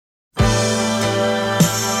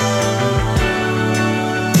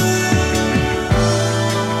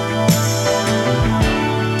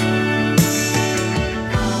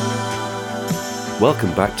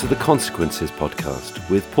Welcome back to the Consequences podcast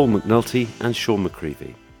with Paul McNulty and Sean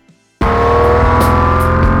McCreevy.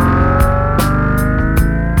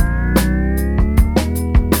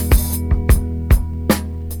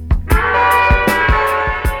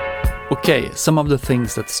 Okay, some of the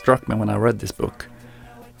things that struck me when I read this book.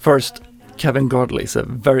 First, Kevin Godley is a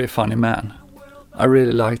very funny man. I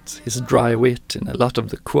really liked his dry wit in a lot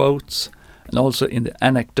of the quotes and also in the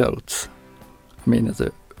anecdotes. I mean, at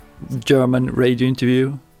a German radio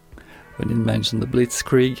interview, when he mentioned the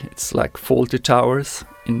Blitzkrieg, it's like Fawlty Towers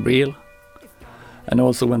in real. And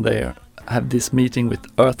also when they have this meeting with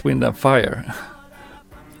Earth, Wind and Fire.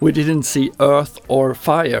 We didn't see earth or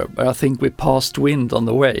fire, but I think we passed wind on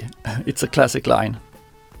the way. It's a classic line.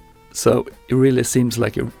 So it really seems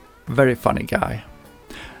like a very funny guy.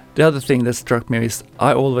 The other thing that struck me is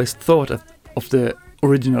I always thought of the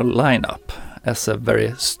original lineup as a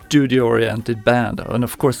very studio-oriented band. And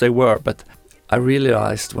of course they were, but I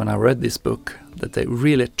realized when I read this book that they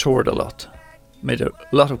really toured a lot, made a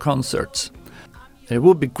lot of concerts. It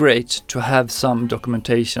would be great to have some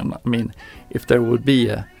documentation. I mean, if there would be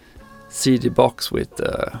a CD box with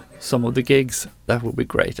some of the gigs, that would be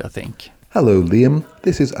great, I think. Hello, Liam.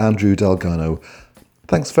 This is Andrew Dalgano.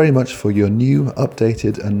 Thanks very much for your new,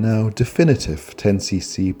 updated and now definitive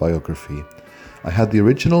 10cc biography. I had the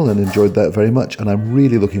original and enjoyed that very much, and I'm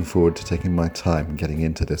really looking forward to taking my time and getting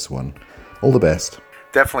into this one. All the best.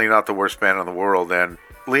 Definitely not the worst band in the world, and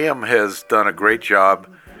Liam has done a great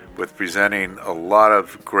job with presenting a lot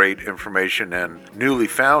of great information and newly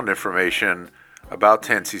found information about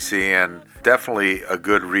 10cc, and definitely a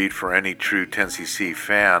good read for any true 10cc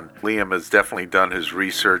fan. Liam has definitely done his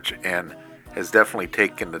research and has definitely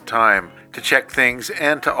taken the time to check things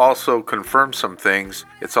and to also confirm some things.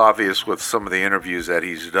 It's obvious with some of the interviews that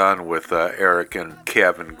he's done with Eric and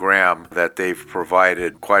Kev and Graham that they've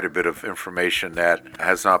provided quite a bit of information that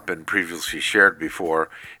has not been previously shared before.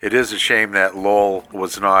 It is a shame that Lowell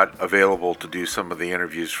was not available to do some of the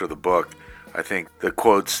interviews for the book. I think the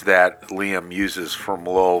quotes that Liam uses from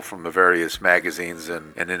Lowell from the various magazines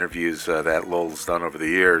and interviews that Lowell's done over the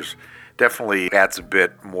years definitely adds a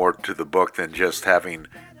bit more to the book than just having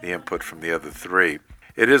the input from the other three.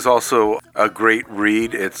 It is also a great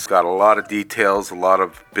read. It's got a lot of details, a lot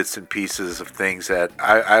of bits and pieces of things that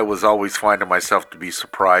I was always finding myself to be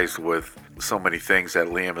surprised with so many things that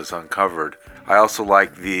Liam has uncovered. I also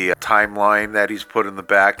like the timeline that he's put in the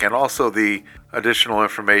back, and also the additional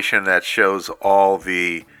information that shows all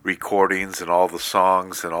the recordings and all the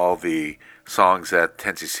songs and all the songs that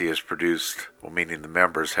 10cc has produced, well, meaning the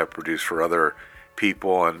members have produced for other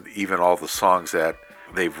people, and even all the songs that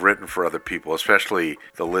they've written for other people, especially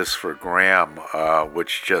the list for Graham,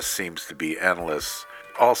 which just seems to be endless.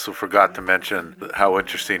 Also forgot to mention how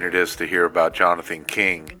interesting it is to hear about Jonathan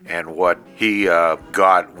King and what he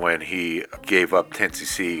got when he gave up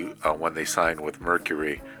 10cc when they signed with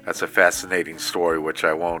Mercury. That's a fascinating story, which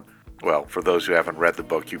I won't, well, for those who haven't read the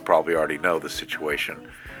book, you probably already know the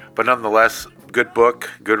situation. But nonetheless, good book,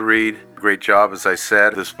 good read, great job, as I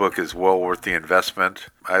said. This book is well worth the investment.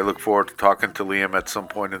 I look forward to talking to Liam at some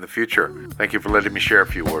point in the future. Thank you for letting me share a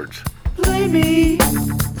few words. Play me.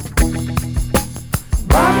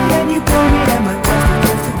 Bobby, and you play me, and my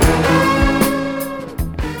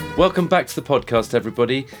Welcome back to the podcast,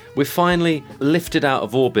 everybody. We're finally lifted out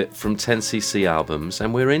of orbit from 10cc albums,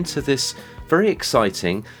 and we're into this very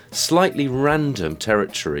exciting, slightly random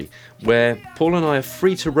territory where Paul and I are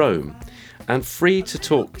free to roam and free to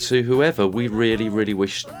talk to whoever we really, really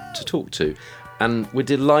wish to talk to. And we're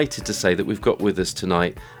delighted to say that we've got with us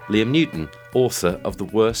tonight Liam Newton, author of the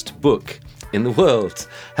worst book in the world.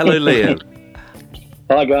 Hello, Liam.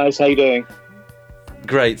 Hi guys, how you doing?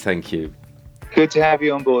 Great, thank you. Good to have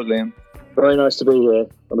you on board, Liam. Very nice to be here.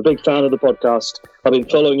 I'm a big fan of the podcast. I've been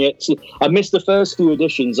following it. I missed the first few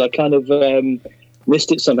editions. I kind of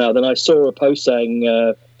missed it somehow. Then I saw a post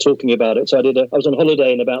saying, talking about it. So I was on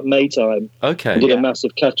holiday in about May time. Okay. I did a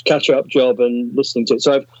massive catch-up job and listening to it.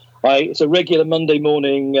 So it's a regular Monday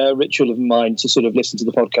morning ritual of mine to sort of listen to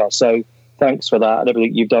the podcast. So thanks for that and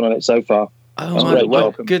everything you've done on it so far. Oh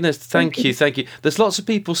my goodness, thank you. There's lots of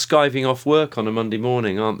people skiving off work on a Monday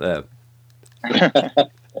morning, aren't there?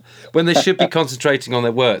 When they should be concentrating on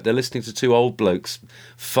their work, they're listening to two old blokes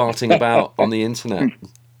farting about on the internet.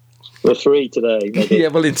 We're three today. Maybe. Yeah,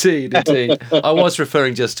 well, indeed. I was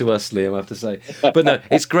referring just to us, Liam, I have to say. But no,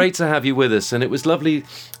 it's great to have you with us, and it was lovely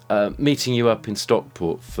meeting you up in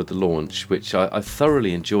Stockport for the launch, which I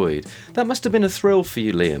thoroughly enjoyed. That must have been a thrill for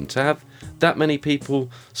you, Liam, to have that many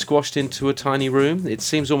people squashed into a tiny room. It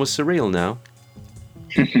seems almost surreal now.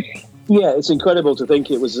 Yeah, it's incredible to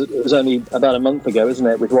think it was only about a month ago, isn't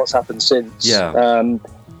it, with what's happened since. Yeah.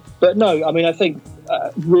 But no, I mean, I think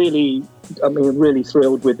really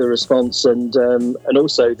thrilled with the response and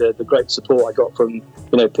also the great support I got from,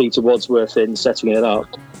 Peter Wadsworth in setting it up.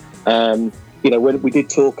 When we did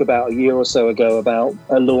talk about a year or so ago about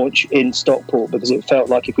a launch in Stockport, because it felt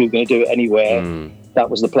like if we were going to do it anywhere, that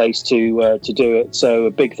was the place to do it. So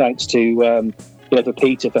a big thanks to for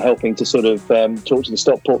Peter for helping to sort of talk to the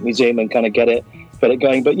Stockport Museum and kind of get it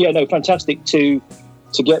going. But yeah, no, fantastic to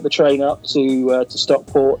get the train up to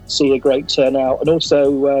Stockport, see a great turnout, and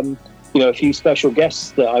also a few special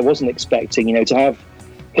guests that I wasn't expecting. To have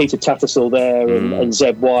Peter Tattersall there and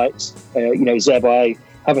Zeb White. Zeb I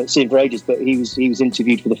haven't seen for ages, but he was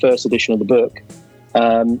interviewed for the first edition of the book.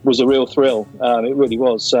 Was a real thrill. It really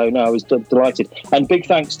was. So no, I was delighted. And big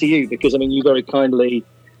thanks to you, because you very kindly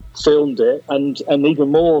filmed it, and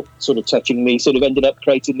even more sort of touchingly, sort of ended up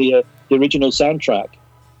creating the original soundtrack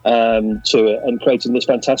to it, and creating this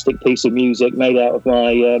fantastic piece of music made out of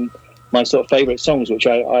my sort of favourite songs, which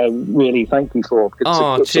I really thank you for.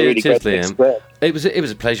 Cheers, Liam. It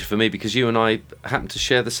was a pleasure for me, because you and I happen to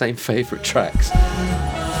share the same favourite tracks.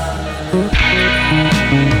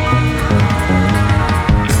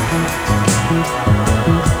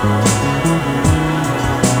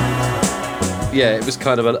 Yeah, it was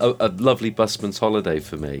kind of a lovely busman's holiday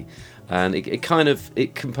for me, and it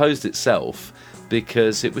composed itself,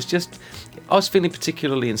 because it was just, I was feeling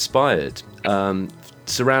particularly inspired,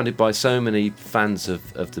 surrounded by so many fans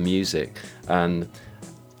of the music, and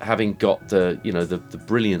having got the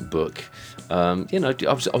brilliant book, I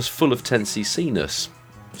was full of 10cc-ness.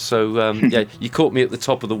 So yeah, you caught me at the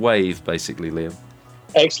top of the wave, basically, Liam.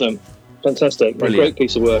 Excellent, fantastic, brilliant. Great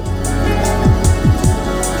piece of work.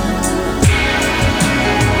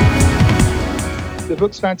 The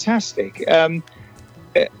book's fantastic.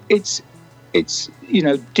 It's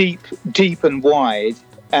deep and wide.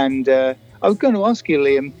 And I was going to ask you,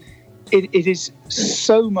 Liam, it is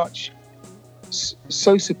so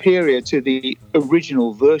superior to the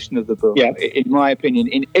original version of the book, in my opinion,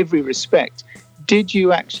 in every respect. Did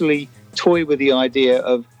you actually toy with the idea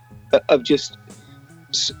of just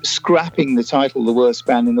scrapping the title "The Worst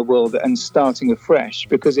Band in the World" and starting afresh,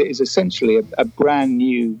 because it is essentially a brand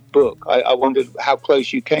new book? I wondered how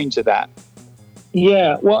close you came to that.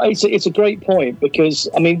 Yeah, well, it's a great point, because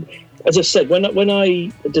as I said, when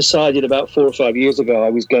I decided about 4 or 5 years ago I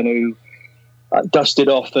was going to dust it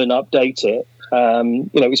off and update it,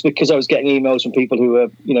 it was because I was getting emails from people who were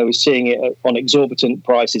seeing it on exorbitant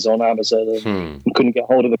prices on Amazon and couldn't get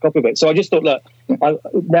hold of a copy of it. So I just thought, look,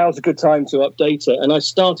 now's a good time to update it. And I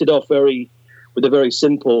started off with a very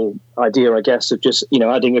simple idea, I guess, of just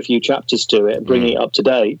adding a few chapters to it and bringing it up to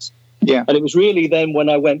date. Yeah. And it was really then when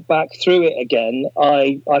I went back through it again,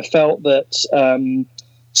 I felt that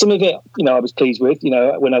some of it, I was pleased with,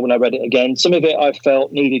 when I read it again. Some of it I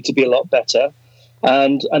felt needed to be a lot better.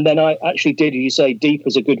 And then I actually did, you say deep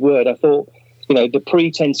is a good word. I thought, the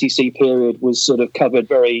pre-10cc period was sort of covered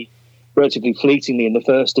relatively fleetingly in the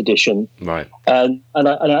first edition. Right. And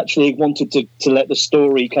I actually wanted to let the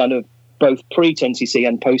story kind of both pre-10cc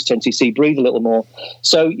and post-10cc breathe a little more.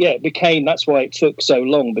 So, yeah, that's why it took so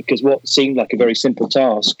long, because what seemed like a very simple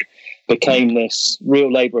task became this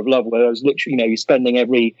real labour of love, where I was literally, spending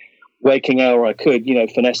every waking hour I could,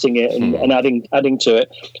 finessing it and adding to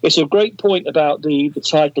it. It's a great point about the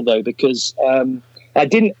title, though, because I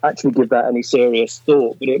didn't actually give that any serious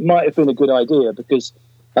thought, but it might have been a good idea, because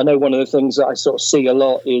I know one of the things that I sort of see a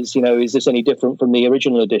lot is, is this any different from the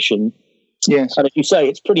original edition? Yes. And as you say,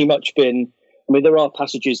 it's pretty much been, there are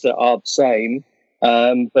passages that are the same,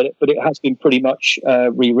 but it has been pretty much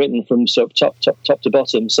rewritten from sort of top to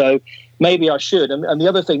bottom. So maybe I should. And the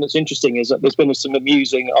other thing that's interesting is that there's been some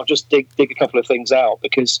amusing, I'll just dig a couple of things out,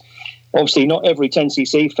 because obviously not every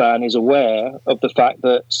 10cc fan is aware of the fact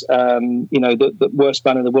that, the Worst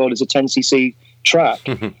Band in the World is a 10cc track.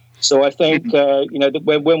 So I think, that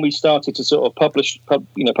when we started to sort of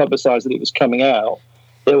publicize that it was coming out,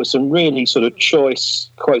 there were some really sort of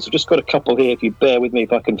choice quotes. I've just got a couple here, if you bear with me,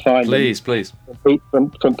 if I can find them. Please.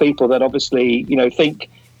 From people that obviously, think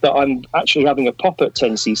that I'm actually having a pop at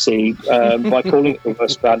 10cc by calling it the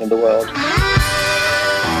worst band in the world.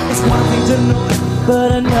 It's one thing to know it,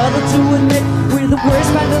 but another to admit we're the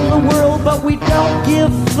worst band in the world, but we don't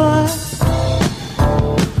give a fuck.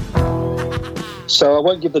 So I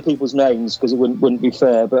won't give the people's names because it wouldn't be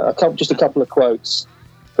fair, but just a couple of quotes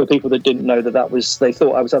for people that didn't know that was, they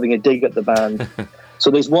thought I was having a dig at the band. So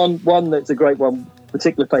there's one that's a great one,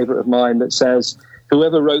 particular favourite of mine, that says,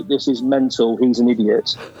 "Whoever wrote this is mental, he's an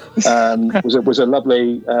idiot." Was a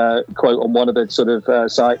lovely quote on one of the sort of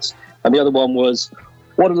sites. And the other one was,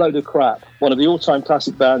 what a load of crap. One of the all-time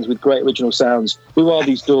classic bands with great original sounds. Who are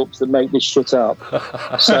these dorks that make this shit up?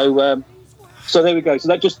 So there we go. So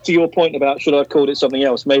that, just to your point about should I have called it something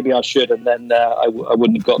else, maybe I should, and then I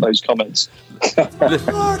wouldn't have got those comments.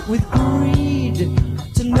 Lord, with greed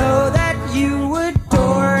to know that you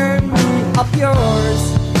adore me, of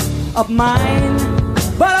yours, of mine,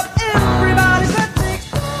 but of everybody's that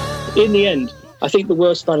takes. In the end, I think The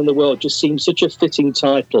Worst Band in the World just seems such a fitting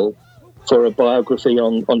title for a biography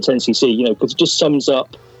on 10cc, you know, because it just sums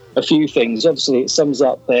up a few things. Obviously, it sums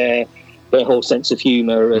up their whole sense of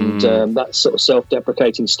humour and that sort of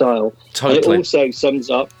self-deprecating style. Totally. And it also sums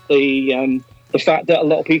up the fact that a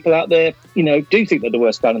lot of people out there, you know, do think they're the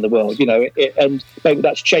worst band in the world, you know, and maybe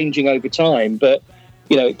that's changing over time. But,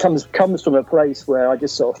 you know, it comes from a place where I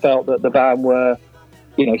just sort of felt that the band were,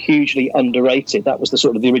 you know, hugely underrated. That was the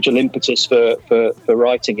sort of the original impetus for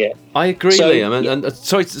writing it. I agree, So, Liam. And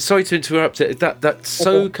sorry to interrupt it. That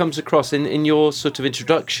so comes across in your sort of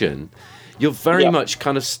introduction. You're very much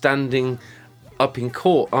kind of standing up in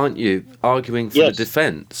court, aren't you? Arguing for the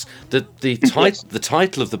defence. The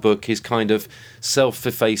title of the book is kind of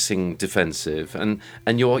self-effacing defensive, and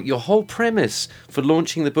your whole premise for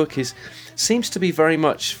launching the book seems to be very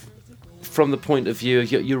much from the point of view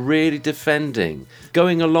you're really defending,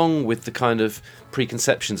 going along with the kind of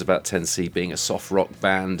preconceptions about 10C being a soft rock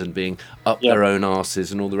band and being up their own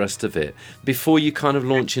arses and all the rest of it, before you kind of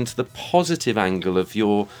launch into the positive angle of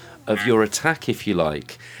your attack, if you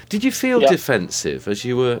like. Did you feel defensive as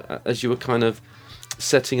you were kind of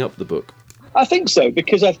setting up the book? I think so,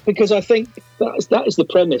 because I think that is the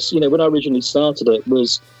premise. You know, when I originally started it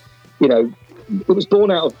was, you know, it was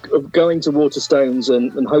born out of going to Waterstones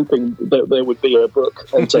and hoping that there would be a book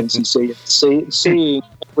on 10cc, and seeing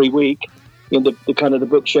every week in the kind of the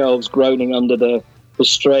bookshelves groaning under the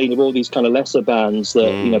strain of all these kind of lesser bands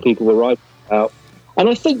that you know people were writing about. And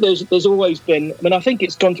I think there's always been. I mean, I think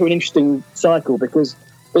it's gone through an interesting cycle because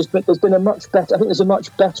there's been a much better. I think there's a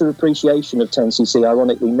much better appreciation of 10cc,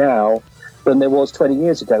 ironically, now than there was 20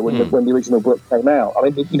 years ago when the original book came out. I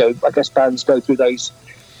mean, you know, I guess bands go through those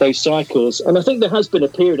cycles, and I think there has been a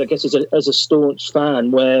period, I guess, as a staunch fan,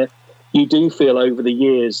 where you do feel over the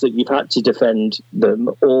years that you've had to defend them,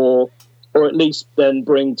 or at least then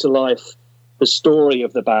bring to life the story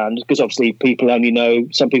of the band, because obviously some people only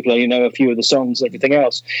know a few of the songs and everything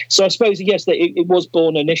else. So I suppose, yes, it was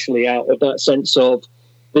born initially out of that sense of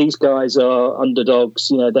these guys are underdogs,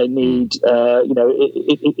 you know, they need, you know,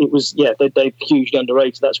 it was, they're hugely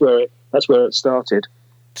underrated. That's where it started.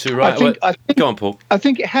 I think, go on, Paul. I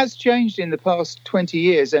think it has changed in the past 20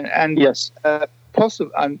 years, and yes,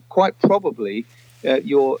 possibly and quite probably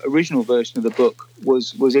your original version of the book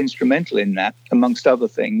was instrumental in that, amongst other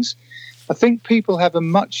things. I think people have a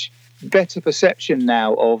much better perception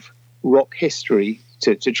now of rock history,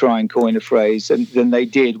 to try and coin a phrase, than they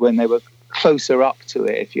did when they were closer up to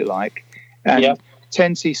it, if you like. And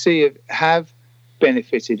 10cc have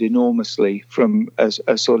benefited enormously from a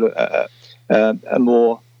sort of a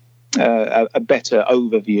more a better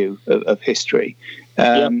overview of history.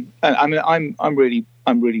 And I mean, I'm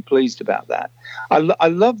really pleased about that. I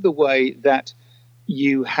love the way that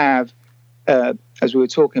you have, as we were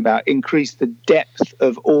talking about, increased the depth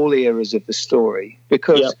of all eras of the story,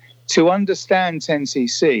 because to understand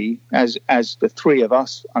 10cc, as the three of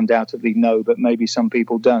us undoubtedly know, but maybe some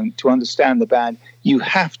people don't, to understand the band, you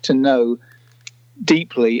have to know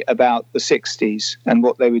deeply about the 60s and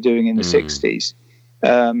what they were doing in the 60s.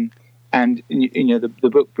 And you know, the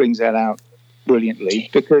book brings that out brilliantly,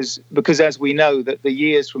 because as we know, that the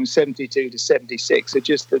years from 72 to 76 are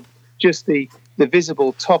just the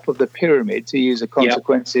visible top of the pyramid, to use a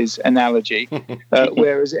consequences analogy,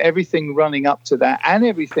 whereas everything running up to that and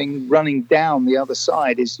everything running down the other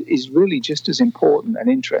side is really just as important and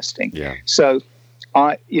interesting. So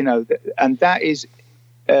and that is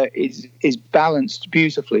balanced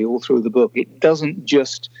beautifully all through the book. It doesn't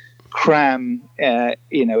just cram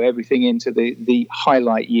everything into the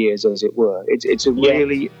highlight years, as it were. It's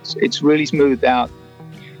really smoothed out,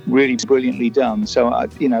 really brilliantly done. So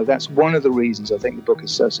that's one of the reasons I think the book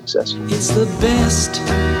is so successful. It's the best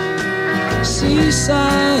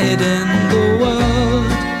seaside in the world.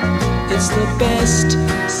 It's the best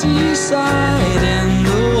seaside in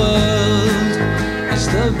the world. It's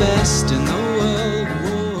the best in the world.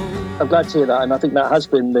 I'm glad to hear that, and I think that has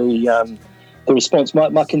been the response.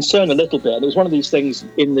 My concern a little bit, and it was one of these things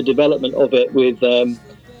in the development of it with the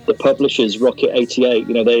publishers, Rocket 88.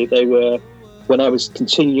 You know, they were, when I was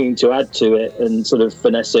continuing to add to it and sort of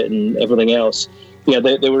finesse it and everything else,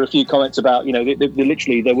 there were a few comments about, they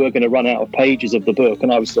literally they were going to run out of pages of the book,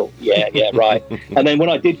 and I was thought, right. And then when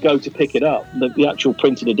I did go to pick it up, the actual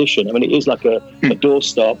printed edition, I mean, it is like a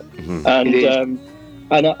doorstop,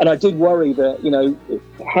 and I did worry that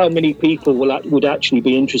how many people would actually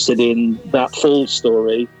be interested in that full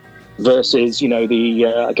story versus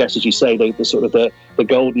I guess, as you say, the sort of the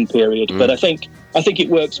golden period. But I think it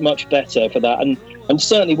works much better for that, and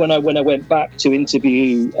certainly when I went back to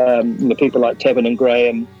interview people like Kevin and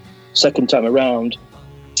Graham second time around,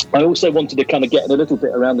 I also wanted to kind of get in a little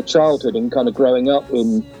bit around the childhood and kind of growing up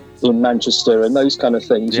in Manchester and those kind of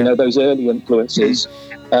things, those early influences,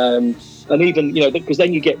 and even because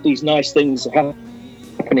then you get these nice things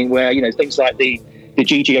happening where things like the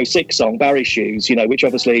GG06 song Barry Shoes, which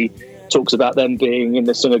obviously talks about them being in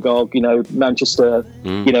the synagogue, Manchester,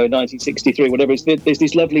 1963, whatever. There's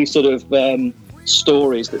these lovely sort of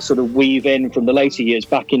stories that sort of weave in from the later years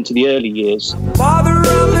back into the early years. Father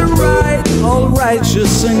only right, all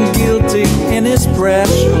righteous and guilty in his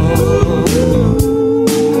pressure.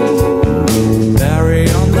 Barry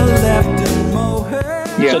on the left and Moher.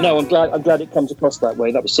 Yeah. So no, I'm glad it comes across that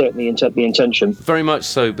way. That was certainly the intention. Very much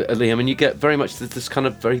so, Liam, and you get very much this kind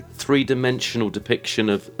of very three-dimensional depiction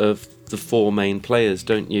of the four main players,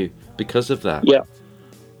 don't you? Because of that. Yeah.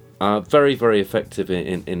 Very, very effective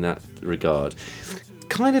in that regard.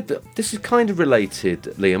 This is kind of related,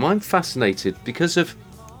 Liam. I'm fascinated because of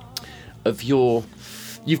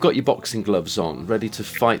you've got your boxing gloves on, ready to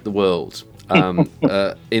fight the world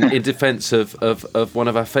in defence of one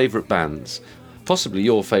of our favourite bands, possibly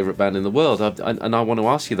your favourite band in the world. And I want to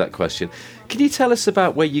ask you that question. Can you tell us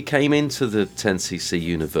about where you came into the 10cc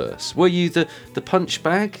universe? Were you the punch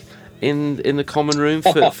bag in the common room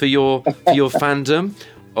for your fandom?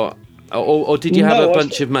 Or did you have a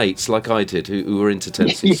bunch of mates like I did who were into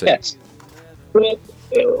 10cc? Yes. Well,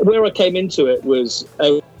 where I came into it was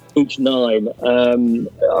age 9.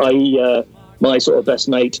 My sort of best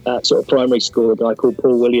mate at sort of primary school, a guy called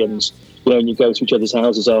Paul Williams, and you go to each other's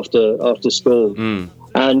houses after school.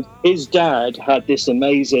 And his dad had this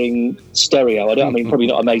amazing stereo. I mean, probably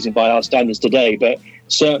not amazing by our standards today, but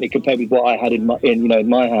certainly compared with what I had in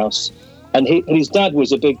my house. And his dad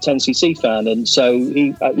was a big 10cc fan, and so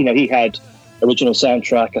he had original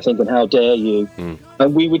soundtrack, I think, and How Dare You.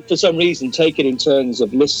 And we would, for some reason, take it in turns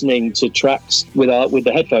of listening to tracks with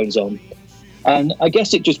the headphones on. And I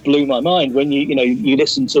guess it just blew my mind when you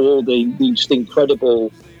listen to all the just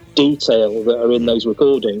incredible detail that are in those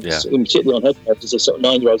recordings, particularly on headphones as a sort of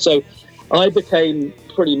 9-year-old. So I became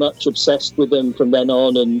pretty much obsessed with them from then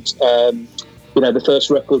on, and the first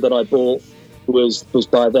record that I bought was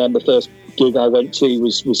by them. The first gig I went to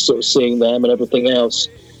was sort of seeing them and everything else.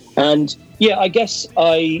 And yeah, I guess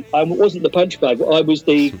I wasn't the punch bag. I was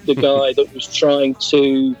the guy that was trying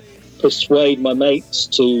to persuade my mates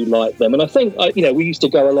to like them. And I think we used to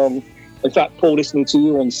go along. In fact, Paul, listening to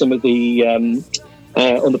you on some of the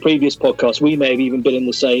on the previous podcast, we may have even been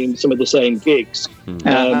in some of the same gigs.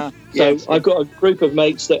 Yes. I've got a group of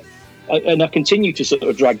mates that. And I continue to sort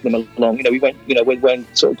of drag them along. We went, when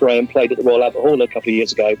sort of Graham played at the Royal Albert Hall a couple of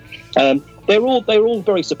years ago. They're all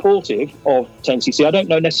very supportive of 10cc. I don't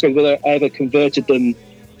know necessarily whether I ever converted them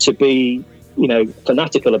to be,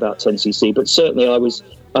 fanatical about 10cc, but certainly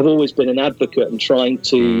I've always been an advocate and trying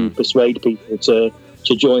to persuade people to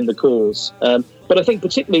join the cause. But I think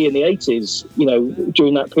particularly in the 80s,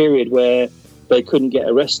 during that period where they couldn't get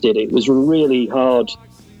arrested, it was a really hard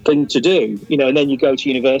thing to do, and then you go to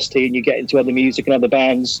university and you get into other music and other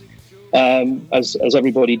bands, as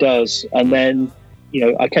everybody does. And then,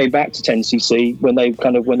 I came back to 10cc when they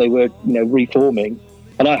were, reforming.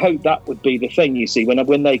 And I hope that would be the thing,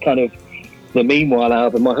 when they kind of, the Meanwhile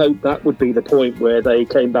album, I hope that would be the point where they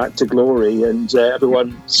came back to glory and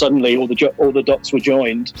everyone suddenly, all the dots were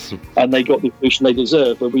joined and they got the evolution they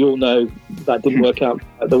deserved. But we all know that didn't work out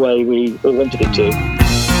the way we all wanted it to.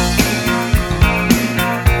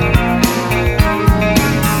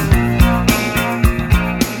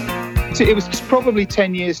 It was probably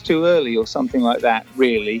 10 years too early or something like that,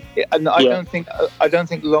 really. And I don't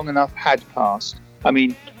think long enough had passed. I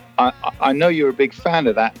mean, I know you're a big fan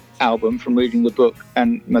of that album from reading the book,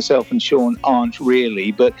 and myself and Sean aren't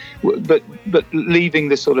really, but leaving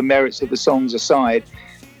the sort of merits of the songs aside,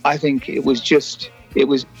 I think it wasn't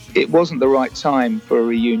the right time for a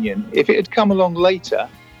reunion. If it had come along later,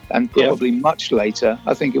 and probably much later,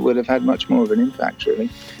 I think it would have had much more of an impact,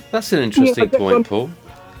 really. That's an interesting point, Paul.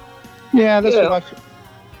 Yeah, that's what I feel.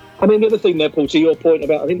 I mean, the other thing there, Paul, to your point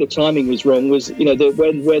about, I think the timing was wrong, was,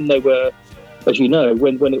 when they were, as you know,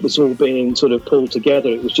 when it was all being sort of pulled together,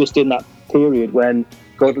 it was just in that period when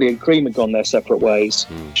Godley and Cream had gone their separate ways.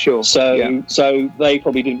 Sure. So they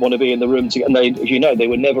probably didn't want to be in the room together. And they, as you know, they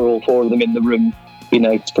were never all four of them in the room,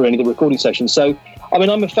 for any of the recording sessions. So, I mean,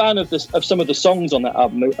 I'm a fan of some of the songs on that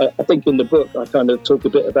album. I think in the book I kind of talk a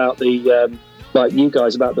bit about the, like you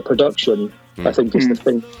guys, about the production. I think it's the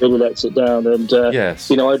thing that really lets it down. And,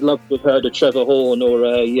 yes. I'd love to have heard a Trevor Horn or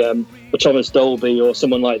a Thomas Dolby or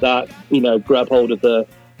someone like that, grab hold of the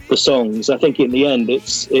songs. I think in the end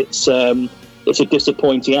it's a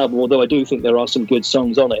disappointing album, although I do think there are some good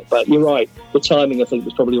songs on it. But you're right, the timing I think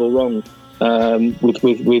was probably all wrong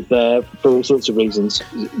for all sorts of reasons.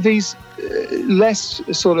 These less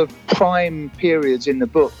sort of prime periods in the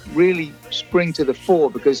book really spring to the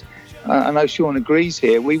fore because I know Sean agrees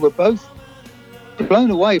here. We were both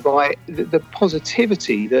blown away by the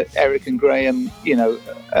positivity that Eric and Graham,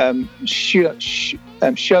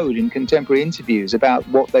 showed in contemporary interviews about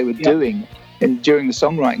what they were doing during the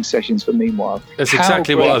songwriting sessions for Meanwhile. That's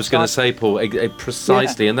exactly what I was going to say, Paul,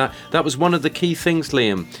 precisely. And that was one of the key things,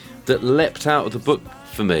 Liam, that leapt out of the book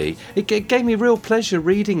for me. It gave me real pleasure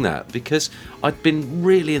reading that because I'd been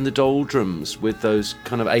really in the doldrums with those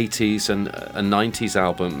kind of 80s and 90s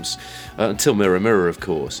albums until Mirror Mirror, of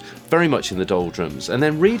course, very much in the doldrums. And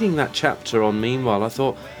then reading that chapter on Meanwhile, I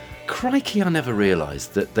thought, crikey, I never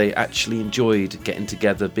realised that they actually enjoyed getting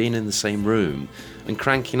together, being in the same room and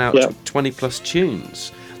cranking out 20 plus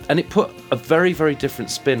tunes. And it put a very, very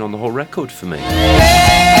different spin on the whole record for me.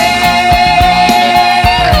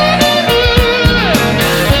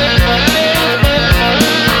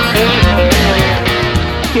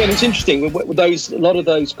 Yeah, and it's interesting. A lot of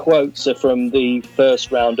those quotes are from the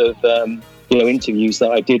first round of interviews that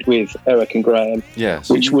I did with Eric and Graham. Yes.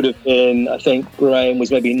 Which would have been, I think, Graham was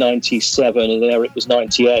maybe 97 and Eric was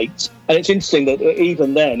 98. And it's interesting that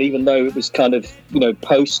even then, even though it was kind of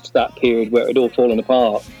post that period where it had all fallen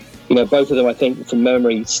apart, both of them, I think, from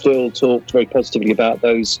memory, still talked very positively about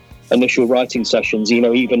those initial writing sessions.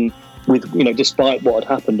 Even with despite what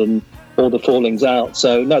had happened and all the fallings out.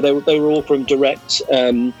 So no, they were all from direct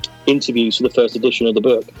interviews for the first edition of the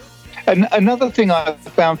book. And another thing I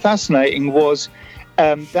found fascinating was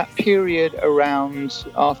that period around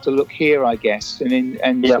after Look Here, I guess,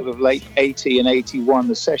 and sort of late 80 and 81,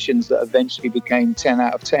 the sessions that eventually became 10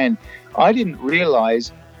 out of 10. I didn't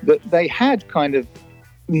realise that they had kind of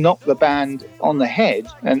knocked the band on the head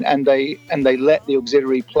and they let the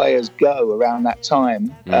auxiliary players go around that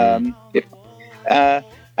time.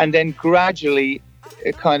 And then gradually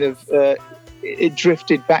it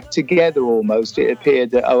drifted back together almost. It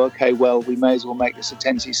appeared that, we may as well make this a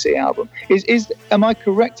 10cc album. Am I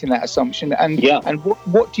correct in that assumption? And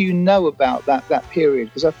what do you know about that period?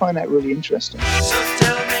 Because I find that really interesting. So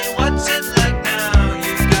tell me, what's it like now?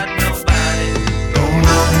 You've got nobody.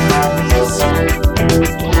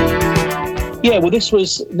 Yeah, well, this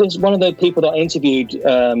one of the people that I interviewed,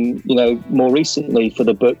 more recently for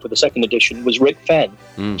the book, for the second edition, was Rick Fenn.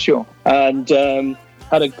 Sure. And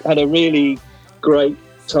had a really great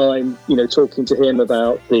time, talking to him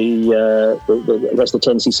about the rest of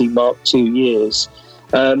the 10cc Mark II years.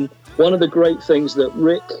 One of the great things that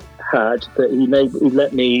Rick had that he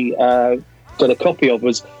let me get a copy of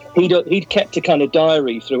was he'd kept a kind of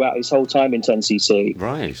diary throughout his whole time in 10cc.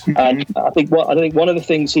 Right. And I think one of the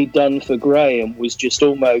things he'd done for Graham was just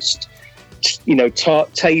almost,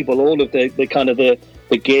 table all of the kind of the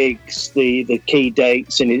gigs, the key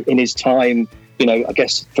dates in his time, I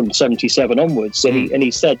guess from 77 onwards. And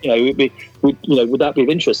he said, would that be of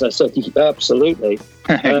interest? And I said, absolutely.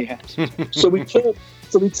 So we talked,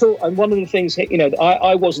 and one of the things,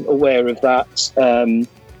 I wasn't aware of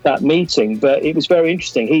that meeting, but it was very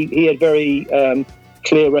interesting. He had very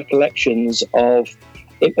clear recollections of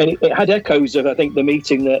it, and it had echoes of, I think, the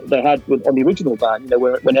meeting that they had on the original band,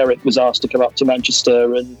 when Eric was asked to come up to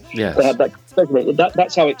Manchester, and they had that.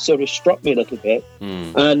 That's how it sort of struck me a little bit.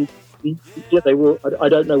 And they were. I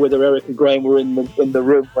don't know whether Eric and Graham were in the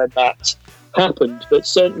room when that happened, but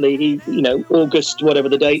certainly he, August, whatever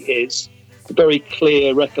the date is, a very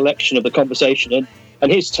clear recollection of the conversation.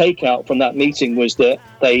 And his takeout from that meeting was that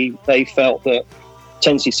they felt that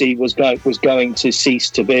 10cc was going to cease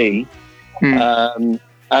to be.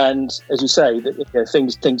 And as you say, that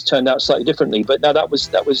things turned out slightly differently. But now that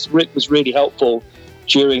was Rick was really helpful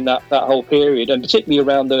during that whole period, and particularly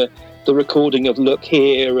around the recording of Look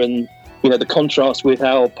Here, and the contrast with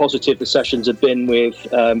how positive the sessions had been with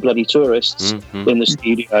Bloody Tourists in the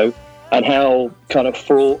studio, and how kind of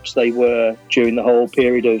fraught they were during the whole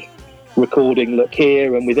period of recording Look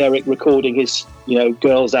Here, and with Eric recording his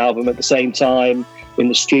Girls album at the same time in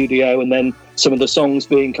the studio, and then some of the songs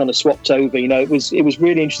being kind of swapped over. It was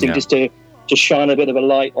really interesting just to shine a bit of a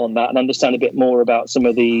light on that and understand a bit more about some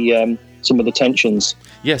of the tensions.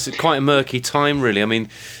 Yes, it's quite a murky time, really. I mean,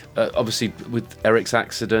 obviously with Eric's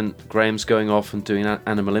accident, Graham's going off and doing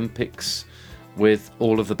Animal Olympics with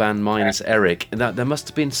all of the band minus Eric, and that there must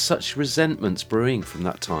have been such resentments brewing from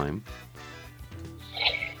that time.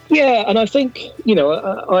 Yeah, and I think,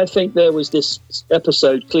 I think there was this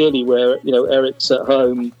episode clearly where, Eric's at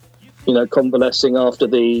home, convalescing after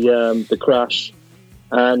the crash.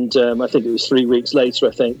 And I think it was 3 weeks later,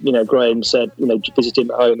 I think, Graham said, visited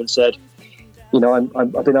him at home and said,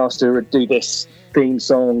 I've been asked to do this theme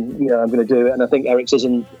song, I'm going to do it. And I think Eric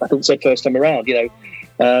said first time around,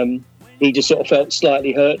 he just sort of felt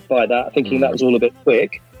slightly hurt by that, thinking that was all a bit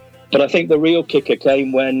quick. But I think the real kicker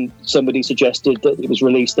came when somebody suggested that it was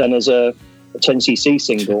released then as a 10cc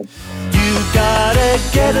single. You gotta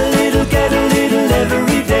get a little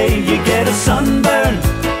every day. You get a sunburn,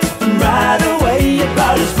 and right away you're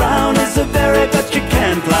about as brown as a berry, but you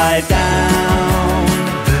can't lie down.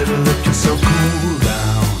 Better looking so cool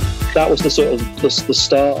down. That was the sort of the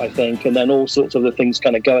start, I think, and then all sorts of the things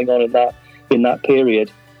kind of going on in that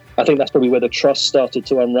period. I think that's probably where the trust started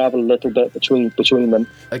to unravel a little bit between them.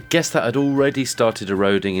 I guess that had already started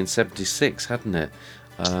eroding in 76, hadn't it?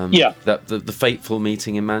 Yeah. That the fateful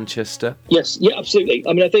meeting in Manchester. Yes, yeah, absolutely.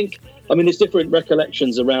 I mean, there's different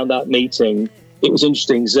recollections around that meeting. It was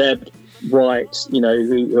interesting. Zeb White,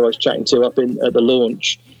 who I was chatting to up at the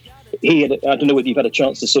launch, I don't know whether you've had a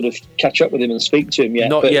chance to sort of catch up with him and speak to him yet.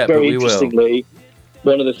 Not yet, very but we interestingly,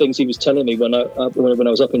 one of the things he was telling me when I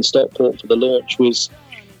was up in Stockport for the launch was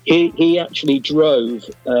he actually drove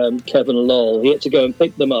Kevin Lol. He had to go and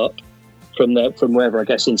pick them up from wherever, I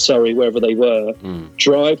guess in Surrey, wherever they were,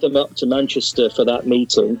 drive them up to Manchester for that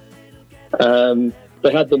meeting.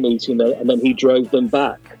 They had the meeting there, and then he drove them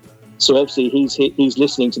back. So obviously he's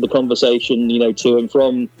listening to the conversation, to and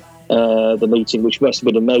from the meeting, which must have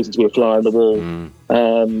been amazing to be a fly on the wall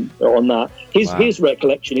on that. His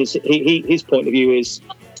recollection is his point of view is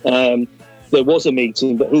there was a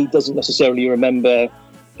meeting, but he doesn't necessarily remember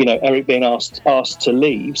Eric being asked to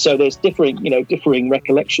leave. So there's differing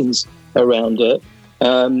recollections around it.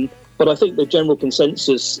 But I think the general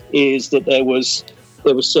consensus is that there was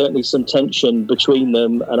certainly some tension between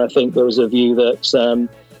them, and I think there was a view that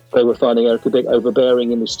they were finding Eric a bit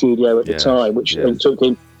overbearing in the studio at the time, which I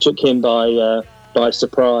think took him by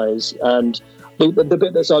surprise. And the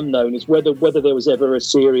bit that's unknown is whether there was ever a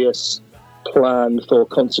serious plan for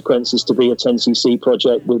Consequences to be a 10cc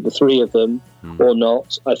project with the three of them or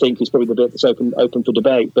not. I think is probably the bit that's open for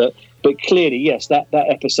debate. But clearly, yes, that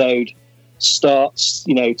episode starts,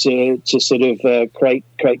 to sort of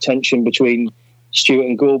create tension between Stuart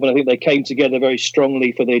and Gorban. I think they came together very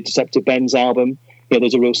strongly for the Deceptive Bens album.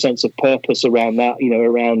 There's a real sense of purpose around that,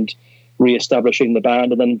 around re-establishing the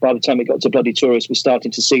band. And then by the time it got to Bloody Tourist, we're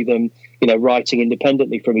starting to see them, writing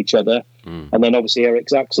independently from each other. And then obviously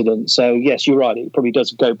Eric's accident. So yes, you're right. It probably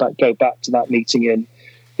does go back to that meeting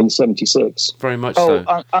in 76. Very much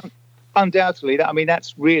so. Undoubtedly.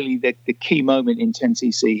 That's really the key moment in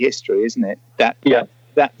 10cc history, isn't it?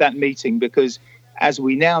 That meeting, because as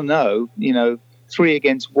we now know, 3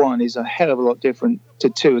 against 1 is a hell of a lot different to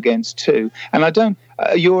 2 against 2. And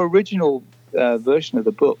your original version of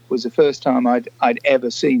the book was the first time I'd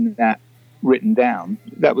ever seen that written down.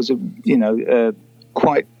 That was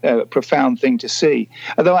quite a profound thing to see.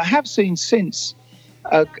 Although I have seen since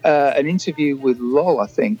an interview with Lol, I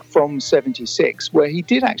think, from 76, where he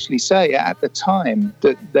did actually say at the time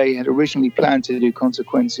that they had originally planned to do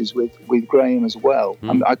Consequences with Graham as well.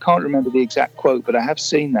 I can't remember the exact quote, but I have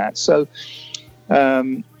seen that. So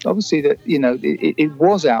obviously that, it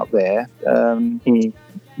was out there.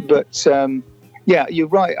 But yeah, you're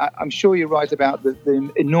right. I'm sure you're right about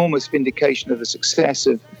the enormous vindication of the success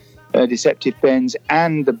of Deceptive Bens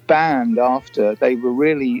and the band after. They were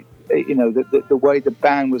really, the way the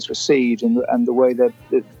band was received and the way that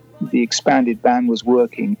the expanded band was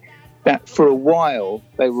working, that for a while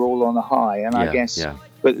they were all on a high. And I guess,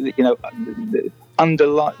 but the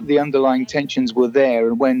underlying tensions were there.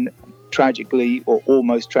 And when tragically, or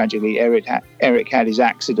almost tragically, Eric had his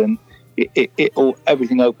accident,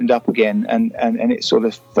 everything opened up again, and it sort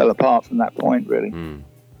of fell apart from that point, really.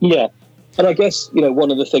 Yeah, and I guess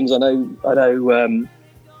one of the things I know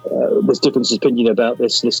there's difference of opinion about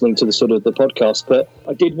this listening to the sort of the podcast, but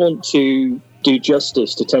I did want to do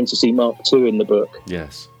justice to 10cc Mark II in the book.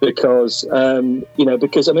 Yes, because I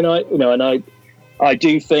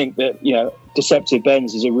do think that Deceptive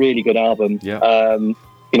Bens is a really good album. Yeah.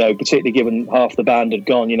 Particularly given half the band had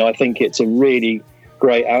gone, I think it's a really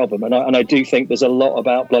great album, and I do think there's a lot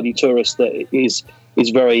about Bloody Tourist that is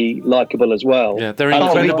very likeable as well. Yeah, they're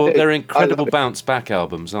incredible. They're incredible bounce back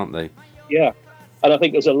albums, aren't they? Yeah, and I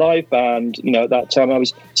think as a live band, at that time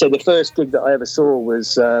the first gig that I ever saw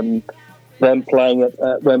was them playing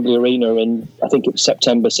at Wembley Arena in, I think it was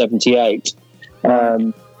September '78.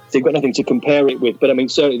 So you've got nothing to compare it with, but I mean,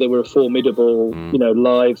 certainly they were a formidable,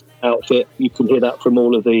 live outfit. You can hear that from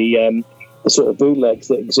all of the sort of bootlegs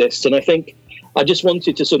that exist. And I think I just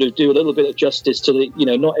wanted to sort of do a little bit of justice to the,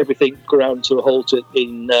 not everything ground to a halt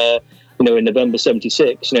in November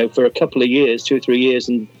 '76. For a couple of years, 2 or 3 years,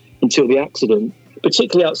 and until the accident,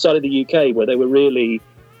 particularly outside of the UK, where they were really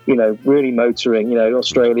motoring.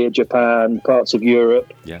 Australia, Japan, parts of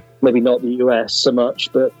Europe. Yeah. Maybe not the US so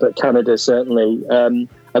much, but Canada certainly.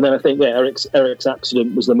 And then I think Eric's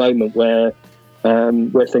accident was the moment where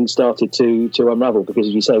things started to unravel, because,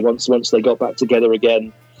 as you say, once they got back together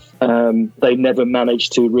again, they never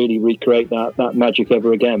managed to really recreate that magic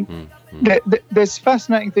ever again. Mm-hmm. There's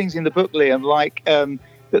fascinating things in the book, Liam, like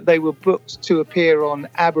that they were booked to appear on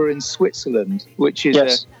ABBA in Switzerland, which is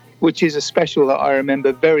a special that I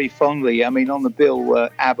remember very fondly. I mean, on the bill were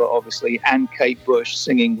ABBA, obviously, and Kate Bush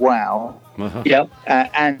singing "Wow." Uh-huh. Yeah,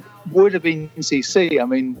 and would have been TNCC. I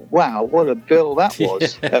mean, wow, what a bill that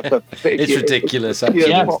was! It's ridiculous, actually.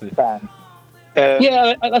 That's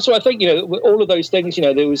what I think. All of those things.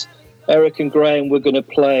 There was Eric and Graham were going to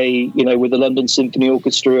play, with the London Symphony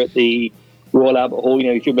Orchestra at the Royal Albert Hall.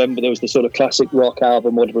 If you remember, there was the sort of classic rock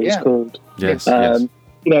album, whatever it's called. Yes. There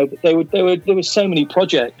were so many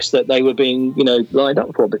projects that they were being, lined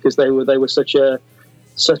up for, because they were such a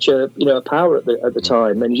power at the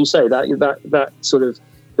time. And as you say, that sort of,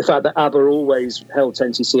 the fact that ABBA always held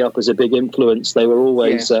 10cc up as a big influence, they were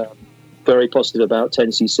always very positive about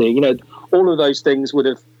 10cc. All of those things would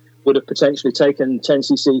have potentially taken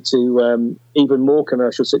 10cc to even more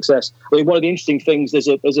commercial success. I mean, one of the interesting things, there's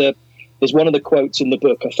one of the quotes in the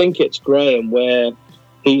book, I think it's Graham, where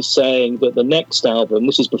he's saying that the next album,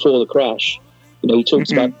 this is before the crash, he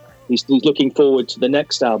talks about he's looking forward to the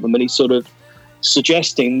next album, and he's sort of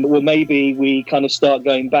suggesting, well, maybe we kind of start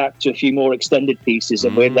going back to a few more extended pieces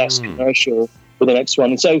and we're less commercial for the next one.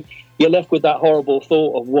 And so you're left with that horrible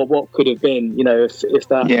thought of what could have been, if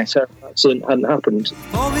that terrible accident hadn't happened.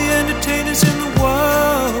 All the entertainers in the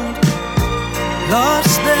world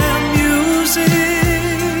lost their music.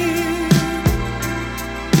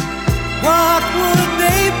 What would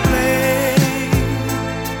they play?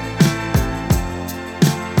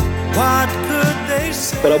 What could they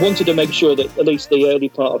say? But I wanted to make sure that at least the early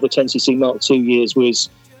part of the 10cc Mark II years was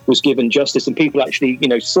given justice, and people actually,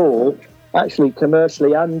 saw,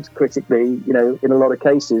 commercially and critically, in a lot of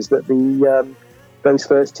cases, that those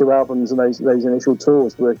first two albums and those initial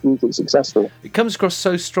tours were hugely successful. It comes across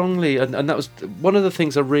so strongly, and that was one of the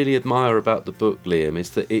things I really admire about the book, Liam,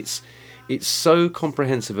 is that it's so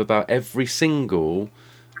comprehensive about every single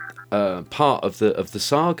part of the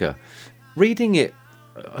saga. Reading it,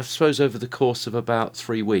 I suppose, over the course of about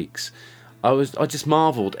 3 weeks, I just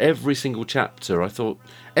marvelled every single chapter. I thought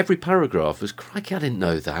every paragraph was, crikey, I didn't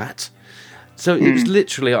know that. So it was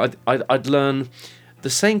literally, I'd learn the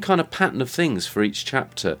same kind of pattern of things for each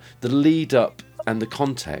chapter, the lead up and the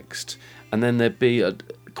context, and then there'd be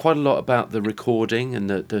quite a lot about the recording and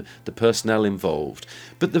the personnel involved.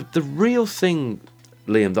 But the real thing,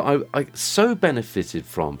 Liam, that I so benefited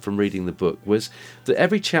from reading the book was that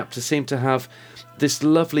every chapter seemed to have this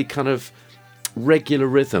lovely kind of regular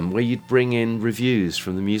rhythm where you'd bring in reviews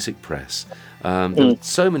from the music press. There were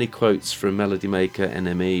so many quotes from Melody Maker,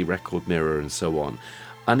 NME, Record Mirror, and so on.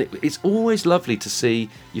 And it's always lovely to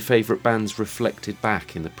see your favourite bands reflected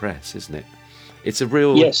back in the press, isn't it? It's a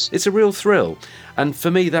real thrill. And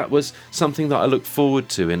for me, that was something that I looked forward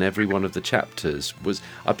to in every one of the chapters. Was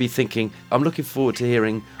I'd be thinking, I'm looking forward to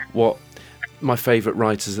hearing what my favourite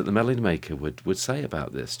writers at the Melody Maker would say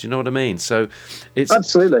about this. Do you know what I mean? So it's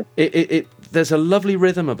absolutely. There's a lovely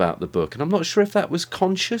rhythm about the book, and I'm not sure if that was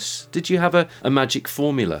conscious. Did you have a magic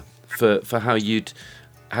formula for how you'd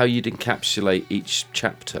encapsulate each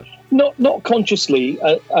chapter? Not consciously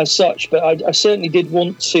as such, but I certainly did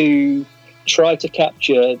want to try to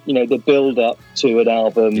capture, the build up to an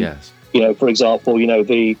album. Yes. For example,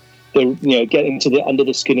 the getting to the under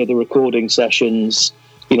the skin of the recording sessions.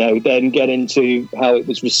 Then get into how it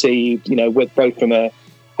was received. With both from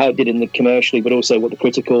how it did in the commercially, but also what the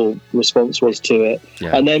critical response was to it.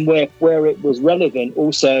 Yeah. And then where it was relevant,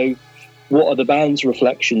 also what are the band's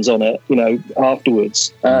reflections on it,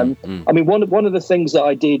 afterwards. I mean, one of the things that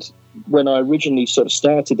I did when I originally sort of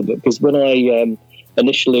started the book, because when I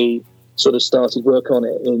initially sort of started work on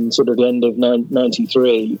it in sort of the end of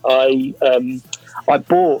 93, I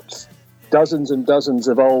bought dozens and dozens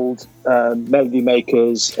of old Melody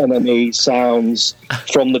Makers, NME sounds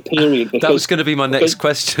from the period. Because, that was going to be my next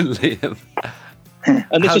question, Liam.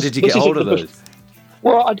 And how did you get hold of those?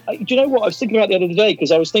 Well, do you know what I was thinking about the other day?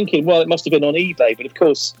 Because I was thinking, well, it must have been on eBay, but of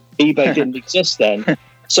course eBay didn't exist then.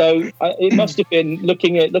 So it must have been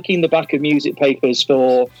looking in the back of music papers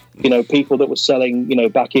for, people that were selling,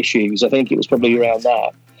 back issues. I think it was probably around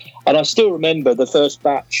that. And I still remember the first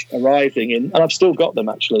batch arriving in, and I've still got them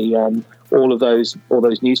actually, all those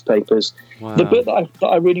newspapers. Wow. The bit that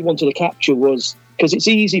I really wanted to capture was, because it's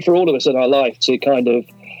easy for all of us in our life to kind of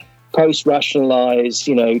post-rationalize,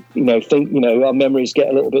 think, our memories get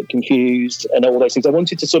a little bit confused and all those things. I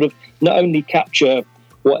wanted to sort of not only capture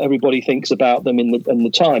what everybody thinks about them in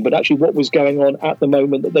the time, but actually what was going on at the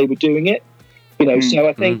moment that they were doing it. So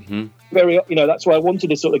I think that's why I wanted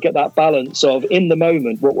to sort of get that balance of, in the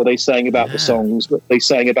moment, what were they saying about the songs, what were they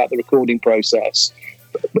saying about the recording process,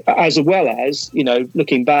 as well as,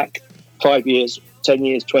 looking back 5 years, 10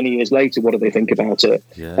 years, 20 years later, what do they think about it?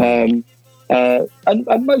 Yeah.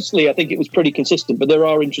 And mostly I think it was pretty consistent, but there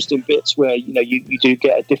are interesting bits where, you do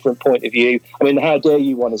get a different point of view. I mean, the How Dare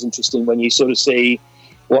You one is interesting when you sort of see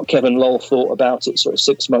what Kevin Lowell thought about it sort of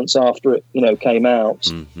 6 months after it, came out,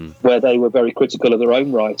 where they were very critical of their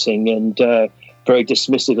own writing and very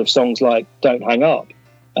dismissive of songs like Don't Hang Up,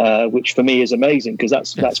 which for me is amazing because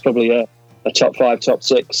that's probably a top 5, top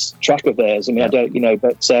 6 track of theirs. I mean, I don't,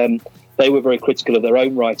 but they were very critical of their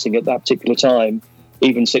own writing at that particular time,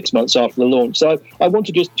 even 6 months after the launch. So I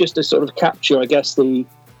wanted just to sort of capture, I guess, the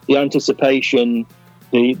anticipation,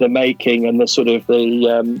 the making, and the sort of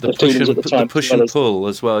the feelings at the time. The push and pull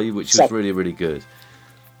as well, which was really, really good.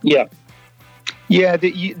 Yeah. Yeah,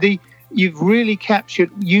 you've really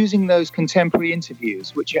captured, using those contemporary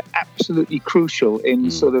interviews, which are absolutely crucial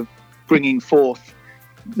in sort of bringing forth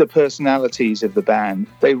the personalities of the band.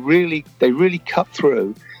 They really cut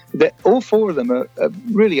through. All four of them are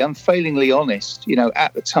really unfailingly honest,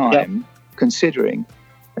 at the time, considering,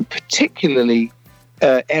 and particularly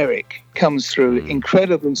Eric comes through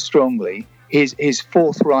incredibly strongly. His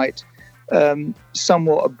forthright,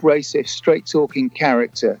 somewhat abrasive, straight-talking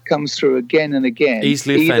character comes through again and again.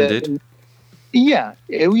 Easily offended. Yeah,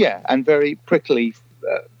 and very prickly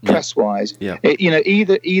press-wise. Yeah.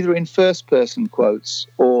 Either in first-person quotes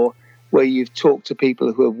or where you've talked to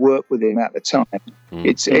people who have worked with him at the time.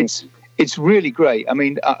 It's really great. I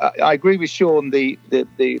mean, I agree with Sean. The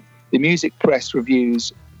music press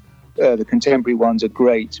reviews, the contemporary ones, are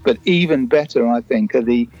great, but even better, I think, are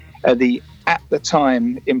the at the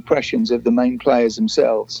time impressions of the main players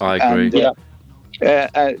themselves. I agree.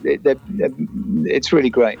 It's really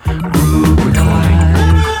great. Recording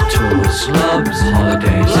tours, loves,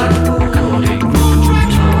 holidays. Recording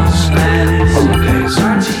tours, holidays.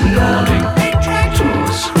 Recording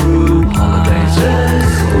tours, crew, holidays.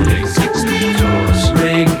 Recording tours,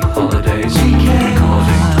 ring, holidays.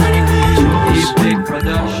 Recording tours, evening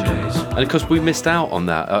productions. And of course, we missed out on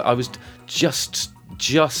that. I was just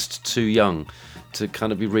too young to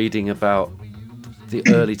kind of be reading about the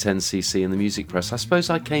early 10cc and the music press. I suppose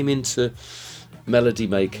I came into Melody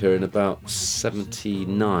Maker in about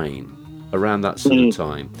 79, around that sort of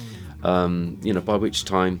time. By which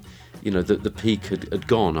time, the peak had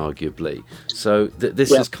gone, arguably. So this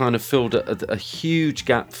has kind of filled a huge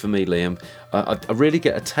gap for me, Liam. I really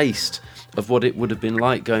get a taste of what it would have been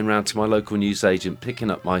like going round to my local newsagent, picking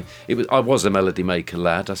up I was a Melody Maker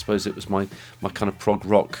lad. I suppose it was my kind of prog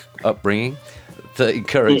rock upbringing that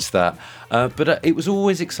encouraged that. But it was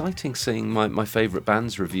always exciting seeing my favourite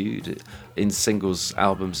bands reviewed in singles,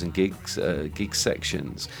 albums and gigs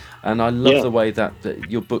sections. And I love the way that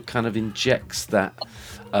your book kind of injects that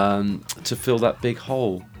to fill that big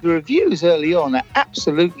hole. The reviews early on are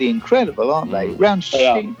absolutely incredible, aren't they? Round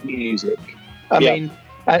sheet music. I mean,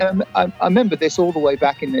 I remember this all the way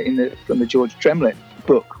back from the George Tremlett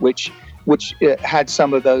book, which had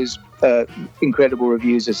some of those incredible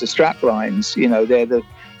reviews as the straplines. They're the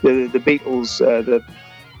Beatles,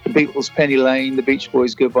 the Beatles' Penny Lane, the Beach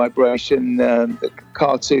Boys' Good Vibration, the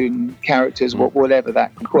cartoon characters, whatever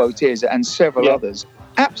that quote is, and several others.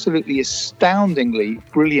 Absolutely astoundingly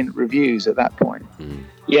brilliant reviews at that point.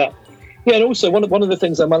 Yeah, and also one of the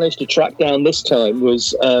things I managed to track down this time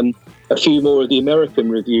was a few more of the American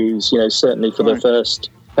reviews. Certainly for the first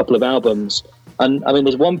couple of albums. And I mean,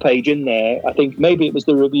 there's one page in there. I think maybe it was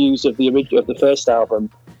the reviews of the first album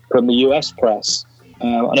from the US press. I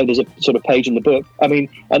know there's a sort of page in the book. I mean,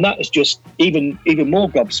 and that is just even more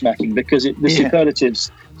gobsmacking because the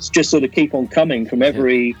superlatives just sort of keep on coming from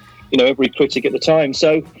every critic at the time.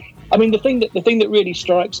 So I mean, the thing that really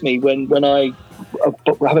strikes me when I,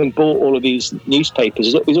 having bought all of these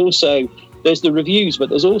newspapers, is also there's the reviews, but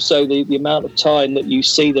there's also the amount of time that you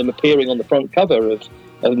see them appearing on the front cover of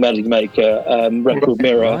Melody Maker, Record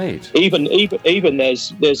Mirror. Right. Even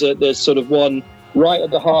there's sort of one right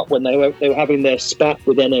at the heart when they were having their spat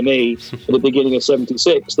with NME at the beginning of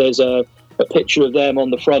 '76. There's a picture of them on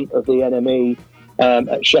the front of the NME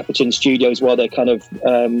at Shepperton Studios while they're kind of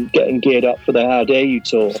getting geared up for the How Dare You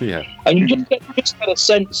tour. Yeah. And you just get a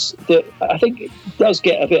sense that I think it does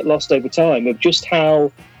get a bit lost over time of just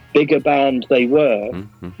how big a band they were,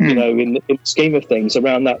 you know, in the scheme of things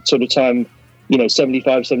around that sort of time, you know,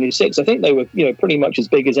 75, 76. I think they were, you know, pretty much as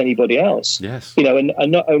big as anybody else. Yes. You know,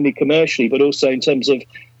 and not only commercially, but also in terms of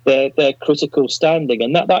their critical standing.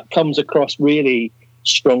 And that comes across really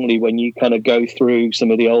strongly when you kind of go through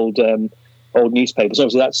some of the old newspapers.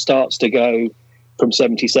 Obviously, that starts to go from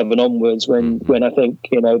 77 onwards when I think,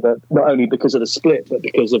 you know, that not only because of the split, but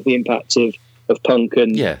because of the impact of punk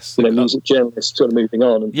and yes, you know, music journalists sort of moving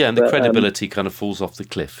on. And the credibility kind of falls off the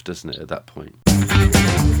cliff, doesn't it, at that point?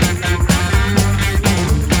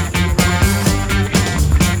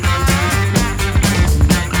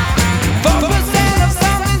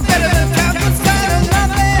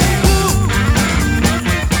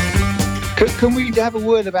 Can we have a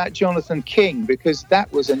word about Jonathan King? Because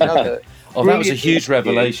that was another... that was a huge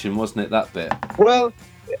revelation, wasn't it, that bit? Well,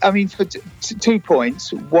 I mean, for 2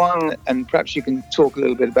 points. One, and perhaps you can talk a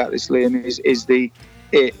little bit about this, Liam, is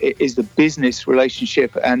the business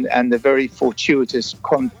relationship and the very fortuitous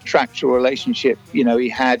contractual relationship, you know, he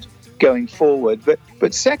had going forward.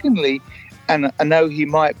 But secondly, and I know he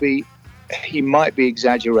might be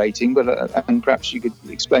exaggerating, but and perhaps you could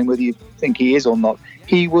explain whether you think he is or not.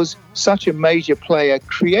 He was such a major player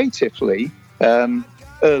creatively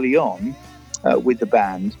early on with the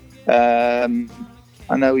band.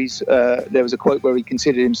 I know there was a quote where he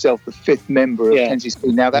considered himself the 5th member of 10cc.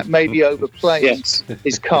 Now, that may be overplaying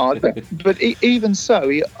his card, but even so,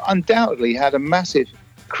 he undoubtedly had a massive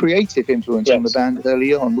creative influence on the band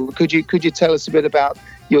early on. Could you tell us a bit about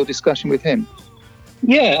your discussion with him?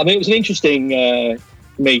 Yeah, I mean, it was an interesting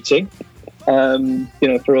meeting, you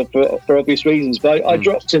know, for obvious reasons. But I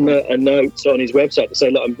dropped him a note on his website to say,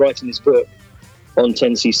 look, I'm writing this book on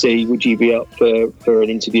 10cc. Would you be up for an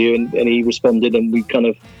interview? And he responded, and we kind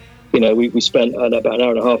of, you know, we spent about an hour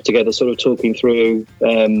and a half together sort of talking through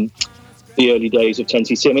the early days of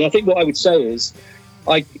 10cc. I mean, I think what I would say is,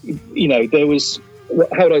 there was,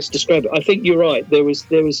 how would I describe it? I think you're right. There was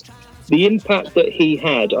the impact that he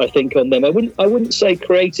had, I think, on them. I wouldn't say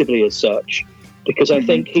creatively as such, because I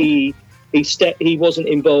think he wasn't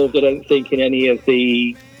involved, I don't think, in any of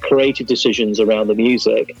the creative decisions around the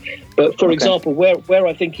music. But for example, where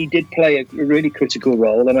I think he did play a really critical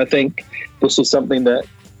role, and I think this is something that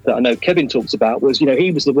I know Kevin talks about, was, you know,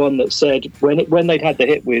 he was the one that said when they'd had the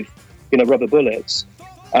hit with, you know, Rubber Bullets,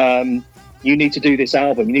 you need to do this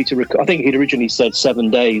album. You need to I think he'd originally said 7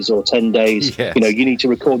 days or 10 days. Yes. You know, you need to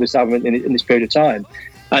record this album in this period of time.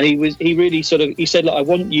 And he said, look, I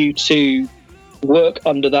want you to work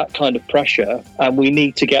under that kind of pressure, and we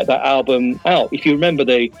need to get that album out. If you remember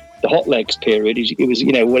the Hot Legs period, it was,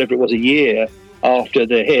 you know, whatever it was, a year after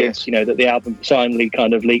the hit, you know, that the album finally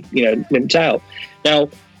kind of limped out. Now,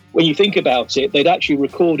 when you think about it, they'd actually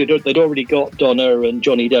recorded, they'd already got Donna and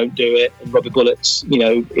Johnny Don't Do It and Rubber Bullets, you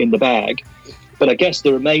know, in the bag. But I guess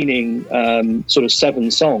the remaining sort of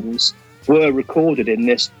 7 songs were recorded in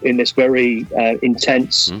this very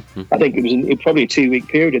intense. I think it was probably a 2-week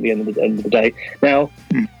period at the end of the day. Now,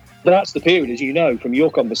 that's the period, as you know, from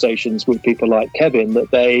your conversations with people like Kevin,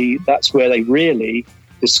 that's where they really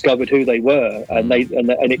discovered who they were, and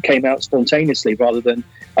it came out spontaneously rather than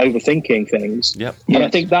overthinking things. Yep. And I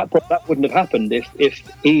think that wouldn't have happened if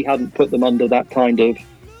he hadn't put them under that kind of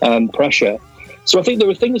pressure. So I think there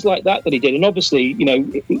were things like that he did, and obviously, you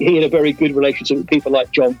know, he had a very good relationship with people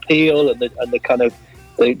like John Peel and the kind of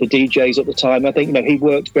the DJs at the time. I think, you know, he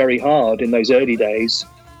worked very hard in those early days,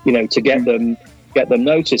 you know, to get them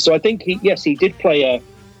noticed. So I think he did play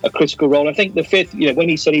a critical role. I think the 5th, you know, when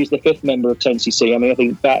he said he was the 5th member of 10cc, I mean, I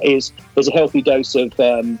think there's a healthy dose of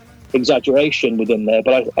exaggeration within there,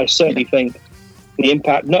 but I certainly think the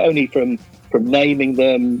impact, not only from naming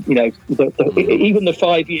them, you know, even the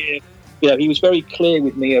 5-year. You know, he was very clear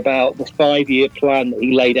with me about the 5-year plan that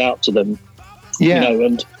he laid out to them, you know,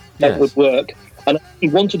 and that would work. And he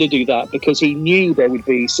wanted to do that because he knew there would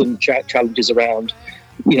be some challenges around,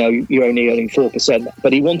 you know, you're only earning 4%.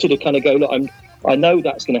 But he wanted to kind of go, look, I know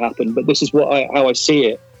that's going to happen, but this is how I see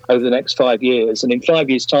it over the next 5 years. And in 5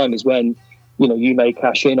 years' time is when you may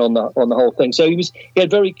cash in on the whole thing. So he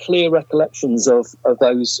had very clear recollections of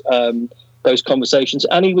those conversations,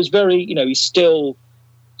 and he was very, he's still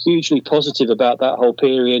hugely positive about that whole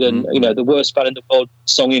period. And the Worst Band in the World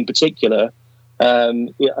song in particular,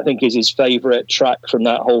 I think is his favourite track from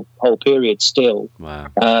that whole period still. Wow.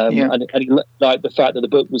 And he liked the fact that the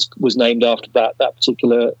book was named after that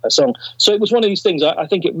particular song. So it was one of these things. I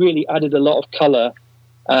think it really added a lot of colour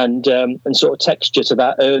and sort of texture to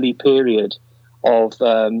that early period of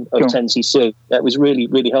 10cc. That was really,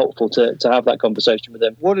 really helpful to have that conversation with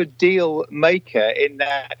him. What a deal maker in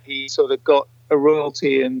that he sort of got a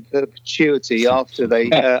royalty in perpetuity after they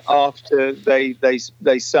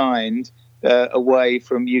signed away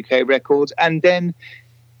from UK Records, and then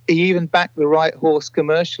he even backed the Right Horse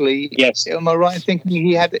commercially. Yes, am I right in thinking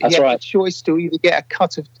he had a choice to either get a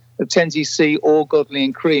cut of 10cc or Godley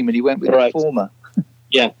and Cream, and he went with the former?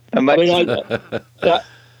 Yeah, exactly.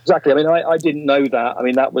 I mean, I didn't know that. I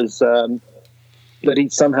mean, that was that he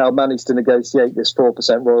somehow managed to negotiate this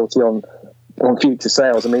 4% royalty on future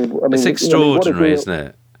sales. I mean, it's extraordinary, isn't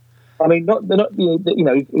it? I mean,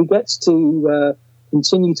 he gets to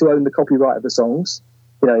continue to own the copyright of the songs,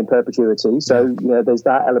 in perpetuity. So there's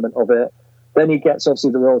that element of it. Then he gets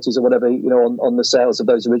obviously the royalties or whatever, on the sales of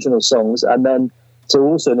those original songs, and then to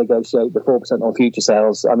also negotiate the 4% on future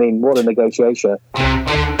sales. I mean, what a negotiation!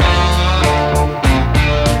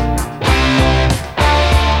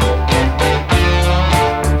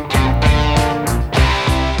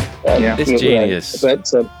 It's genius.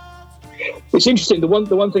 But it's interesting. The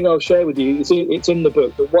one thing I'll share with you, it's in the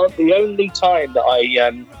book. The only time that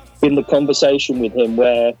I, in the conversation with him,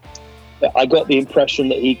 where I got the impression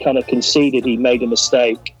that he kind of conceded he made a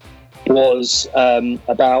mistake, was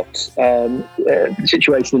about the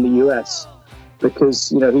situation in the US, because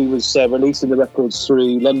he was releasing the records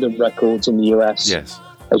through London Records in the US. Yes,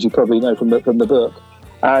 as you probably know from the book.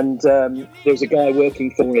 And there was a guy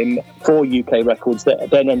working for him for UK Records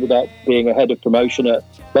that then ended up being a head of promotion at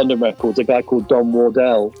London Records, a guy called Don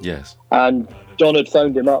Wardell. Yes. And Don had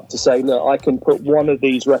phoned him up to say, look, I can put one of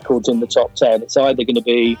these records in the top 10. It's either going to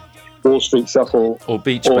be Wall Street Shuffle or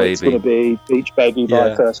Beach Baby. It's going to be Beach Baby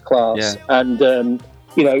by First Class. Yeah. And,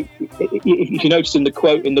 if you notice in the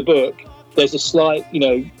quote in the book, there's a slight,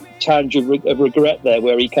 tinge of regret there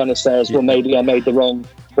where he kind of says, well, maybe I made the wrong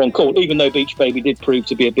call, even though Beach Baby did prove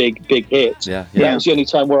to be a big hit. Yeah. That was the only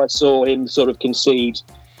time where I saw him sort of concede,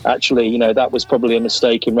 actually, that was probably a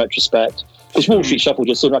mistake in retrospect. Because Wall Street Shuffle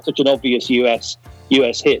just seemed like such an obvious US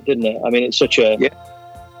hit, didn't it? I mean, it's such a...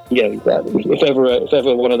 if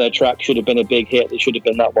ever one of their tracks should have been a big hit, it should have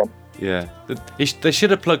been that one. Yeah. They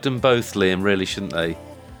should have plugged them both, Liam, really, shouldn't they?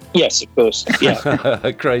 Yes, of course.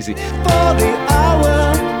 Yeah. Crazy. For the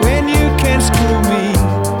hour when you can screw me,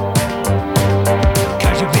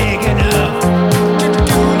 'cause you're big enough to do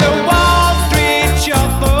the Wall Street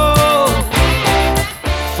Shuffle.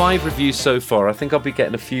 5 reviews so far. I think I'll be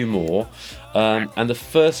getting a few more. And the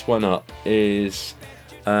first one up is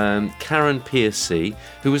Karen Piercy,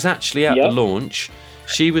 who was actually at the launch.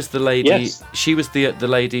 She was the lady. Yes. She was the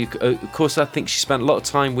lady. Of course, I think she spent a lot of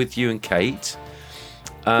time with you and Kate.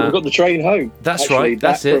 We've got the train home. That's right.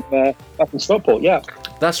 That's it. Back from Stockport. Yeah.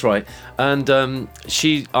 That's right. And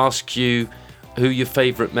she asked you who your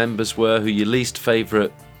favourite members were, who your least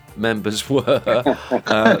favourite members were.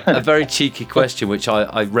 A very cheeky question, which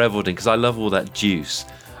I revelled in because I love all that juice.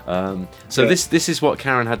 This is what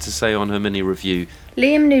Karen had to say on her mini review.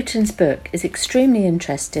 Liam Newton's book is extremely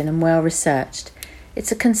interesting and well researched.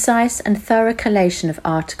 It's a concise and thorough collation of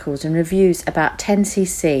articles and reviews about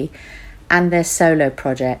 10cc and their solo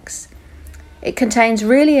projects. It contains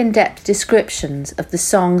really in-depth descriptions of the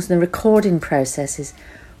songs and the recording processes,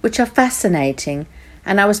 which are fascinating,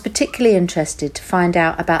 and I was particularly interested to find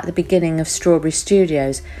out about the beginning of Strawberry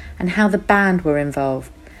Studios and how the band were involved.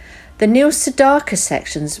 The Neil Sedaka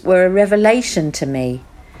sections were a revelation to me.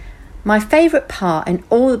 My favourite part in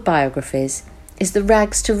all the biographies is the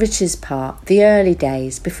rags to riches part, the early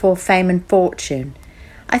days before fame and fortune.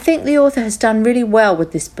 I think the author has done really well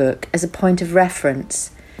with this book as a point of reference.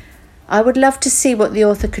 I would love to see what the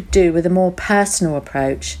author could do with a more personal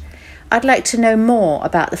approach. I'd like to know more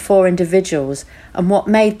about the 4 individuals and what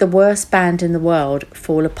made the worst band in the world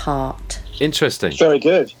fall apart. Interesting. Very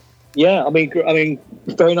good. Yeah, I mean,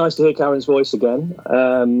 very nice to hear Karen's voice again.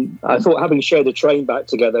 I thought having shared the train back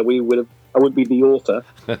together, I wouldn't be the author,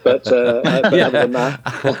 but other than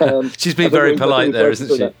that, she's been very polite there,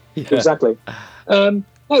 isn't she? Yeah. Exactly.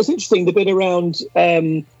 It's interesting the bit around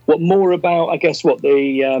what more about, I guess, what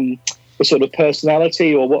the the sort of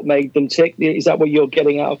personality or what made them tick? Is that what you're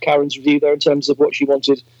getting out of Karen's review there in terms of what she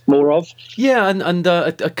wanted more of? Yeah, and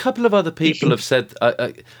a couple of other people have said,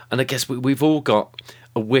 and I guess we've all got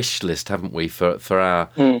a wish list, haven't we, for our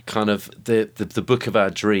kind of the book of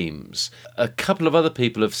our dreams. A couple of other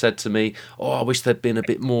people have said to me, "Oh, I wish there'd been a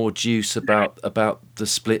bit more juice about the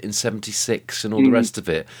split in '76 and all the rest of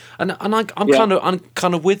it." And I'm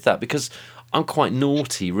kind of with that, because I'm quite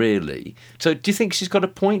naughty, really. So, do you think she's got a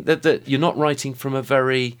point that you're not writing from a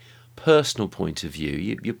very personal point of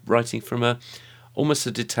view? You're writing from almost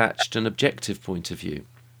a detached and objective point of view.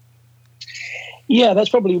 Yeah, it's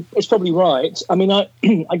probably right. I mean, I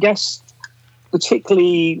guess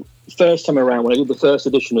particularly first time around when I did the first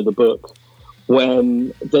edition of the book,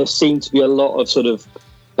 when there seemed to be a lot of sort of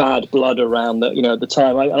bad blood around that, at the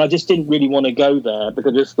time, and I just didn't really want to go there,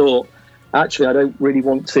 because I just thought, actually, I don't really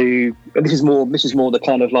want to. This is more the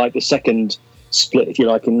kind of like the second split, if you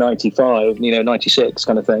like, in '95, 96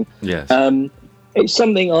 kind of thing. Yes. It's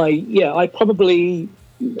something I probably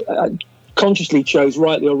consciously chose,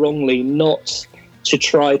 rightly or wrongly, not to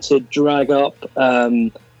try to drag up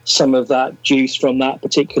some of that juice from that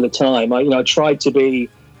particular time. I tried to be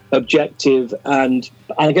objective and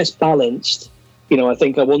I guess balanced. I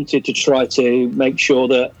think I wanted to try to make sure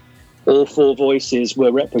that all four voices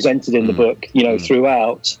were represented in the book,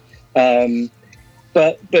 throughout.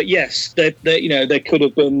 But yes, there could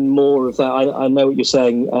have been more of that. I know what you're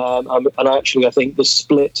saying, and actually, I think the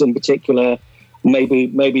split in particular maybe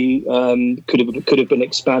could have been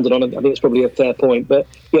expanded on. I think it's probably a fair point. But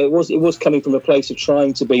yeah, it was coming from a place of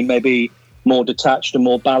trying to be maybe more detached and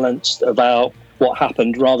more balanced about what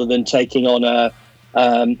happened, rather than taking on a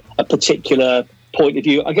particular point of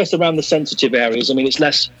view. I guess around the sensitive areas. I mean, it's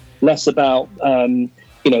less about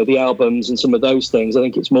the albums and some of those things. I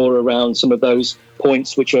think it's more around some of those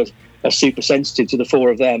points which are super sensitive to the four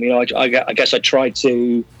of them. I guess I tried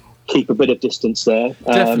to keep a bit of distance there.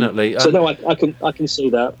 Definitely. So no, I can see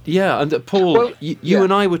that. Yeah, and Paul, you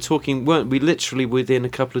and I were talking, weren't we, literally within a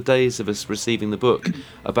couple of days of us receiving the book,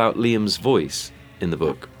 about Liam's voice in the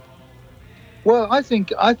book. Well, I think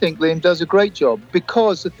Liam does a great job,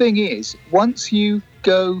 because the thing is, once you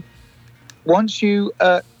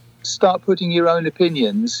start putting your own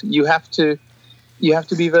opinions, you have to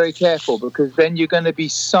be very careful, because then you're going to be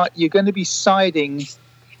siding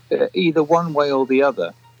either one way or the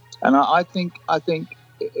other. And I think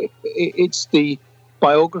it's the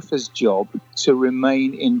biographer's job to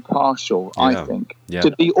remain impartial. Yeah. I think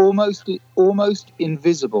to be almost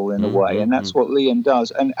invisible in a way, and that's what Liam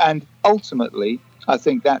does. And ultimately, I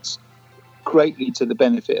think that's greatly to the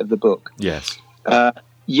benefit of the book. Yes.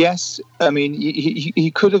 Yes, I mean,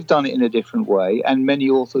 he could have done it in a different way, and many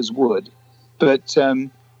authors would, but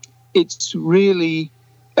it's really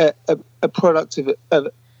a product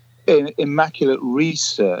of immaculate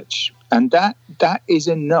research, and that is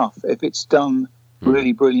enough if it's done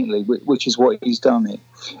really brilliantly, which is what he's done here.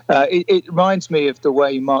 It reminds me of the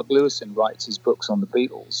way Mark Lewison writes his books on the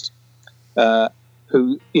Beatles,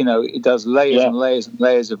 who, it does layers and layers and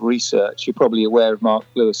layers of research. You're probably aware of Mark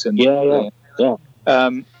Lewison. Yeah.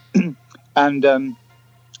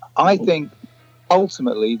 I think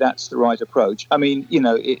ultimately that's the right approach. I mean, in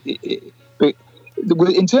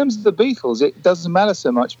terms of the Beatles, it doesn't matter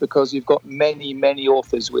so much, because you've got many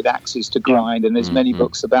authors with axes to grind, and there's many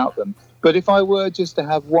books about them. But if I were just to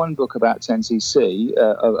have one book about 10cc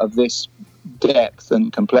of this depth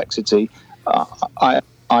and complexity, I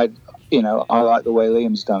like the way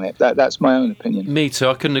Liam's done it. That's my own opinion. Me too.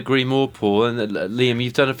 I couldn't agree more, Paul. And Liam,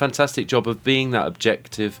 you've done a fantastic job of being that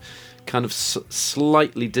objective, kind of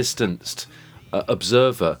slightly distanced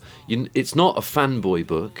observer. It's not a fanboy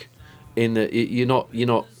book. You're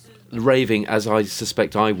not raving, as I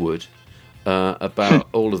suspect I would, about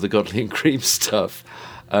all of the Godley and Cream stuff.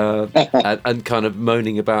 And kind of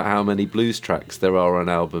moaning about how many blues tracks there are on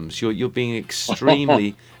albums. You're being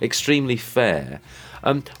extremely fair.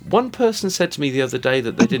 One person said to me the other day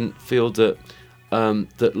that they didn't feel that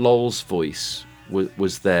Lowell's voice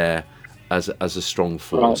was there as a strong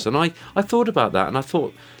force, and I thought about that, and I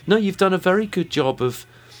thought, no, you've done a very good job of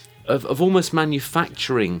almost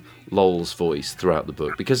manufacturing Lowell's voice throughout the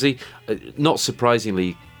book, because he, not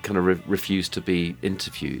surprisingly, kind of refused to be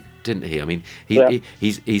interviewed, didn't he? I mean,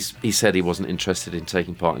 he said he wasn't interested in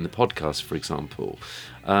taking part in the podcast, for example,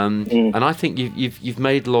 and I think you've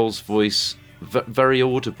made Lowell's voice very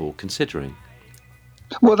audible, considering.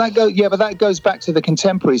 Well, but that goes back to the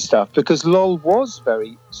contemporary stuff, because Lowell was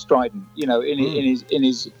very strident, in his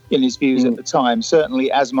views at the time,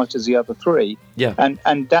 certainly as much as the other three. Yeah,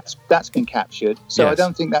 and that's been captured. So yes. I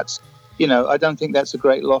don't think that's you know, I don't think that's a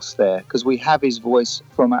great loss there, because we have his voice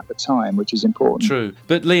from at the time, which is important. True.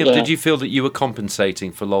 But Liam, did you feel that you were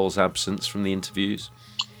compensating for Lowell's absence from the interviews?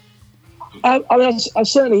 I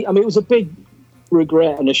certainly, it was a big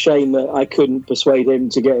regret and a shame that I couldn't persuade him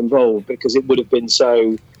to get involved, because it would have been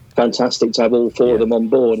so fantastic to have all four of them on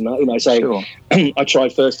board. And Sure. I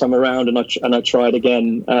tried first time around, and I tried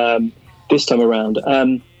again this time around.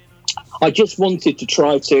 I just wanted to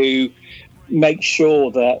try to make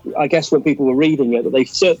sure that, I guess, when people were reading it, that they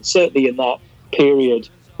certainly in that period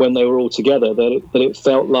when they were all together, that it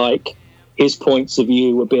felt like his points of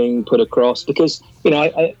view were being put across. Because, you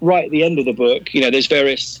know, right at the end of the book, you know, there's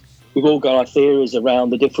various, we've all got our theories around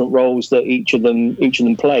the different roles that each of them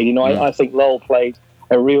played. You know, I think Lowell played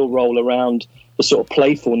a real role around the sort of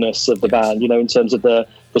playfulness of the band, you know, in terms of the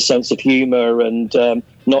sense of humour and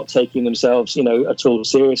not taking themselves, you know, at all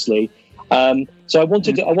seriously. So I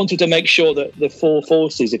wanted to make sure that the four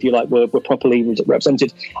forces, if you like, were properly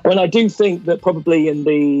represented. I mean, I do think that probably in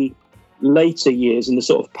the later years, in the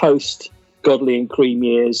sort of post Godley and Cream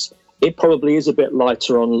years, it probably is a bit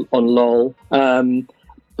lighter on Lowell,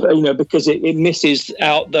 you know, because it misses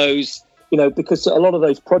out those, you know, because a lot of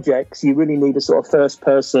those projects you really need a sort of first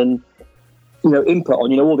person, you know, input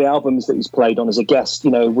on, you know, all the albums that he's played on as a guest,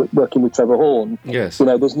 you know, working with Trevor Horn. Yes. You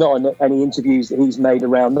know, there's not any interviews that he's made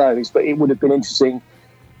around those, but it would have been interesting,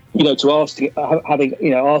 you know, to asked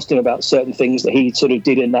him about certain things that he sort of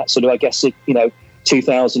did in that sort of, I guess, you know,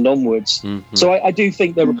 2000 onwards. Mm-hmm. So I do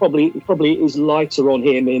think there were probably is lighter on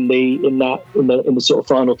him in the sort of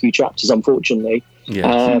final few chapters, unfortunately.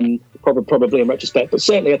 Yes. Probably in retrospect, but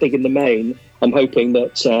certainly I think in the main, I'm hoping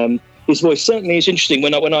that his voice certainly is interesting.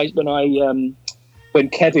 When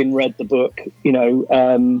Kevin read the book, you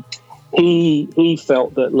know, he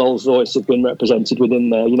felt that Lowell's voice had been represented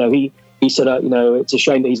within there. You know, he said, you know, it's a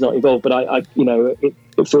shame that he's not involved, but I you know, it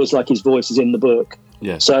feels like his voice is in the book.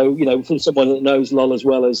 Yeah. So, you know, for someone that knows Lowell as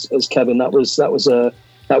well as Kevin, that was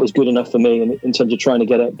good enough for me in terms of trying to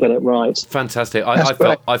get it right. Fantastic.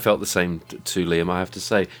 I felt the same too, Liam, I have to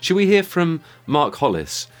say. Should we hear from Mark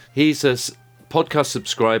Hollis? He's a podcast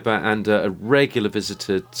subscriber and a regular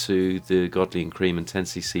visitor to the Godley and Cream and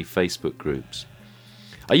 10cc Facebook groups.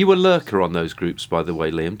 Are you a lurker on those groups, by the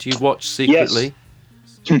way, Liam? Do you watch secretly?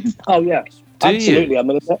 Yes. Oh, yeah. Absolutely.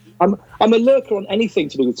 I'm a lurker on anything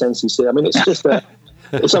to do with 10cc. I mean, it's just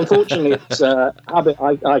it's unfortunately it's a habit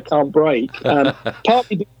I can't break.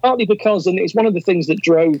 Partly because, and it's one of the things that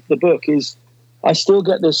drove the book, is I still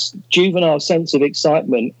get this juvenile sense of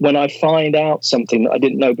excitement when I find out something that I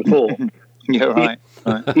didn't know before. Yeah, right.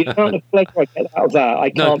 The amount of pleasure I get out of that, I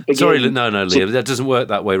can't begin. Sorry, no, Liam, that doesn't work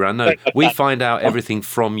that way around. No, we find out everything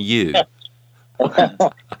from you.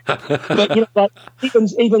 But you know, like,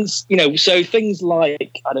 even you know, so things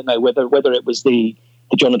like, I don't know whether it was the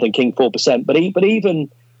Jonathan King 4%, but even,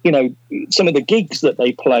 you know, some of the gigs that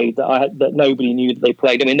they played that nobody knew that they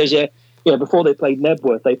played. I mean, there's before they played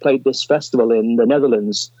Nebworth, they played this festival in the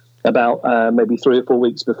Netherlands about maybe 3 or 4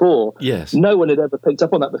 weeks before. Yes. No one had ever picked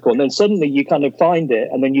up on that before. And then suddenly you kind of find it,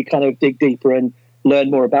 and then you kind of dig deeper and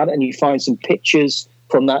learn more about it, and you find some pictures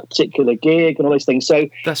from that particular gig and all those things. So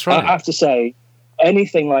that's right. I have to say,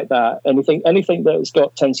 anything like that, anything that's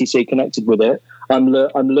got 10cc connected with it,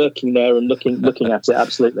 I'm lurking there and looking at it.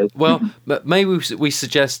 Absolutely. Well, maybe we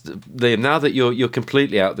suggest, Liam, now that you're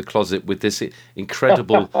completely out of the closet with this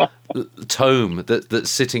incredible tome that's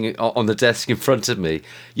sitting on the desk in front of me.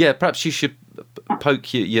 Yeah, perhaps you should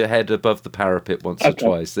poke your head above the parapet once or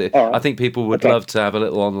twice. Right. I think people would love to have a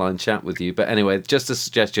little online chat with you. But anyway, just a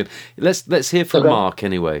suggestion. Let's hear from Mark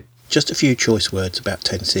anyway. Just a few choice words about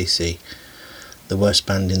 10cc. The Worst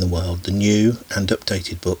Band in the World, the new and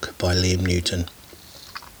updated book by Liam Newton.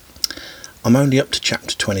 I'm only up to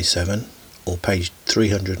chapter 27, or page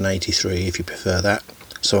 383 if you prefer that,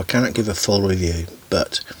 so I cannot give a full review,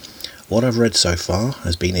 but what I've read so far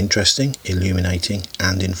has been interesting, illuminating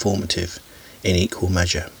and informative in equal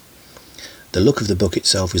measure. The look of the book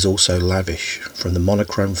itself is also lavish, from the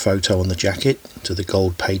monochrome photo on the jacket to the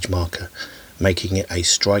gold page marker, making it a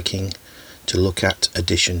striking to look at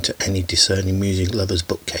addition to any discerning music lover's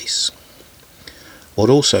bookcase. What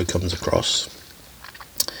also comes across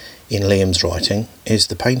in Liam's writing is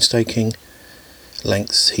the painstaking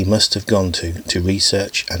lengths he must have gone to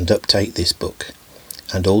research and update this book,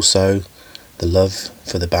 and also the love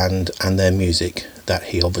for the band and their music that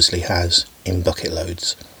he obviously has in bucket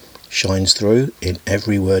loads shines through in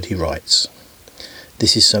every word he writes.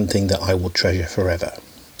 This is something that I will treasure forever.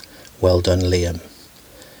 Well done, Liam.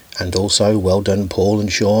 And also, well done, Paul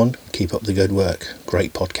and Sean. Keep up the good work.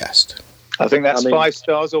 Great podcast. I think that's 5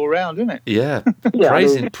 stars all round, isn't it? Yeah.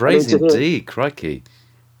 Praise indeed. Crikey.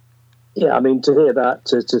 Yeah, I mean, to hear that,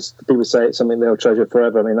 to people say it's something they'll treasure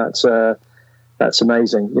forever. I mean, that's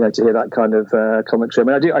amazing. You know, to hear that kind of commentary.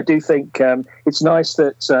 I mean, I do think it's nice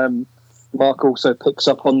that Mark also picks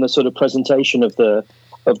up on the sort of presentation of the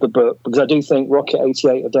book, because I do think Rocket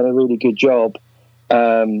 88 have done a really good job.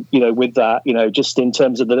 You know, with that, you know, just in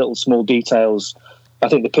terms of the little small details. I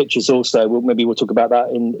think the pictures also. Maybe we'll talk about that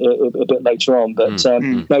in a bit later on. But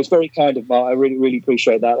no, it's very kind of Mark. I really, really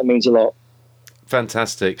appreciate that. It means a lot.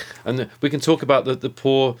 Fantastic. And we can talk about the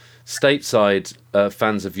poor stateside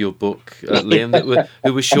fans of your book, Liam,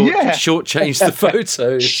 who were shortchanged the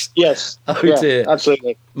photos. Yes. Oh, dear.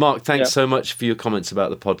 Absolutely. Mark, thanks so much for your comments about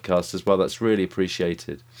the podcast as well. That's really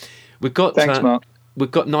appreciated. Thanks, Mark. We've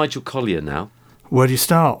got Nigel Collier now. Where do you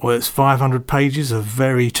start? Well, it's 500 pages of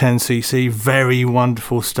very 10cc, very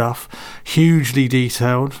wonderful stuff, hugely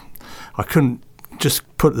detailed. I couldn't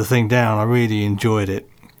just put the thing down. I really enjoyed it.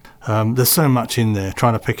 There's so much in there.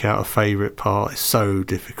 Trying to pick out a favourite part is so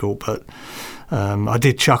difficult, but I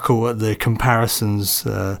did chuckle at the comparisons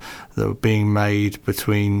that were being made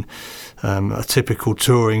between a typical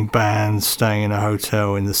touring band staying in a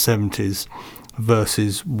hotel in the 70s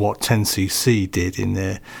versus what 10cc did in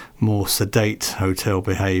their more sedate hotel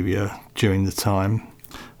behaviour during the time.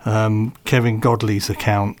 Kevin Godley's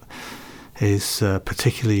account is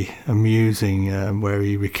particularly amusing, where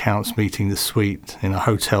he recounts meeting the Sweet in a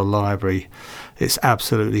hotel library. It's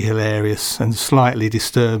absolutely hilarious and slightly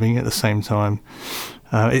disturbing at the same time.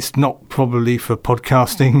 It's not probably for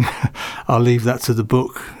podcasting. I'll leave that to the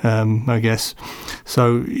book, I guess.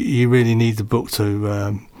 So you really need the book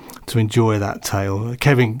to enjoy that tale.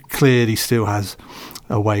 Kevin clearly still has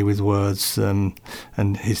a way with words, and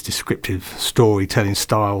his descriptive storytelling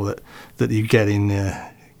style that you get in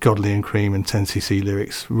Godley and Cream and 10cc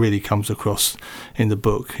lyrics really comes across in the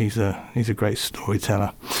book. He's a great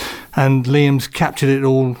storyteller, and Liam's captured it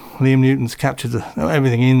all. Liam Newton's captured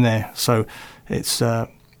everything in there, so it's a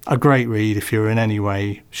great read if you're in any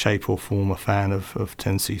way, shape or form a fan of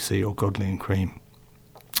 10cc or Godley and Cream.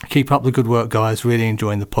 Keep up the good work, guys. Really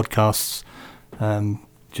enjoying the podcasts.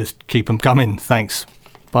 Just keep them coming. Thanks.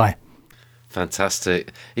 Bye.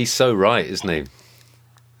 Fantastic. He's so right, isn't he?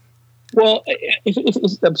 Well,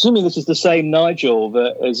 I'm assuming this is the same Nigel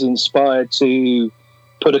that is inspired to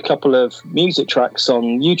put a couple of music tracks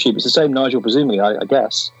on YouTube. It's the same Nigel, presumably, I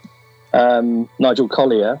guess. Nigel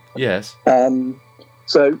Collier. Yes.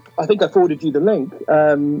 So I think I forwarded you the link.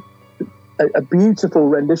 A beautiful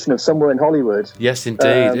rendition of Somewhere in Hollywood. Yes,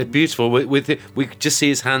 indeed. Beautiful. We could just see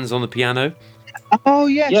his hands on the piano. Oh,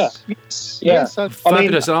 yes. Yeah.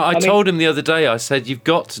 Fabulous. I told him the other day, I said, you've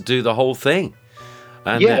got to do the whole thing.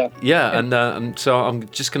 And and so I'm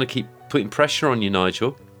just going to keep putting pressure on you,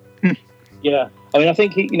 Nigel. Yeah. I mean, I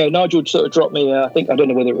think Nigel sort of dropped me, I don't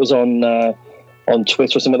know whether it was on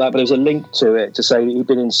Twitter or something like that, but there was a link to it to say he'd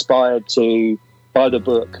been inspired by the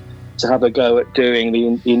book to have a go at doing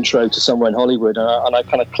the intro to Somewhere in Hollywood, and I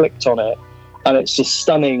kind of clicked on it, and it's just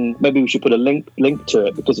stunning. Maybe we should put a link to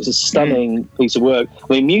it, because it's a stunning piece of work.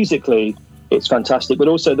 I mean, musically, it's fantastic, but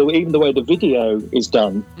also even the way the video is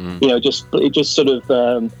done, it just sort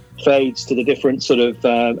of fades to the different sort of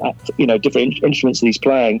different instruments that he's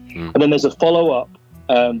playing, and then there's a follow-up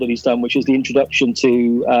that he's done, which is the introduction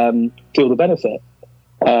to Feel the Benefit.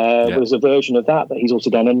 There's a version of that he's also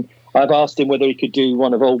done, and I've asked him whether he could do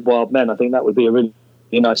one of Old Wild Men. I think that would be a really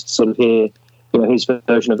nice to sort of hear, his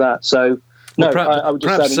version of that. So, I would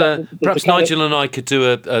just say, perhaps Nigel and I could do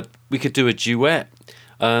a duet.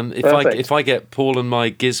 If I get Paul and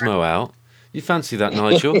my gizmo out, you fancy that,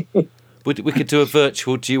 Nigel? We could do a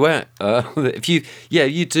virtual duet. If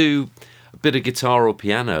you do a bit of guitar or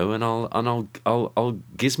piano, and I'll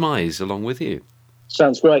gizmize along with you.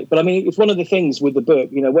 Sounds great. But I mean, it's one of the things with the book,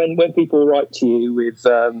 when people write to you with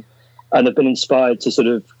and have been inspired to sort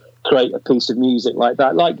of create a piece of music like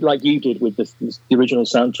that, like you did with the original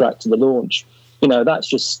soundtrack to the launch, that's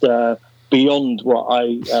just beyond what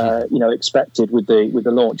I expected with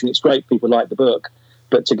the launch. And it's great people like the book,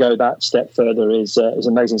 but to go that step further is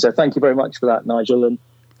amazing. So thank you very much for that, Nigel, and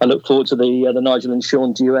I look forward to the Nigel and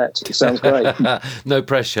Sean duet. It sounds great. No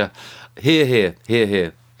pressure. Hear.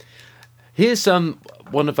 Here's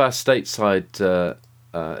one of our stateside,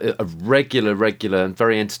 a regular and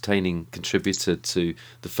very entertaining contributor to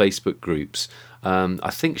the Facebook groups. I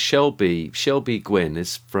think Shelby Gwynn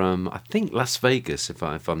is from, I think, Las Vegas, if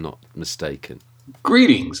I'm not mistaken.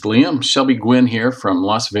 Greetings, Liam. Shelby Gwynn here from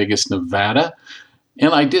Las Vegas, Nevada.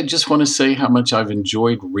 And I did just want to say how much I've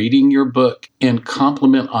enjoyed reading your book and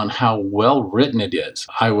compliment on how well written it is.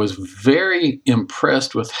 I was very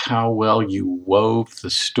impressed with how well you wove the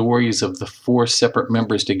stories of the four separate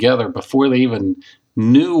members together before they even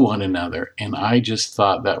knew one another. And I just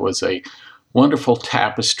thought that was a wonderful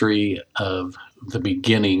tapestry of the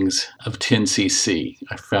beginnings of 10cc.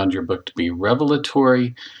 I found your book to be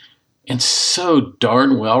revelatory and so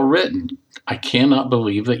darn well written. I cannot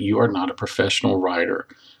believe that you are not a professional writer,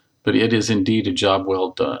 but it is indeed a job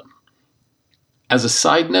well done. As a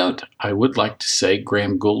side note, I would like to say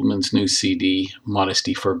Graham Gouldman's new CD,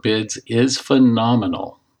 Modesty Forbids, is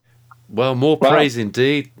phenomenal. Well, more praise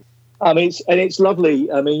indeed. I mean, it's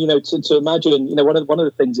lovely. I mean, to imagine, one of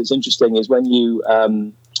the things that's interesting is when you,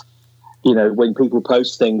 when people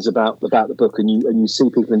post things about the book, and you see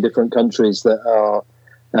people in different countries that are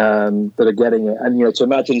getting it, and to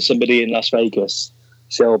imagine somebody in Las Vegas,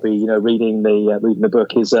 Shelby, reading the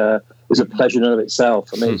book is a pleasure in and of itself.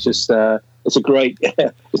 I mean, it's just it's a great.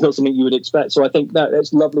 It's not something you would expect. So I think that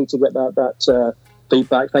it's lovely to get that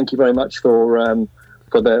feedback. Thank you very much for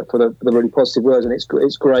the really positive words, and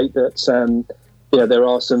it's great that there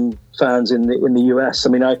are some fans in the US. I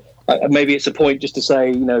mean, I maybe it's a point just to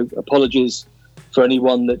say apologies for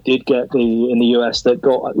anyone that did get in the US that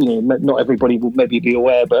got not everybody will maybe be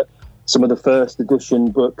aware, but some of the first edition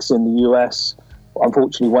books in the US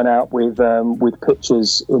unfortunately went out with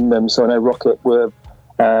pictures in them. So I know Rocket were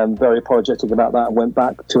very apologetic about that and went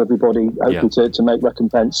back to everybody hopefully to make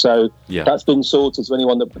recompense. So that's been sorted. So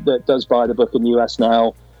anyone that does buy the book in the US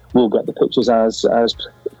now will get the pictures as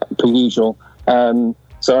per usual.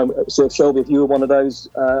 So Shelby, if you were one of those,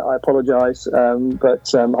 I apologise, but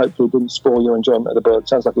hopefully it didn't spoil your enjoyment of the book.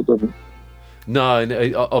 Sounds like it didn't.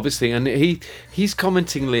 No, obviously, and he's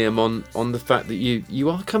commenting, Liam, on the fact that you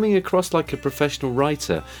are coming across like a professional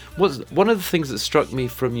writer. One of the things that struck me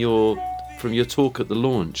from your talk at the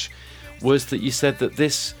launch was that you said that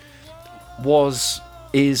this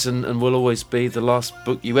is and will always be the last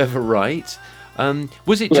book you ever write.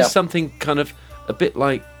 Was it just something kind of a bit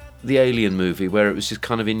like the Alien movie, where it was just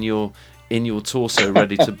kind of in your torso,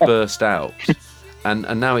 ready to burst out,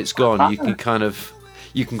 and now it's gone?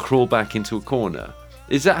 You can crawl back into a corner.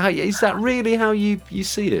 Is that really how you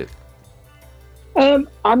see it?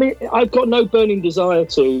 I mean, I've got no burning desire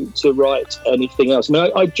to write anything else. I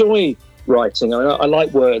mean, I enjoy writing. I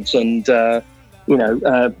like words, and I've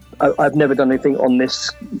never done anything on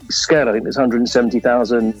this scale. I think there's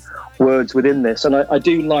 170,000 words within this, and I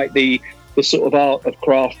do like the sort of art of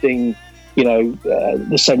crafting,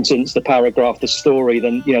 the sentence, the paragraph, the story,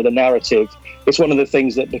 then the narrative. It's one of the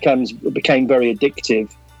things that became very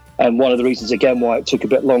addictive, and one of the reasons again why it took a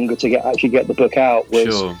bit longer to get the book out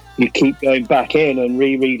was you keep going back in and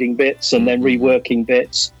rereading bits and then reworking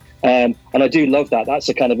bits, and I do love that. That's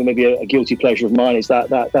a kind of maybe a guilty pleasure of mine, is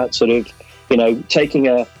that sort of taking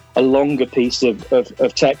a longer piece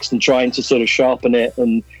of text and trying to sort of sharpen it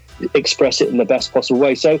and express it in the best possible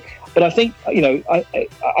way. So, but I think I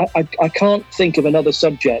can't think of another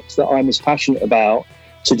subject that I'm as passionate about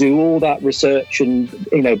to do all that research and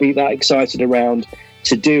be that excited around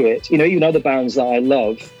to do it. Even other bands that I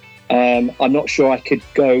love, I'm not sure I could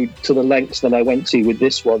go to the lengths that I went to with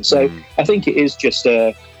this one. So I think it is just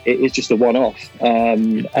a one-off for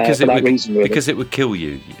that reason. Really. Because it would kill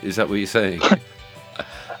you. Is that what you're saying?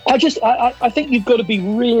 I think you've got to be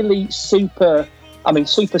really super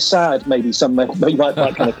sad, maybe some might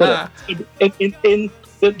kind of put it. In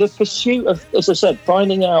the pursuit of, as I said,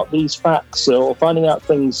 finding out these facts or finding out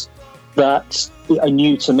things that are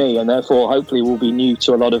new to me and therefore hopefully will be new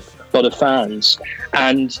to a lot of fans,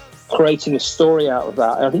 and creating a story out of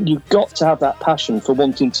that. I think you've got to have that passion for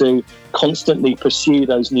wanting to constantly pursue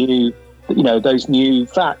those new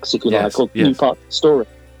facts, if you like, or new parts of the story.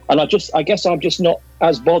 And I guess I'm just not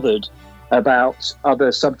as bothered about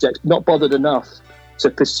other subjects, not bothered enough to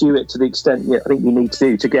pursue it to the extent I think you need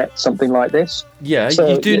to get something like this. Yeah, so,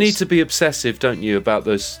 you do need to be obsessive, don't you, about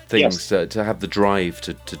those things to have the drive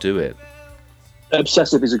to do it.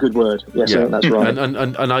 Obsessive is a good word. Yes, I think that's right.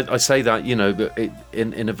 And I say that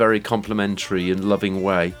in a very complimentary and loving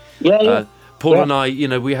way. Paul and I,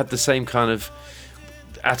 we had the same kind of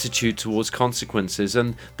attitude towards consequences,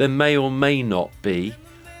 and there may or may not be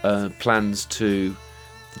plans to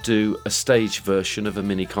do a stage version of a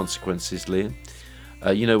mini Consequences, Liam.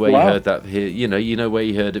 You heard that here. You know where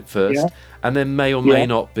you heard it first, and there may or may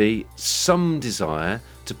not be some desire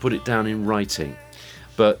to put it down in writing.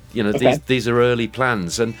 But these are early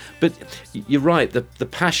plans, but you're right. The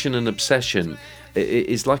passion and obsession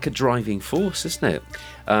is like a driving force, isn't it?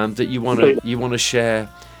 That you want to share,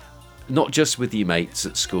 not just with your mates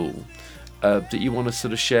at school, that you want to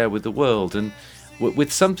sort of share with the world. And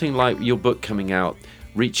with something like your book coming out,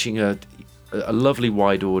 reaching a lovely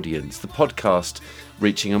wide audience, the podcast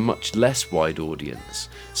reaching a much less wide audience,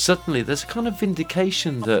 suddenly there's a kind of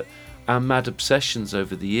vindication that our mad obsessions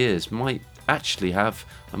over the years might actually have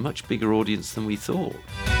a much bigger audience than we thought.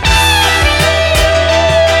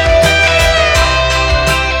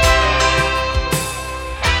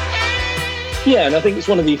 Yeah, and I think it's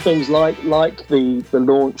one of these things like the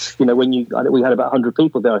launch, when we had about 100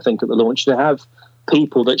 people there, I think, at the launch, to have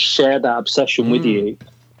people that share that obsession with you,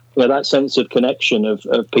 that sense of connection of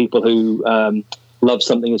people who love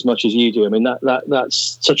something as much as you do. I mean,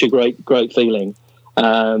 that's such a great feeling.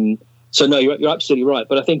 So no, you're absolutely right.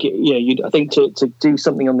 But I think I think to do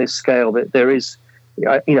something on this scale, that there is,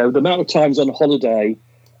 the amount of times on holiday,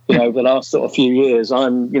 over the last sort of few years,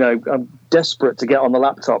 I'm desperate to get on the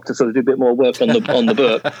laptop to sort of do a bit more work on the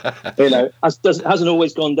book. Hasn't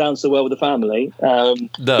always gone down so well with the family. But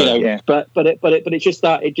it's just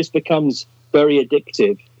that it just becomes very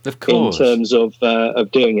addictive, of course, in terms of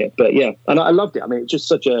doing it. But yeah, and I loved it. I mean, it's just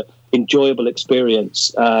such a enjoyable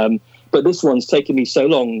experience. But this one's taken me so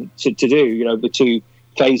long to do. The 2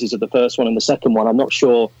 phases of the first one and the second one. I'm not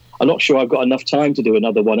sure I've got enough time to do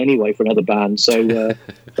another one anyway for another band. So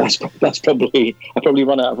that's probably I probably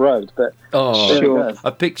run out of road. But sure. I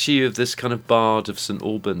picture you of this kind of bard of St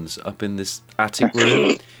Albans up in this attic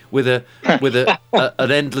room with an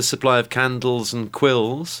endless supply of candles and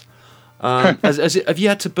quills. Have you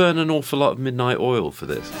had to burn an awful lot of midnight oil for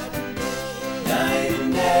this?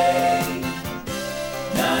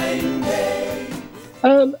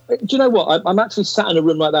 Do you know what? I'm actually sat in a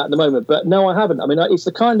room like that at the moment, but no, I haven't. I mean, it's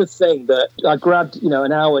the kind of thing that I grabbed,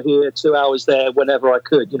 an hour here, 2 hours there, whenever I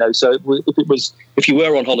could. So if you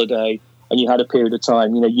were on holiday and you had a period of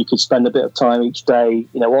time, you could spend a bit of time each day,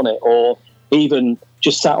 on it, or even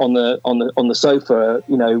just sat on the sofa,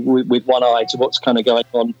 with one eye to what's kind of going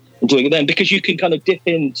on and doing it then, because you can kind of dip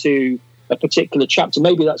into a particular chapter.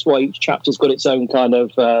 Maybe that's why each chapter's got its own kind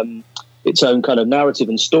of narrative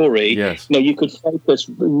and story. Yes. You could focus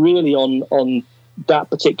really on that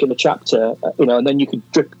particular chapter, and then you could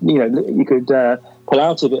you could pull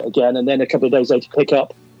out of it again, and then a couple of days later pick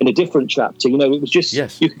up in a different chapter. It was just,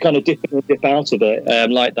 you could kind of dip in and dip out of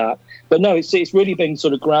it like that. But no, it's really been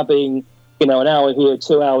sort of grabbing, an hour here,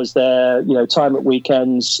 2 hours there, time at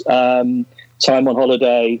weekends, time on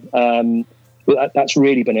holiday. That's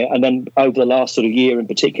really been it. And then over the last sort of year in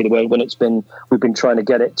particular, when we've been trying to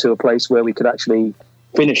get it to a place where we could actually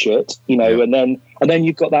finish it, and then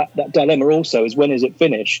you've got that dilemma also, is when is it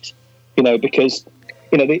finished? Because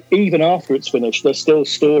even after it's finished, there's still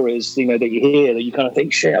stories, that you hear that you kind of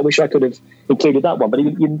think, shit, I wish I could have included that one. But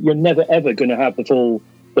you're never ever going to have the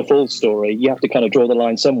full story. You have to kind of draw the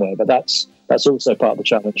line somewhere. But that's also part of the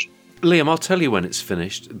challenge. Liam, I'll tell you when it's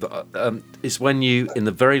finished. It's when you, in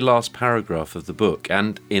the very last paragraph of the book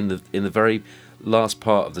and in the very last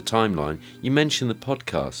part of the timeline, you mention the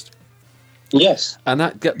podcast. Yes. And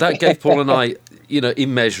that gave Paul and I,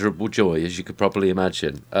 immeasurable joy, as you could probably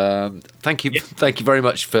imagine. Thank you very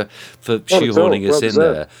much for shoehorning us in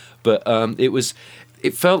there. But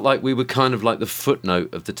it felt like we were kind of like the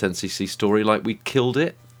footnote of the 10cc story, like we killed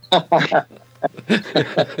it.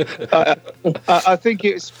 I think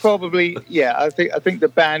it's probably I think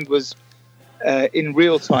the band was in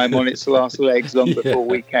real time on its last legs long before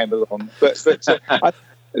we came along. But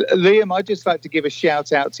Liam, I'd just like to give a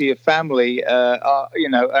shout out to your family, and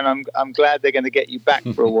I'm glad they're going to get you back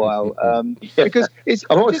for a while, because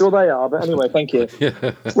I'm not sure they are, but anyway, thank you.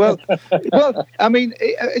 well, I mean,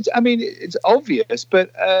 it's obvious,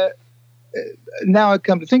 but now I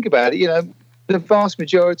come to think about it, the vast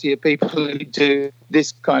majority of people who do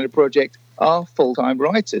this kind of project are full-time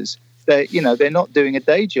writers. They're not doing a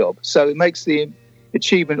day job, so it makes the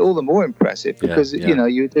achievement all the more impressive because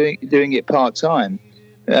you're doing it part-time.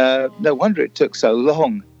 No wonder it took so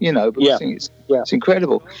long, because I think it's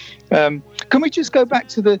incredible. Can we just go back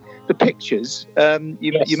to the pictures?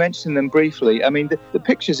 You mentioned them briefly. I mean, the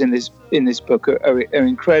pictures in this book are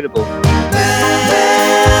incredible.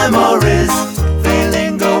 Memories, they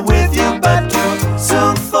linger with you, but you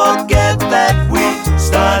soon forget that we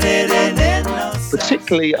started in innocence.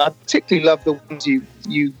 I particularly love the ones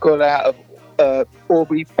you got out of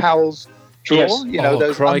Aubrey Powell's drawer. Yes.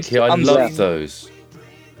 Those crikey, I love those.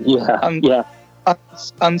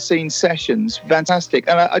 Unseen sessions, fantastic.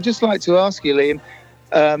 And I'd just like to ask you, Liam,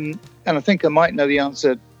 and I think I might know the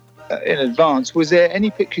answer in advance, was there any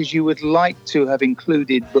pictures you would like to have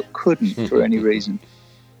included but couldn't for any reason?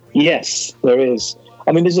 Yes, there is.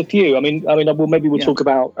 I mean, there's a few. Maybe we'll talk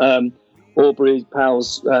about Aubrey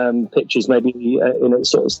Powell's pictures maybe in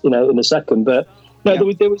a second. But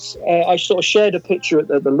no, there was. I sort of shared a picture at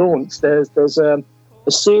the launch. There's a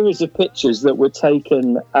series of pictures that were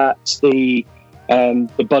taken at the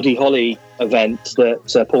Buddy Holly event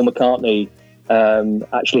that Paul McCartney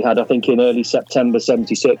actually had, I think, in early September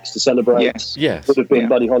 '76 to celebrate. Yes. Would have been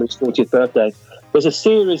Buddy Holly's 40th birthday. There's a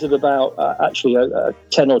series of about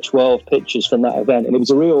 10 or 12 pictures from that event, and it's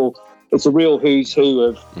a real who's who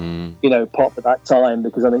of pop at that time,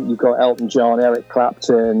 because I think you've got Elton John, Eric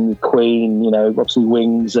Clapton, Queen, obviously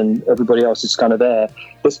Wings, and everybody else is kind of there.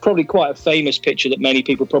 There's probably quite a famous picture that many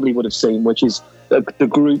people probably would have seen, which is the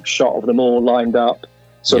group shot of them all lined up,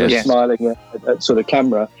 sort of smiling at sort of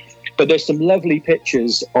camera. But there's some lovely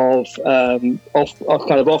pictures of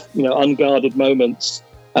unguarded moments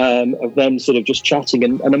of them sort of just chatting,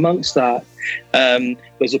 and amongst that,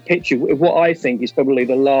 there's a picture of what I think is probably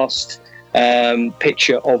the last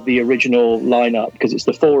picture of the original lineup, because it's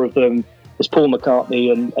the four of them. There's Paul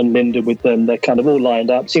McCartney and Linda with them. They're kind of all lined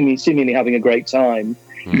up, seemingly having a great time.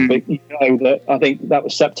 But that I think that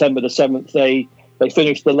was September the 7th. They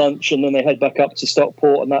finished the lunch and then they head back up to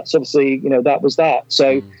Stockport, and that's obviously that was that.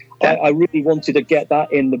 So I really wanted to get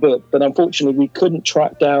that in the book, but unfortunately we couldn't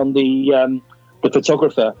track down the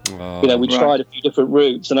photographer. We tried a few different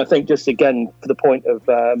routes, and I think just again for the point of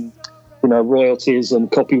royalties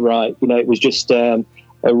and copyright, it was just a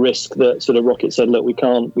risk that sort of Rocket said, look, we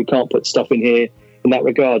can't put stuff in here in that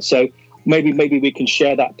regard. So maybe we can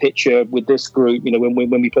share that picture with this group, when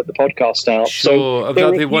we put the podcast out. Sure, so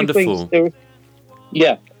that'd be wonderful. There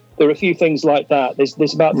are a few things like that.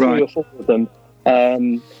 There's about 3 or 4 of them,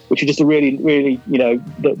 which are just a really, really,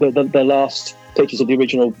 the last pictures of the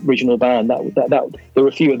original band. That there were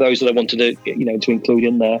a few of those that I wanted to to include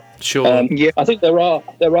in there. Sure. I think there are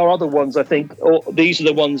other ones. I think these are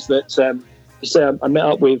the ones that I met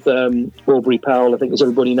up with Aubrey Powell. I think, as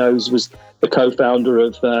everybody knows, was the co-founder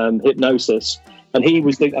of Hypnosis, and he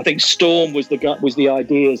was I think Storm was the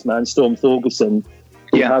ideas man. Storm Thorgerson.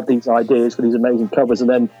 He had these ideas for these amazing covers, and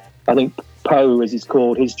then I think Poe, as he's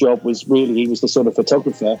called, his job was he was the sort of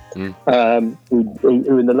photographer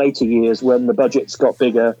who in the later years, when the budgets got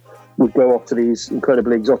bigger, would go off to these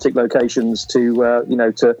incredibly exotic locations to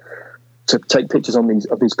take pictures of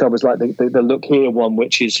these covers, like the Look Here one,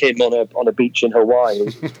 which is him on a beach in Hawaii,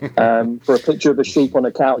 for a picture of a sheep on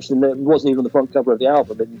a couch, and it wasn't even the front cover of the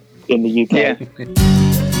album in the UK. Yeah.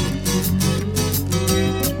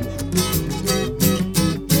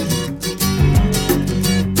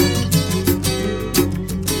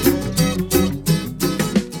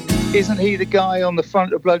 Isn't he the guy on the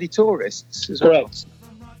front of Bloody Tourists as well? Correct.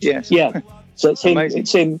 Yes. Yeah. So it's him. Amazing.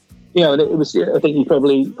 It's him. And it was. I think you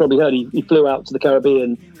probably heard he flew out to the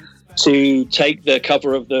Caribbean to take the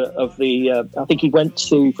cover of the. I think he went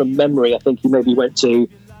to, from memory, I think he maybe went to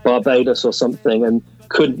Barbados or something, and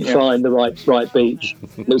couldn't find the right beach.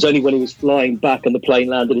 And it was only when he was flying back and the plane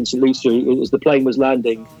landed in St. Lucia, as the plane was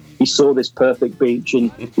landing, he saw this perfect beach.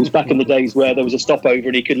 And it was back in the days where there was a stopover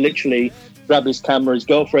and he could literally grab his camera. His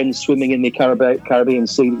girlfriend's swimming in the Caribbean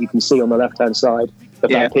Sea that you can see on the left-hand side of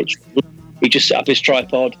that picture. He just set up his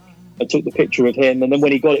tripod and took the picture of him. And then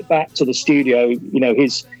when he got it back to the studio,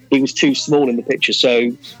 he was too small in the picture.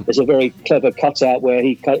 So there's a very clever cutout where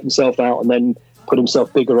he cut himself out and then put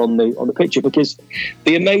himself bigger on the picture. Because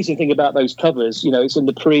the amazing thing about those covers, it's in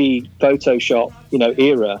the pre-Photoshop,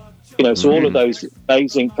 era. So all of those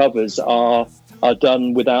amazing covers are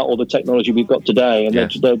done without all the technology we've got today, and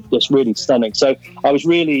they're just really stunning. So I was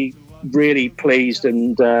really, really pleased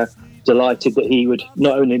and delighted that he would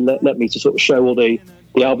not only let me to sort of show all the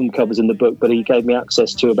album covers in the book, but he gave me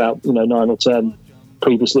access to about 9 or 10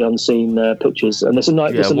 previously unseen pictures, and there's some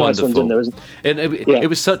nice ones in there, isn't there? It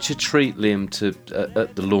was such a treat, Liam, to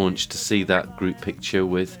at the launch to see that group picture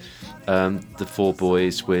with the 4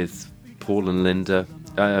 boys, with Paul and Linda.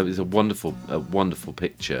 It was a wonderful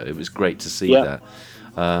picture. It was great to see that.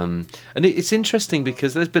 And it's interesting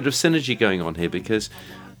because there's a bit of synergy going on here, because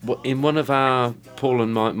in one of our, Paul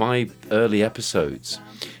and my early episodes,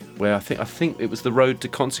 where I think it was the Road to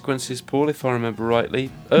Consequences, Paul, if I remember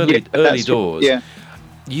rightly, early doors. Yeah.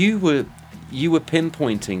 You were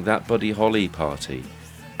pinpointing that Buddy Holly party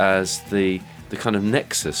as the kind of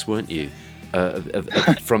nexus, weren't you?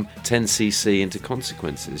 From 10cc into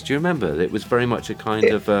Consequences. Do you remember? It was very much a kind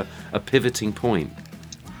of a pivoting point.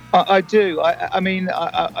 I do. I mean,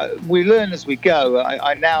 we learn as we go.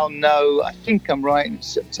 I now know, I think I'm right, in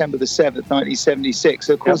September the 7th, 1976.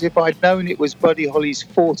 So, of course, if I'd known it was Buddy Holly's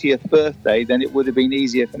 40th birthday, then it would have been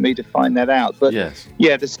easier for me to find that out. But,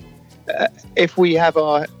 if we have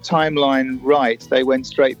our timeline right, they went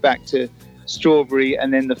straight back to Strawberry,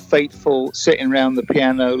 and then the fateful sitting around the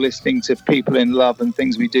piano listening to People in Love and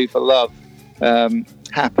Things We Do for Love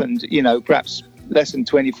happened, perhaps less than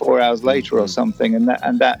 24 hours later or something, and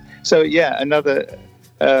that so another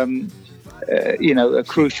a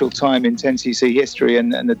crucial time in 10cc history,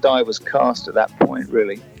 and the die was cast at that point,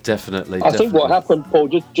 really. Definitely. I think what happened, Paul,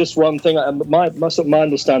 just one thing, my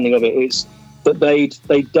understanding of it is that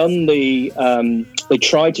they'd done they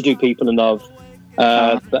tried to do People in Love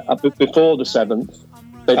before the 7th.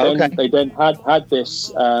 They then had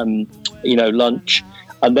this, lunch,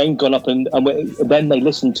 and then gone up and then they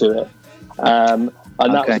listened to it. And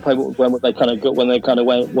that was the point when they kind of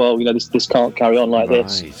went, well, this can't carry on like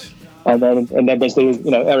this. And then there's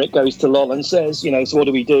Eric goes to Lol and says, so what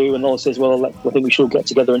do we do? And Lol says, well, I think we should get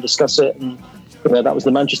together and discuss it. And that was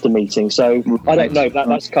the Manchester meeting. So I don't know.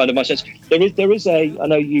 That's kind of my sense. There is I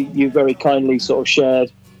know you very kindly sort of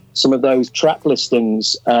shared some of those track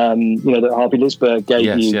listings, that Harvey Lisberg gave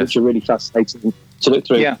you, which are really fascinating to look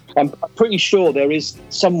through. Yeah. I'm pretty sure there is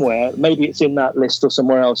somewhere, maybe it's in that list or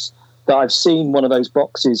somewhere else, that I've seen one of those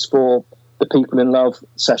boxes for the People in Love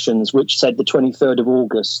sessions, which said the 23rd of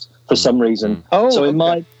August for some reason. So in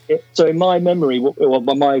my memory,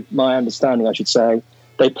 my understanding, I should say,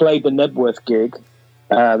 they played the Nebworth gig.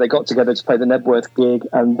 They got together to play the Nebworth gig,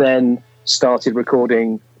 and then started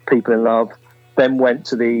recording People in Love. Then went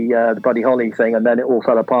to the Buddy Holly thing, and then it all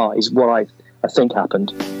fell apart. Is what I think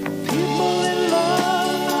happened.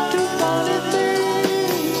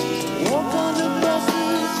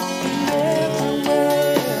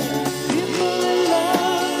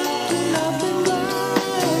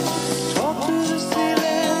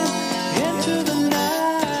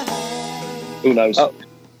 Who knows?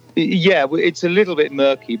 Yeah, it's a little bit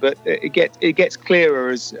murky, but it gets clearer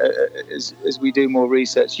as we do more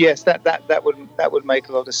research. Yes, that would make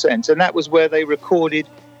a lot of sense, and that was where they recorded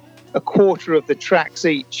a quarter of the tracks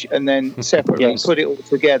each, and then separately put it all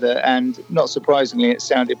together. And not surprisingly, it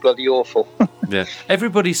sounded bloody awful. Yeah,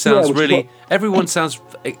 everybody sounds everyone sounds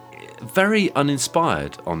very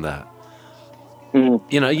uninspired on that.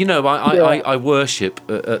 I worship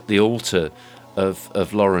at the altar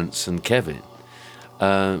of Lawrence and Kevin.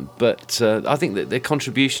 But I think that their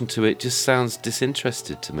contribution to it just sounds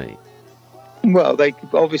disinterested to me. Well, they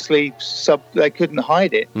obviously they couldn't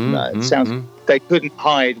hide it. They couldn't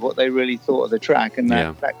hide what they really thought of the track, and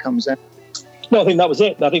that comes out. No, I think that was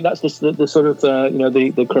it. I think that's the sort of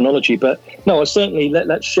the chronology. But no, certainly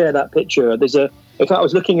let's share that picture. In fact, I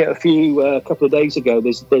was looking at a couple of days ago.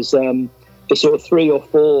 There's sort of 3 or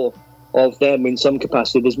 4 of them in some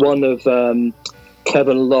capacity. There's one of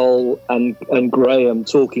Kevin Lol and Graham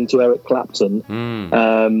talking to Eric Clapton.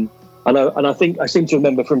 And I think I seem to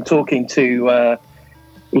remember from talking to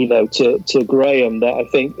Graham that I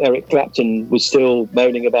think Eric Clapton was still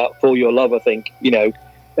moaning about For Your Love, I think,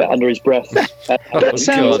 under his breath.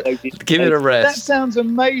 Give it a rest. That sounds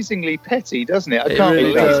amazingly petty, doesn't it? I can't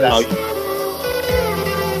believe that.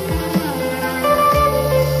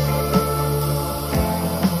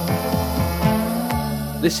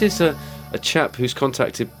 This is a chap who's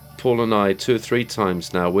contacted Paul and I 2 or 3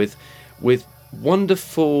 times now with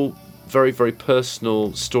wonderful, very, very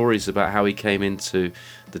personal stories about how he came into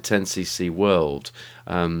the 10cc world,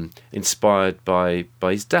 inspired by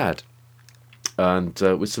his dad, and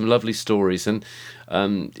with some lovely stories. And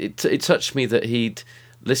it touched me that he'd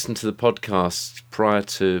listened to the podcast prior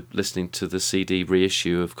to listening to the CD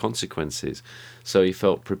reissue of Consequences, so he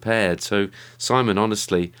felt prepared. So, Simon,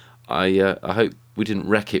 honestly, I hope we didn't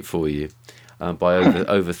wreck it for you by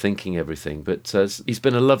overthinking everything. But he's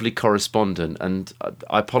been a lovely correspondent, and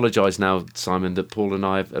I apologise now, Simon, that Paul and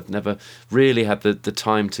I have never really had the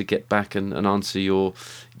time to get back and answer your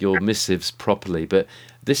missives properly. But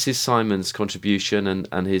this is Simon's contribution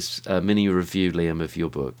and his mini review, Liam, of your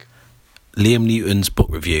book. Liam Newton's book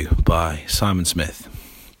review by Simon Smith.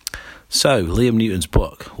 So, Liam Newton's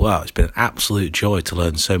book. Wow, it's been an absolute joy to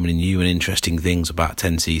learn so many new and interesting things about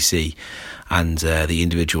 10cc and the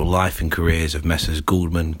individual life and careers of Messrs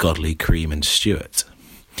Gouldman, Godley, Cream and Stewart.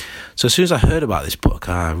 So as soon as I heard about this book,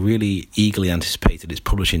 I really eagerly anticipated its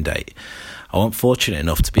publishing date. I wasn't fortunate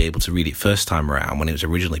enough to be able to read it first time around when it was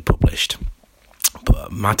originally published.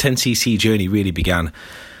 But my 10cc journey really began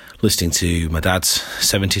listening to my dad's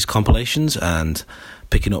 70s compilations and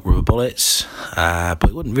picking up Rubber Bullets, but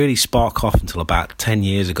it wouldn't really spark off until about 10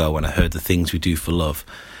 years ago when I heard The Things We Do for Love.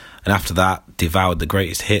 And after that, devoured the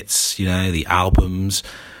greatest hits, the albums,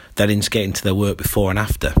 then into getting to their work before and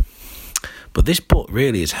after. But this book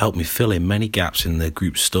really has helped me fill in many gaps in the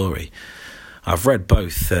group's story. I've read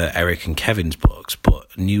both Eric and Kevin's books,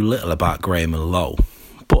 but knew little about Graham and Lowell,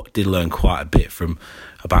 but did learn quite a bit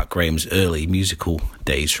about Graham's early musical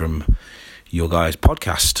days from your guys'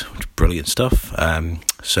 podcast. Brilliant stuff.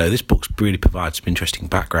 So this book's really provides some interesting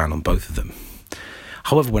background on both of them.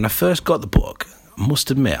 However, when I first got the book, I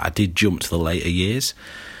must admit I did jump to the later years,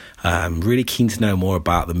 Really keen to know more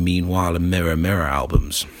about the Meanwhile and Mirror Mirror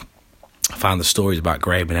albums. I found the stories about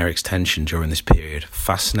Graham and Eric's tension during this period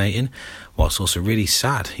fascinating, whilst also really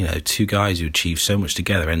sad. You know, two guys who achieved so much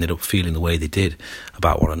together ended up feeling the way they did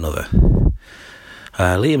about one another.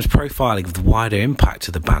 Liam's profiling of the wider impact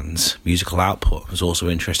of the band's musical output was also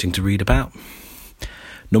interesting to read about.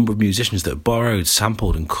 Number of musicians that have borrowed,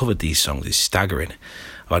 sampled and covered these songs is staggering.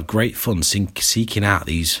 I've had great fun seeking out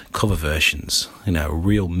these cover versions. You know, a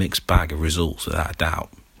real mixed bag of results without a doubt.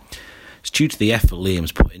 It's due to the effort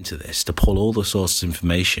Liam's put into this to pull all the sources of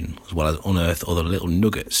information as well as unearth other little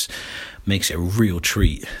nuggets makes it a real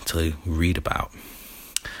treat to read about.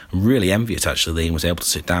 I'm really envious actually Liam was able to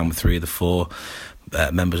sit down with 3 of the 4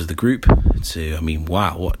 members of the group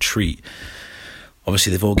wow, what a treat.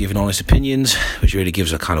 Obviously they've all given honest opinions, which really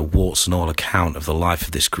gives a kind of warts and all account of the life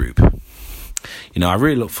of this group. You know, I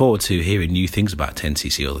really look forward to hearing new things about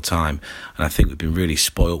 10cc all the time, and I think we've been really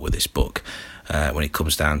spoilt with this book when it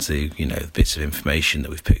comes down to, you know, the bits of information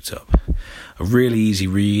that we've picked up. A really easy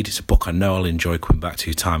read. It's a book I know I'll enjoy coming back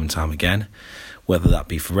to time and time again, whether that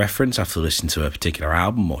be for reference after listening to a particular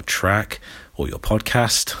album or track or your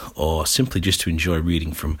podcast, or simply just to enjoy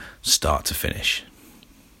reading from start to finish.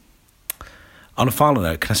 On a final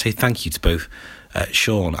note, can I say thank you to both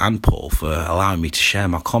Sean and Paul for allowing me to share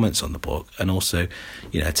my comments on the book, and also,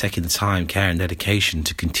 you know, taking the time, care and dedication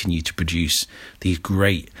to continue to produce these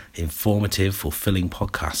great, informative, fulfilling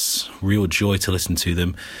podcasts. Real joy to listen to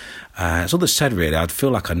them. As others said, really, I'd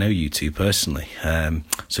feel like I know you two personally.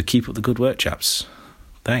 So keep up the good work, chaps.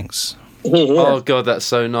 Thanks. Oh God, that's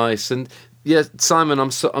so nice. And yeah, Simon,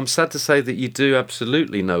 I'm sad to say that you do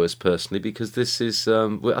absolutely know us personally, because this is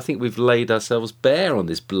I think we've laid ourselves bare on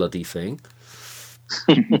this bloody thing.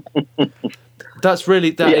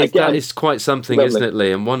 That is quite something, lovely. Isn't it,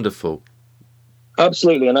 Liam? Wonderful.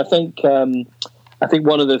 Absolutely, and I think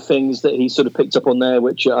one of the things that he sort of picked up on there,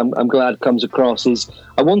 which I'm glad comes across, is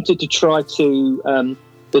I wanted to try to.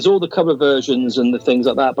 There's all the cover versions and the things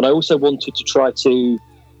like that, but I also wanted to try to,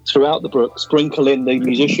 throughout the book, sprinkle in the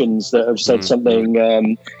musicians that have said something,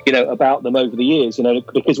 about them over the years. You know,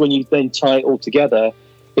 because when you then tie it all together,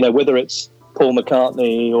 you know, whether it's Paul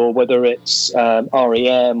McCartney or whether it's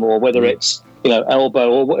REM or whether it's, you know, Elbow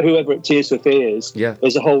or whoever it Tears for Fears,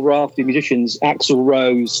 there's a whole raft of musicians, Axl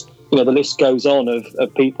Rose, you know, the list goes on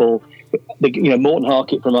of people, you know, Morten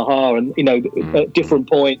Harket from a-ha, and, you know, at different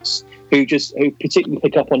points who particularly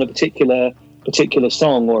pick up on a particular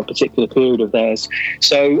song or a particular period of theirs.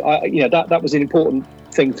 So, that was an important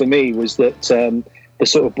thing for me, was that the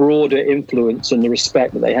sort of broader influence and the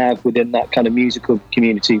respect that they have within that kind of musical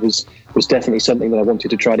community was definitely something that I wanted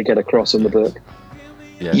to try to get across in the book.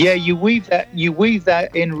 Yes. Yeah, you weave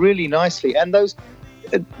that in really nicely, and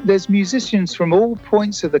there's musicians from all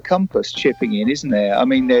points of the compass chipping in, isn't there? I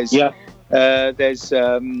mean, there's a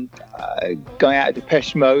guy out of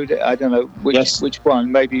Depeche Mode. I don't know which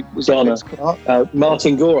one. Maybe was it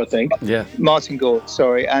Martin Gore, I think. Yeah, Martin Gore.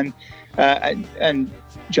 Sorry, and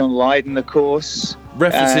John Lydon, of course.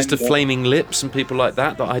 References to Flaming Lips and people like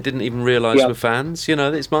that I didn't even realise were fans. You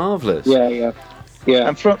know, it's marvellous. Yeah.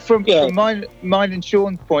 And from mine and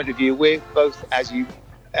Sean's point of view, we're both, as you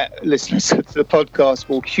listeners to the podcast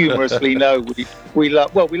will humorously know, we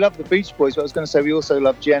love the Beach Boys, but I was going to say we also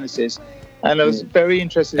love Genesis. And I was very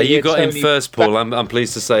interested in you got Tony him first, Paul. I'm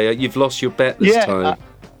pleased to say you've lost your bet this time.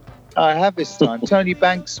 I have this time. Tony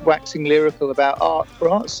Banks waxing lyrical about art for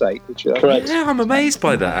art's sake, which correct. Yeah, I'm amazed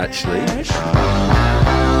by that, actually.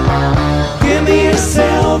 Give me a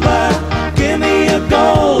silver, give me a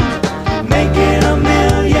gold, make it $1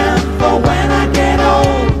 million for when I get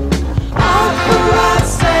old. Art for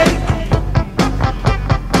art's sake,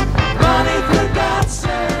 money for God's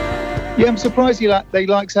sake. Yeah, I'm surprised they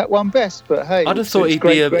likes that one best, but hey, I'd have thought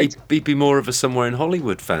he'd be more of a Somewhere in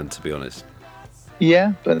Hollywood fan, to be honest.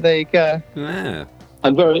 Yeah, but there you go. Yeah.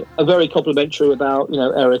 I'm very complimentary about, you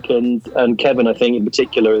know, Eric and Kevin, I think, in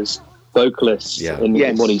particular, as vocalists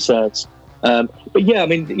in what he says. But yeah, I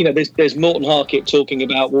mean, you know, there's Morten Harket talking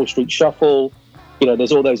about Wall Street Shuffle. You know,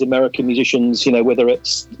 there's all those American musicians, you know, whether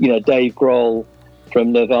it's, you know, Dave Grohl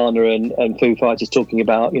from Nirvana and Foo Fighters talking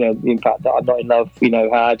about, you know, the impact that I'm Not in Love, you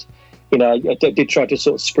know, had. You know, I did try to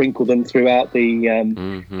sort of sprinkle them throughout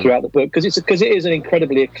the throughout the book, because it is an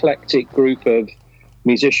incredibly eclectic group of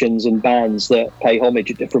musicians and bands that pay homage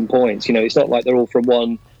at different points. You know, it's not like they're all from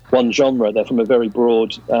one genre; they're from a very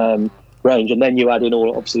broad range. And then you add in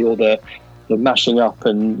all the mashing up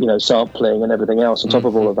and, you know, sampling and everything else on top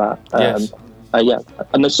of all of that.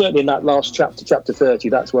 And there's certainly in that last chapter 30,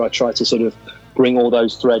 that's where I try to sort of bring all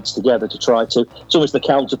those threads together to try to. It's almost the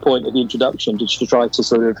counterpoint of the introduction, to try to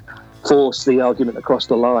sort of force the argument across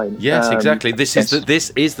the line. Yes, exactly. This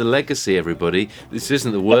is the legacy, everybody. This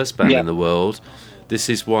isn't the worst band in the world. This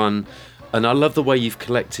is one, and I love the way you've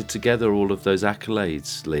collected together all of those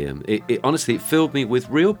accolades, Liam. It honestly, it filled me with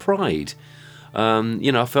real pride.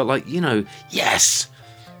 I felt like, yes.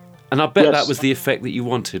 And I bet that was the effect that you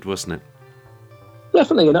wanted, wasn't it?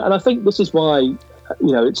 Definitely, and I think this is why,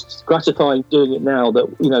 it's gratifying doing it now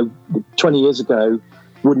that, 20 years ago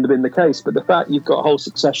wouldn't have been the case. But the fact you've got a whole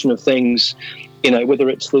succession of things, whether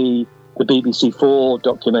it's the BBC 4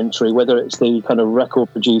 documentary, whether it's the kind of record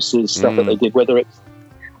producers stuff that they did, whether it's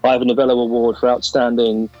Ivor Novello Award for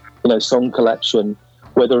outstanding, song collection,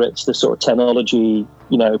 whether it's the sort of technology,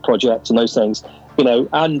 project and those things,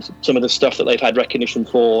 and some of the stuff that they've had recognition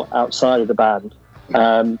for outside of the band.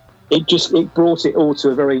 It brought it all to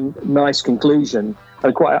a very nice conclusion,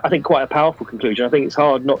 and quite a powerful conclusion. I think it's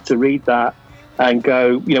hard not to read that and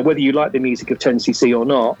go, whether you like the music of 10cc or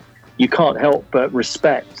not, you can't help but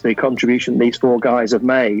respect the contribution these four guys have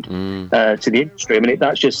made to the industry. I mean,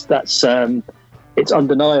 it's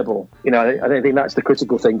undeniable. I don't think that's the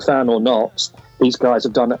critical thing, fan or not. These guys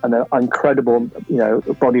have done an incredible,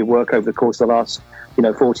 body of work over the course of the last,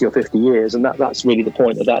 40 or 50 years, and that's really the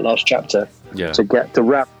point of that last chapter. Yeah. To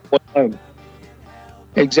wrap home.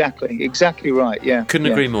 Exactly right. Yeah. Couldn't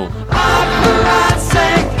agree more. For God's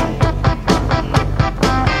sake,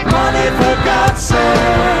 money for God's sake,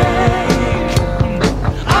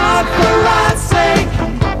 art for God's sake,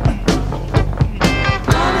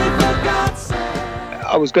 money for God's sake.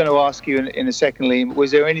 I was going to ask you in a second, Liam,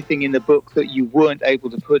 was there anything in the book that you weren't able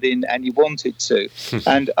to put in and you wanted to?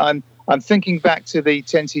 And I'm thinking back to the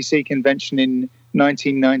 10cc convention in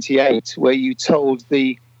 1998, where you told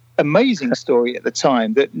the amazing story at the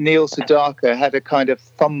time that Neil Sedaka had a kind of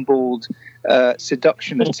fumbled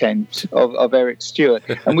seduction attempt of Eric Stewart,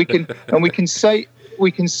 and we can say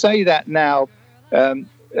that now.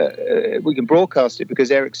 We can broadcast it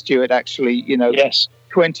because Eric Stewart actually,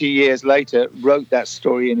 20 years later wrote that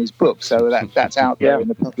story in his book, so that's out there in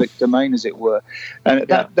the public domain, as it were. And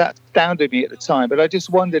that astounded me at the time. But I just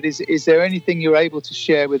wondered, is there anything you're able to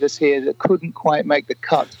share with us here that couldn't quite make the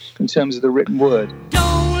cut in terms of the written word?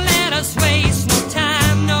 Don't let us waste no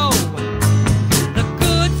time, no. The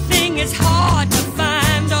good thing is hard to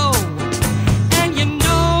find, oh. And you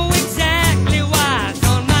know exactly why it's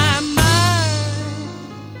on my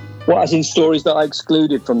mind. What, as in stories that I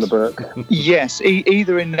excluded from the book? Yes,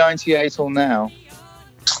 either in 98 or now.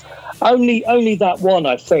 Only that one,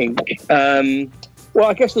 I think. Well,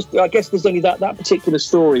 I guess there's only that particular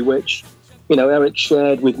story which, Eric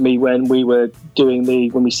shared with me when we were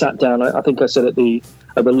when we sat down. I think I said at the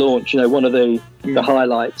launch, one of the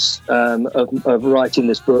highlights of writing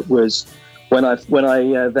this book was when I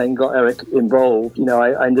then got Eric involved.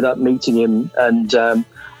 I ended up meeting him, and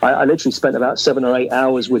I literally spent about 7 or 8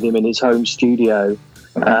 hours with him in his home studio,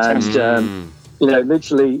 and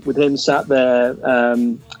literally with him sat there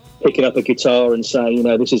picking up a guitar and saying,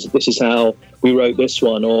 this is how we wrote this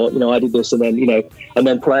one, or I did this, and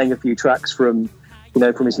then playing a few tracks from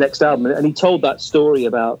his next album. And he told that story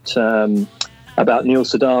about Neil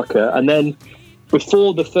Sedaka, and then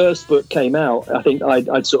before the first book came out, I think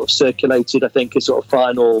I'd sort of circulated, a sort of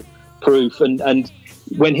final proof, and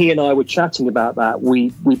when he and I were chatting about that,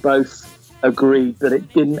 we both agreed that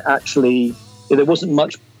it didn't actually, there wasn't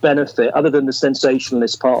much benefit other than the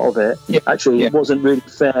sensationalist part of it. It wasn't really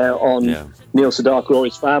fair on Neil Sedaka or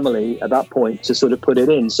his family at that point to sort of put it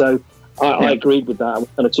in. So I agreed with that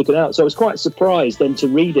and I took it out. So I was quite surprised then to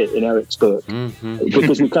read it in Eric's book,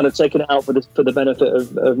 because we've kind of taken it out for the benefit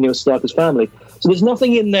of Neil Sedaka's family. So there's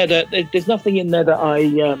nothing in there that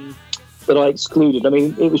I excluded. I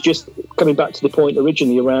mean, it was just coming back to the point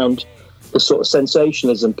originally around the sort of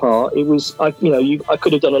sensationalism part. It was I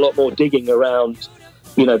could have done a lot more digging around,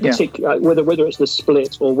 whether it's the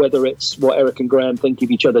split or whether it's what Eric and Graham think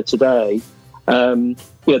of each other today.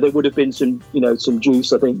 There would have been some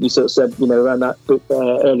juice, I think you sort of said, around that book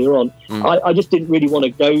earlier on. I just didn't really want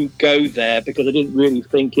to go there because I didn't really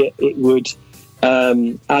think it would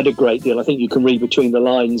add a great deal. I think you can read between the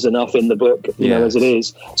lines enough in the book, as it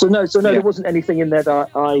is. So no, there wasn't anything in there that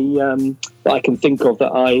I can think of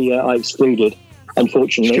that I excluded,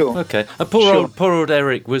 unfortunately. Sure. Okay. And poor old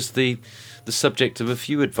Eric was the subject of a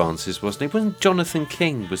few advances, wasn't he? Wasn't Jonathan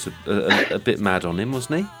King was a bit mad on him,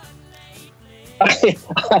 wasn't he?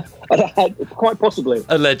 Quite possibly.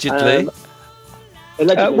 Allegedly.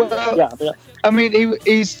 I mean,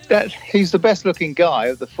 he's the best looking guy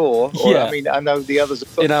of the four. Or, I mean, I know the others.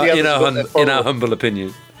 In our humble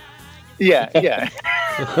opinion. Yeah. Being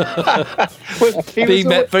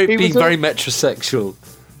very metrosexual.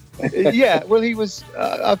 Yeah, well, he was.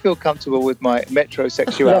 I feel comfortable with my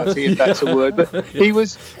metrosexuality, if that's a word. But he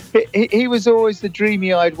was always the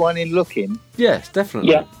dreamy-eyed one in looking. Yes,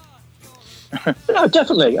 definitely. Yeah. No,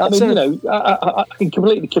 definitely. I mean, I can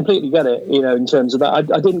completely get it. In terms of that, I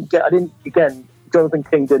didn't. Again, Jonathan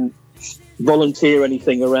King didn't volunteer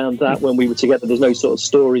anything around that when we were together. There's no sort of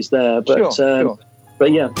stories there, but sure.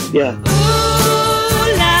 But yeah. Ooh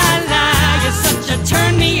la la, you're such a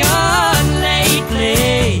turn me on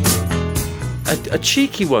lately. A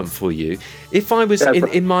cheeky one for you. If I was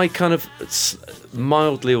in my kind of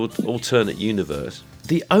mildly alternate universe,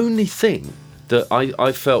 the only thing that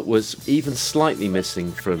I felt was even slightly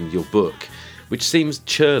missing from your book, which seems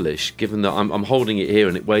churlish given that I'm holding it here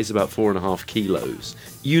and it weighs about 4.5 kilos.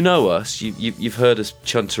 You know us, you've heard us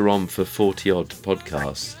chunter on for 40 odd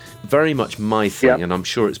podcasts. Very much my thing, and I'm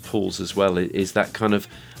sure it's Paul's as well, is that kind of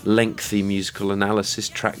lengthy musical analysis,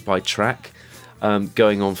 track by track,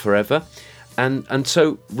 going on forever. And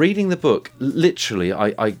so reading the book, literally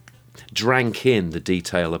I drank in the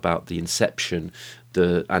detail about the inception,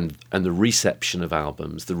 and the reception of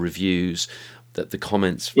albums, the reviews, the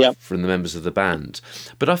comments from the members of the band.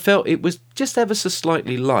 But I felt it was just ever so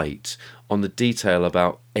slightly light on the detail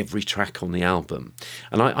about every track on the album.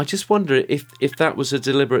 And I just wonder if that was a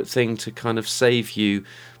deliberate thing to kind of save you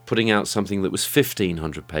putting out something that was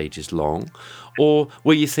 1,500 pages long, or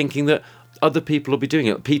were you thinking that other people will be doing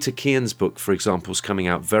it? Peter Kean's book, for example, is coming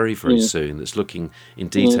out very, very soon, that's looking in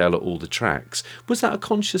detail at all the tracks. Was that a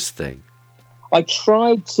conscious thing? I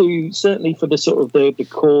tried to, certainly for the sort of the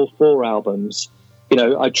core 4 albums,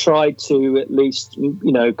 I tried to at least,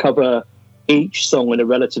 cover each song in a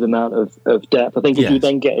relative amount of depth. I think if you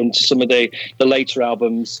then get into some of the later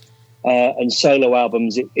albums and solo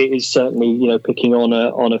albums, it is certainly, picking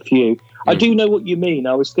on a few. I do know what you mean.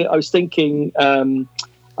 I was thinking,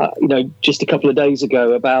 just a couple of days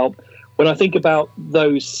ago about when I think about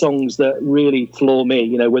those songs that really floor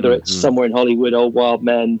me, whether it's Somewhere in Hollywood, Old Wild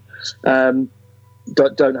Men,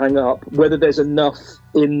 Don't Hang Up, whether there's enough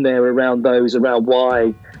in there around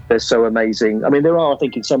why they're so amazing. I mean, there are, I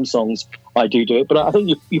think, in some songs I do it, but I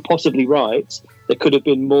think you're possibly right. There could have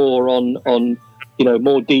been more on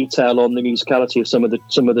more detail on the musicality of some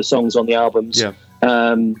of the songs on the albums. Yeah.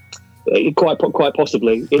 Quite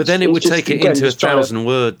possibly. But then it would take it into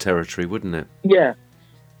 1,000-word territory, wouldn't it? Yeah,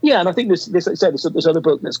 and I think this other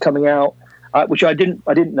book that's coming out, which I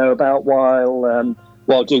didn't know about while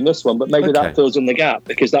doing this one, but maybe that fills in the gap,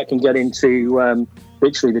 because that can get into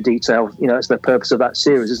literally the detail. It's the purpose of that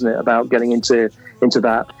series, isn't it? About getting into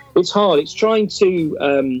that. It's hard. It's trying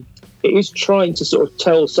to sort of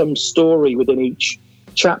tell some story within each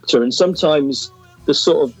chapter, and sometimes the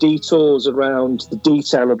sort of detours around the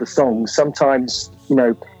detail of the song sometimes,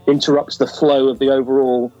 interrupts the flow of the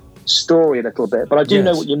overall story a little bit. But I do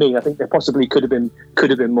know what you mean. I think there possibly could have been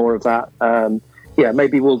more of that.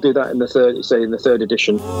 Maybe we'll do that in the third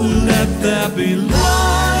edition. Let there be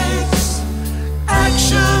lights,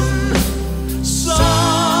 action,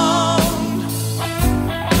 sound.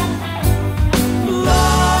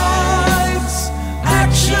 Lights,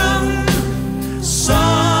 action,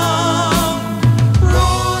 sound.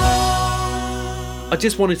 I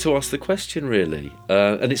just wanted to ask the question, really,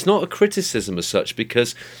 and it's not a criticism as such,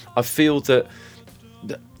 because I feel that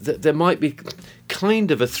there might be kind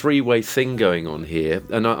of a 3-way thing going on here,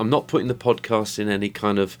 and I'm not putting the podcast in any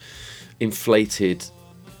kind of inflated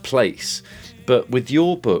place, but with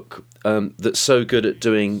your book that's so good at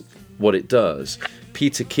doing what it does,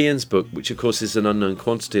 Peter Kean's book, which of course is an unknown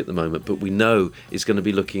quantity at the moment, but we know is going to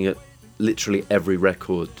be looking at literally every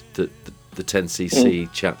record that the 10cc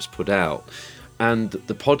chaps put out, and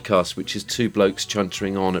the podcast, which is 2 blokes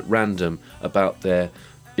chuntering on at random about their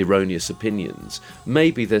erroneous opinions.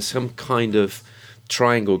 Maybe there's some kind of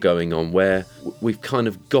triangle going on where we've kind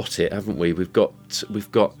of got it, haven't we? We've got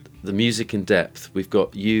the music in depth, we've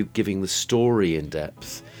got you giving the story in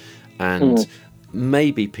depth, and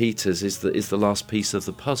maybe Peter's is the last piece of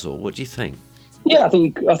the puzzle. What do you think? Yeah, I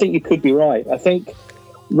think you could be right. I think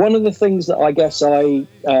one of the things that I guess I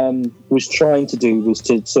was trying to do was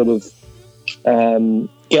to sort of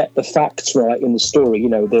get the facts right in the story.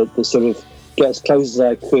 The sort of get as close as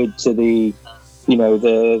I could to the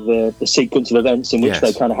sequence of events in which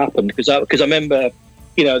they kind of happened. Because I remember,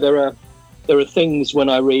 there are things when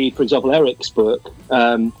I read, for example, Eric's book,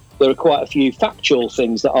 there are quite a few factual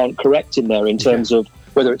things that aren't correct in there in terms of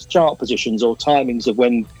whether it's chart positions or timings of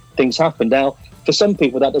when things happen. Now, for some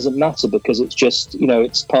people that doesn't matter because it's just,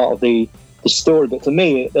 it's part of the story. But for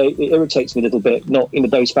me, it irritates me a little bit, not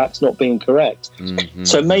those facts not being correct.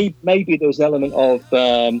 So maybe there was an element of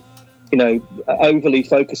overly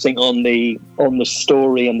focusing on the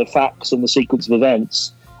story and the facts and the sequence of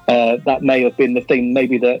events. That may have been the thing,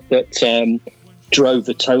 maybe that drove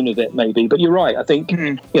the tone of it, maybe. But you're right. I think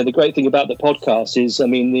the great thing about the podcast is, I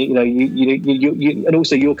mean, you and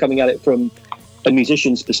also you're coming at it from a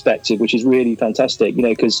musician's perspective, which is really fantastic.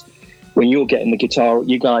 Because when you're getting the guitar,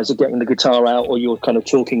 you guys are getting the guitar out, or you're kind of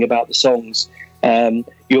talking about the songs.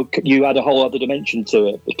 You add a whole other dimension to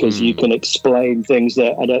it, because you can explain things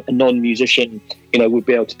that a non-musician, would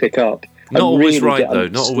be able to pick up. Not always right, though.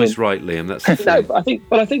 Not always right, Liam. That's the thing. No,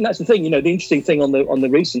 but I think that's the thing. The interesting thing on the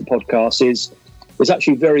recent podcast is there's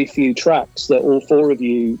actually very few tracks that all four of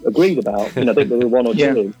you agreed about. I think there were one or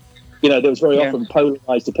two. There was very often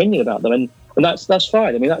polarized opinion about them, and that's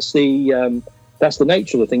fine. I mean, that's the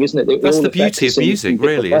nature of the thing, isn't it? That's the beauty of music,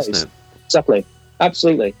 really, isn't it? Exactly,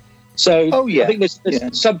 absolutely. So I think there's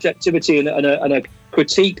subjectivity and a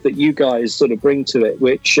critique that you guys sort of bring to it,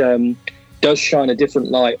 which does shine a different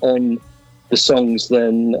light on the songs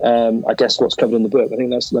than I guess what's covered in the book. I think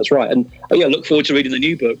that's right. And look forward to reading the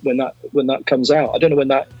new book when that comes out. I don't know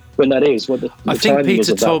when that is. What the I think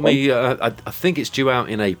Peter told me. I think it's due out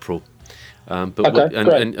in April. But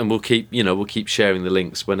we'll keep sharing the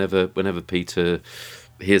links whenever Peter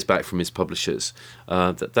hears back from his publishers.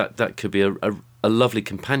 That could be a lovely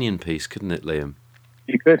companion piece, couldn't it, Liam?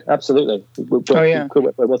 You could, absolutely. We'll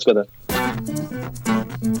work together.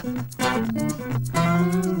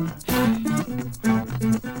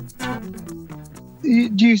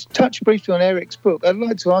 You touched briefly on Eric's book. I'd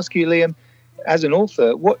like to ask you, Liam, as an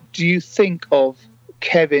author, what do you think of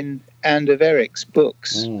Kevin and of Eric's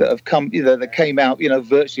books that have come, that came out,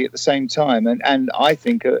 virtually at the same time, and I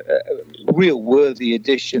think are real worthy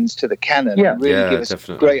additions to the canon. Really give us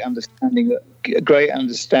definitely. a great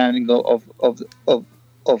understanding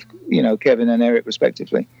of Kevin and Eric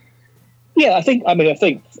respectively. Yeah, I think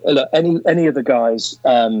look, any of the guys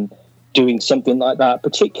doing something like that,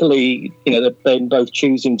 particularly they're both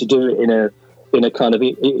choosing to do it in a kind of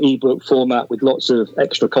ebook format with lots of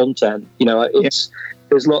extra content.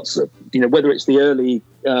 There's lots of, whether it's the early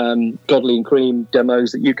Godley and Cream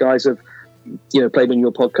demos that you guys have, played on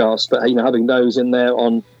your podcast, but, having those in there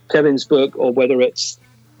on Kevin's book, or whether it's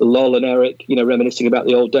Lol and Eric, reminiscing about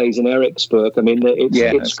the old days in Eric's book. I mean,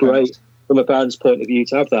 it's great from a fan's point of view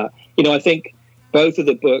to have that. I think both of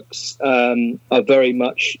the books are very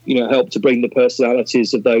much, help to bring the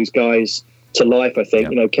personalities of those guys to life. I think,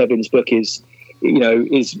 Kevin's book is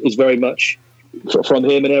very much from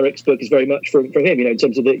him, and Eric's book is very much from him. In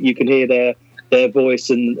terms of that, you can hear their voice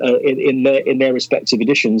and in their respective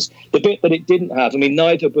editions. The bit that it didn't have, I mean,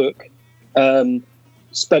 neither book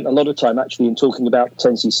spent a lot of time actually in talking about the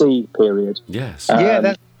 10cc period. Yes,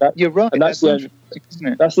 you're right. And that's the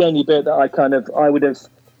only bit that I would have,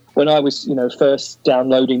 when I was first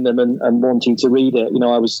downloading them and wanting to read it.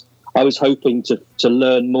 I was hoping to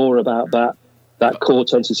learn more about that core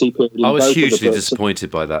 10cc period. I was hugely disappointed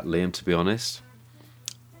by that, Liam, to be honest.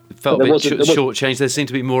 It felt a bit shortchanged. There seemed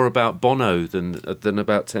to be more about Bono than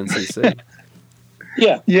about 10cc.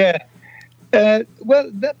 Yeah. But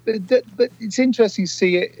it's interesting to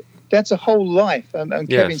see it. That's a whole life. And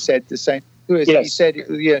Kevin said the same. He said,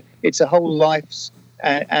 it's a whole life's,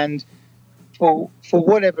 and for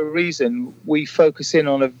whatever reason, we focus in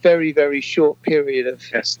on a very, very short period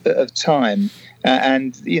of time,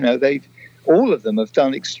 and all of them have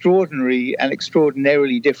done extraordinary and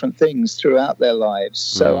extraordinarily different things throughout their lives.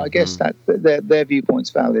 So I guess that their viewpoint's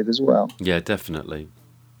valid as well. Yeah, definitely.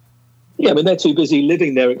 Yeah, I mean, they're too busy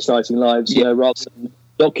living their exciting lives, rather than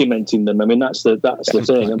documenting them. I mean, that's the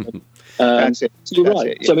thing. I mean, that's it. You're right.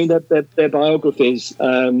 It, yeah. So I mean, their biographies,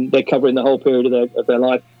 they're covering the whole period of their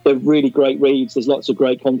life. They're really great reads. There's lots of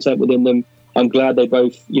great content within them. I'm glad they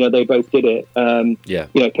both did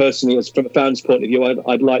it. Personally, as from a fan's point of view,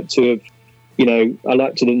 I'd like to have, I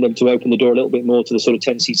like them to open the door a little bit more to the sort of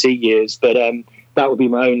 10cc years. But that would be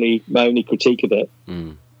my only critique of it.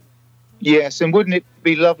 Mm. Yes, and wouldn't it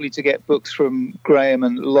be lovely to get books from Graham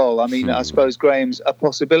and Lol? I mean, I suppose Graham's a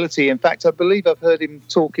possibility. In fact, I believe I've heard him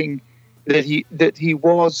talking that he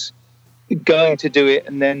was going to do it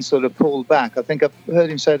and then sort of pulled back. I think I've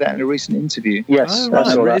heard him say that in a recent interview. Yes, is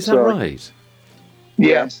that right?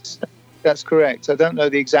 Yes, that's correct. I don't know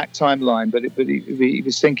the exact timeline, but he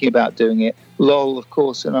was thinking about doing it. Lol, of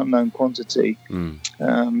course, an unknown quantity.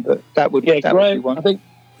 But that would be one. I think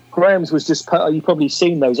Graham's was just. You've probably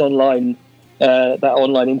seen those online, that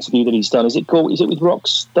online interview that he's done. Is it with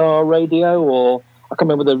Rockstar Radio, or I can't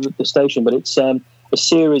remember the station, but it's a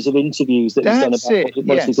series of interviews that he's done about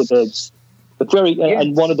Monsters and Bids.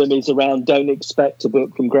 and one of them is around don't expect a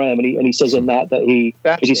book from Graham, and he says in that he,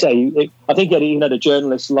 as you say, I think he had a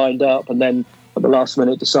journalist lined up, and then at the last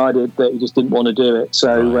minute decided that he just didn't want to do it.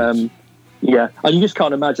 So and you just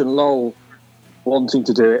can't imagine Lowell wanting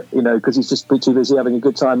to do it, because he's just too busy having a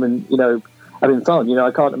good time and having fun.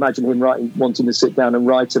 I can't imagine him wanting to sit down and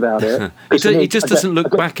write about it. He just doesn't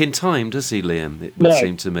look back in time, does he, Liam? It would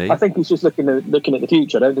seem to me. I think he's just looking at the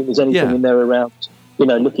future. I don't think there's anything in there around,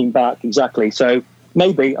 looking back exactly. So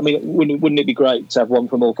maybe, wouldn't it be great to have one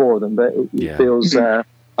from all four of them? But it feels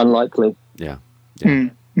unlikely. Yeah.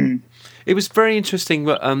 It was very interesting.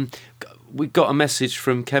 We got a message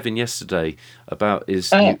from Kevin yesterday about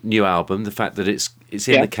his new album, the fact that it's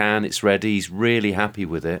in the can, it's ready, he's really happy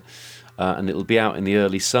with it. And it'll be out in the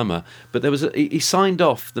early summer. But he signed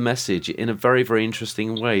off the message in a very, very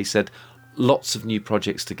interesting way. He said, lots of new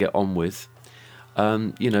projects to get on with.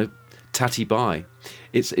 Tatty bye.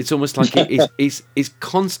 It's almost like he's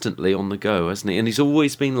constantly on the go, hasn't he? And he's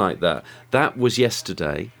always been like that. That was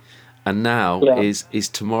yesterday, and now is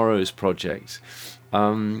tomorrow's project.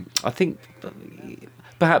 I think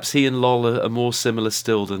perhaps he and Lol are more similar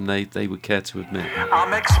still than they would care to admit.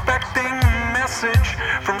 I'm expecting a message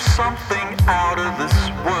from something out of this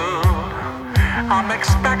world. I'm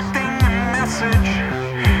expecting a message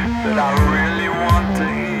that I really want to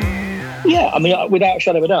hear. Yeah, without a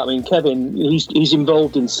shadow of a doubt. Kevin, he's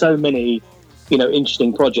involved in so many,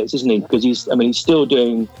 interesting projects, isn't he? Because he's still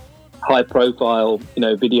doing high-profile,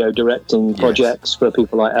 video directing projects for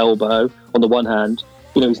people like Elbow. On the one hand,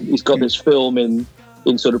 he's got this film in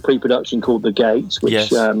sort of pre-production called The Gates, which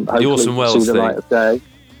hopefully will see the light of day.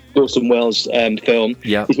 The Orson Welles film.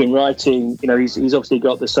 Yeah. He's been writing. He's obviously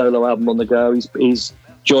got the solo album on the go. He's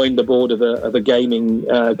joined the board of a gaming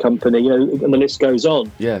company. And the list goes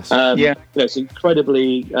on. Yes. It's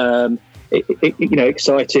incredibly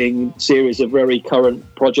exciting series of very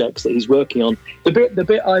current projects that he's working on. The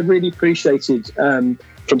bit I really appreciated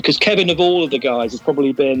because Kevin, of all of the guys, has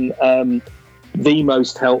probably been the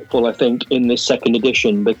most helpful, I think, in this second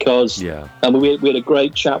edition, because we had a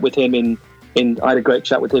great chat with him I had a great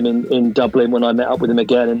chat with him in Dublin when I met up with him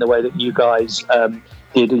again in the way that you guys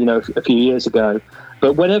did, a few years ago.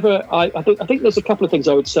 But whenever I think there's a couple of things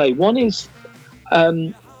I would say. One is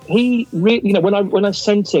he really, when I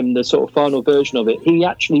sent him the sort of final version of it, he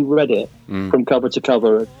actually read it from cover to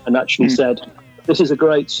cover and actually said, "This is a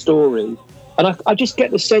great story." And I just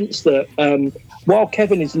get the sense that while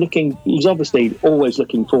Kevin is he's obviously always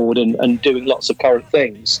looking forward and doing lots of current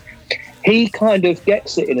things, he kind of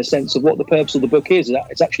gets it in a sense of what the purpose of the book is.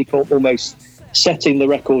 It's actually almost setting the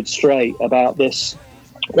record straight about this,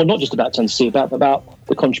 well, not just about 10cc, about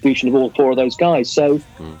the contribution of all four of those guys. So,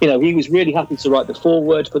 he was really happy to write the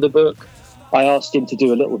foreword for the book. I asked him to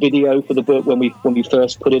do a little video for the book when we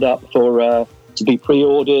first put it up to be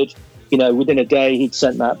pre-ordered. Within a day he'd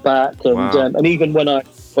sent that back, and even when I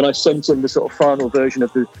sent him the sort of final version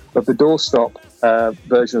of the doorstop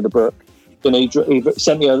version of the book, he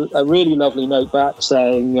sent me a really lovely note back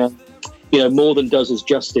saying, more than does us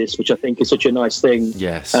justice, which I think is such a nice thing.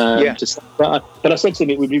 Yes. But I said to him,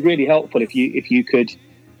 it would be really helpful if you could,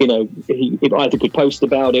 if either could post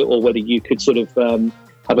about it or whether you could sort of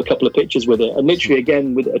have a couple of pictures with it. And literally,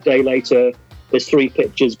 again, with a day later, there's 3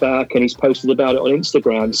 pictures back, and he's posted about it on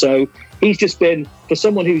Instagram. So he's just been, for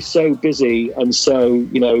someone who's so busy and so,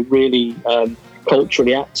 really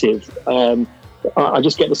culturally active, I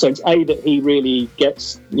just get the sense, that he really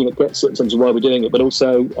gets it in terms of why we're doing it, but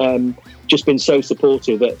also just been so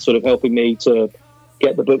supportive at sort of helping me to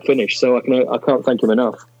get the book finished. So I can't thank him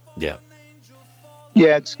enough. Yeah.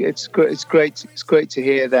 Yeah, it's great to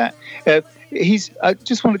hear that. I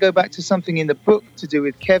just want to go back to something in the book to do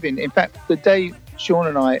with Kevin. In fact, the day Sean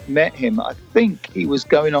and I met him, I think he was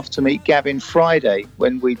going off to meet Gavin Friday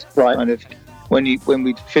when we'd when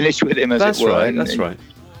we'd finished with him, as it were. That's right.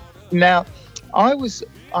 Now,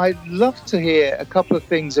 I'd love to hear a couple of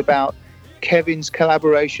things about Kevin's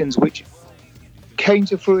collaborations, which came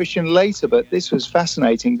to fruition later, but this was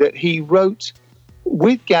fascinating, that he wrote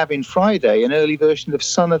with Gavin Friday an early version of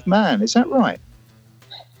Son of Man. Is that right?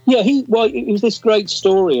 Yeah, it was this great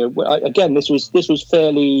story. Again, this was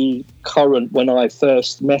fairly current when I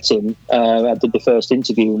first met him. I did the first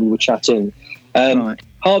interview and we were chatting.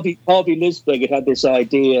 Harvey Lisberg had this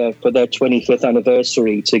idea for their 25th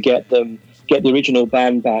anniversary to get the original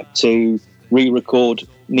band back to re-record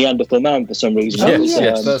Neanderthal Man for some reason.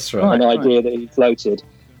 Yes, that's right. An idea that he floated.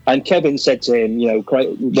 And Kevin said to him,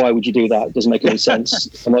 why would you do that? It doesn't make any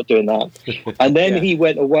sense. I'm not doing that. And then he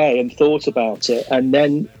went away and thought about it. And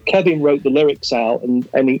then Kevin wrote the lyrics out.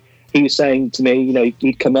 And he was saying to me,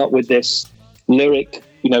 he'd come up with this lyric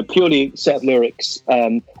purely set of lyrics,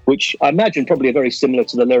 which I imagine probably are very similar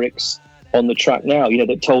to the lyrics on the track now,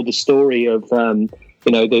 that told the story of,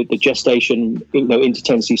 the gestation, into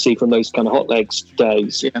 10cc from those kind of Hot Legs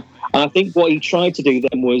days. Yeah. And I think what he tried to do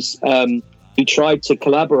then was he tried to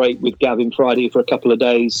collaborate with Gavin Friday for a couple of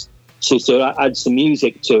days to add some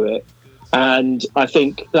music to it. And I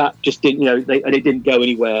think that just didn't, and it didn't go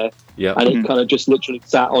anywhere. Yeah. And it kind of just literally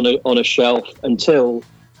sat on a shelf until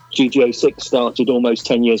GGO6 started almost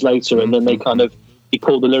 10 years later. And then he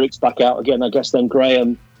pulled the lyrics back out again. I guess then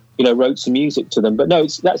Graham, wrote some music to them. But no,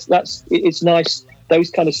 it's nice. Those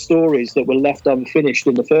kind of stories that were left unfinished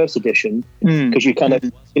in the first edition, because you kind of,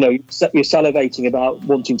 you're salivating about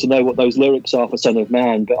wanting to know what those lyrics are for Son of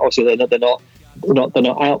Man, but obviously they're not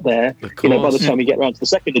out there. By the time you get around to the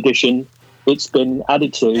second edition, it's been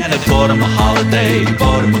added to. And they bought him a holiday,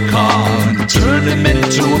 bought him a car, and turned him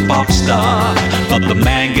into a pop star. But the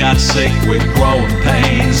man got sick with growing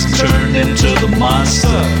pains, turned into the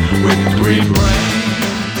monster with green brain.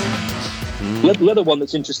 The other one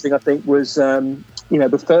that's interesting, I think, was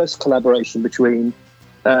the first collaboration between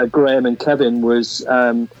Graham and Kevin was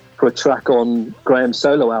for a track on Graham's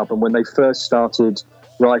solo album when they first started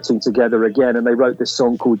writing together again, and they wrote this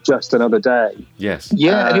song called Just Another Day. Yes.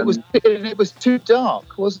 Yeah, and it was too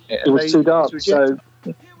dark, wasn't it? It was too dark. So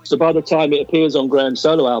by the time it appears on Graham's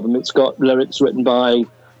solo album, it's got lyrics written by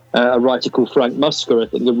a writer called Frank Musker. I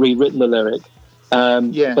think they've rewritten the lyric.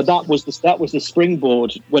 But that was the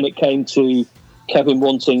springboard when it came to Kevin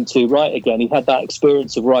wanting to write again. He had that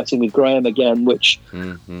experience of writing with Graham again, which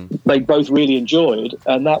they both really enjoyed,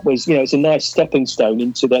 and that was, it's a nice stepping stone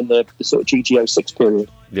into then the sort of GGO6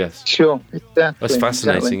 period. Yes, sure, exactly. That's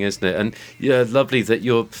fascinating, isn't it? And lovely that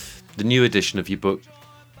the new edition of your book,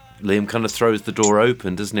 Liam, kind of throws the door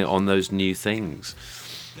open, doesn't it, on those new things?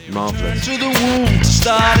 Marvellous. To the womb to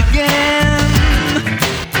start again,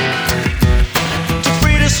 to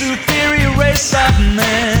breed a superior race of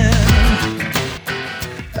men.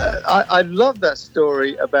 I love that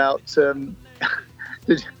story about the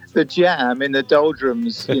Jam in the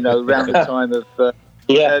doldrums, around the time of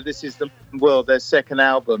This Is the World, their second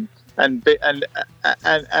album, and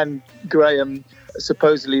Graham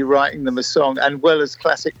supposedly writing them a song, and Weller's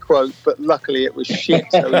classic quote, but luckily it was shit.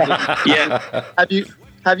 So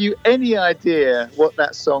Have you any idea what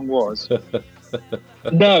that song was?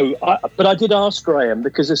 No, but I did ask Graham,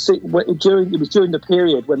 because it was during the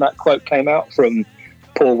period when that quote came out from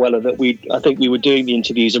Paul Weller that I think we were doing the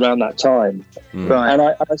interviews around that time, right? And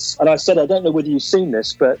I said, I don't know whether you've seen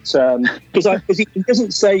this, but because he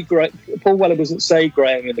doesn't say Paul Weller doesn't say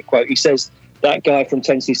Graham in the quote. He says that guy from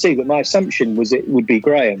 10cc, but my assumption was it would be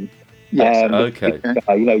Graham. Yes. Okay.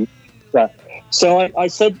 So I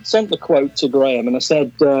sent the quote to Graham, and I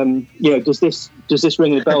said, does this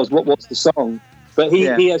ring any bells? What's the song? But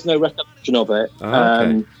he has no recollection of it.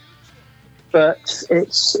 Okay. But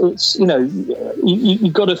it's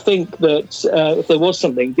you've got to think that if there was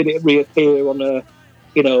something, did it reappear on a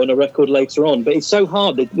record later on? But it's so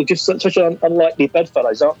hard. They're just such unlikely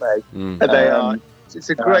bedfellows, aren't they? They are. It's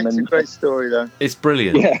a great story, though. It's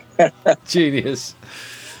brilliant. Yeah. Genius.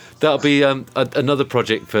 That'll be another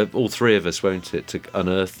project for all three of us, won't it, to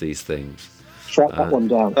unearth these things. Track that one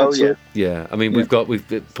down. Oh, yeah. Yeah. I mean, we've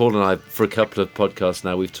Paul and I, for a couple of podcasts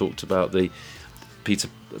now, we've talked about the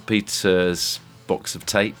Peter's box of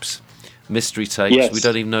tapes, mystery tapes. Yes. We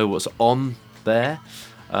don't even know what's on there.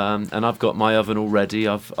 And I've got my oven already.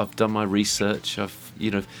 I've done my research. I've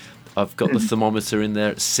got the thermometer in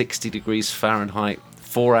there at 60 degrees Fahrenheit,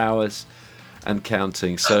 4 hours and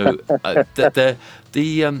counting. So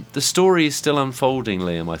the story is still unfolding,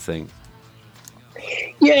 Liam, I think.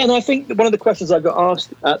 Yeah, and I think that one of the questions I got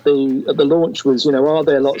asked at the launch was, are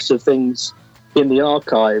there lots of things in the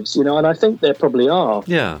archives? And I think there probably are.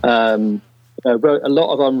 Yeah. A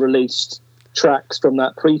lot of unreleased tracks from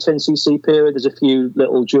that pre-10cc period. There's a few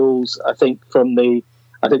little jewels, I think we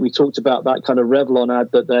talked about that kind of Revlon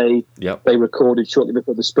ad that they recorded shortly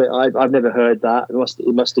before the split. I've never heard that.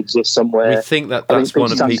 It must exist somewhere. We think that's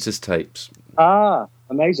one of Peter's tapes. Ah,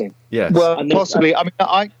 amazing. Yes. Well, possibly. I mean,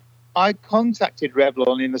 I contacted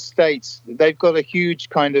Revlon in the States. They've got a huge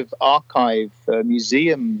kind of archive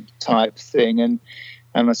museum type thing, and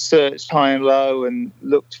I searched high and low and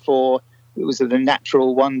looked for, it was the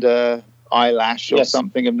Natural Wonder eyelash or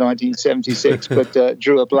something of 1976, but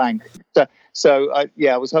drew a blank. So I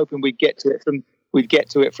was hoping we'd get to it from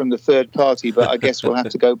the third party, but I guess we'll have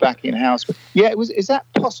to go back in house. But yeah, is that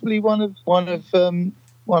possibly one of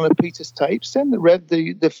one of Peter's tapes then?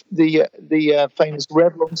 The famous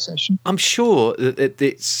Revlon session. I'm sure that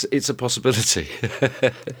it's a possibility.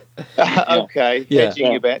 Okay,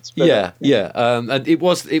 hedging your bets. But and it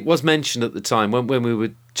was mentioned at the time when we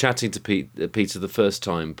were chatting to Peter the first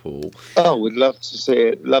time, Paul. Oh, we'd love to see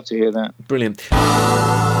it. Love to hear that. Brilliant.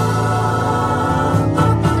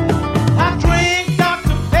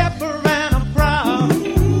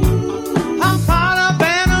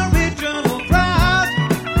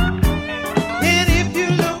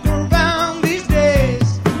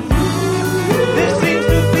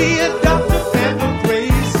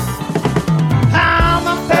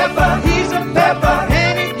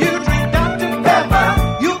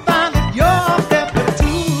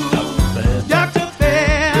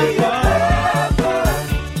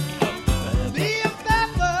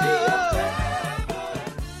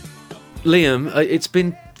 Liam, it's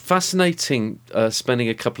been fascinating spending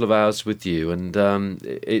a couple of hours with you, and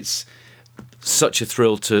it's such a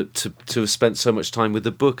thrill to have spent so much time with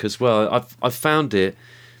the book as well. I've found it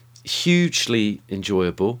hugely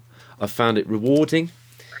enjoyable. I've found it rewarding.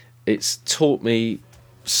 It's taught me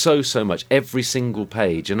so much, every single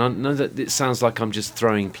page. And I know that it sounds like I'm just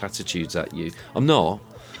throwing platitudes at you. I'm not.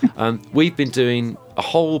 We've been doing a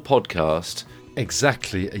whole podcast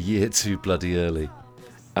exactly a year too bloody early.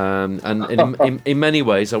 And in many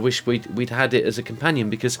ways, I wish we'd had it as a companion,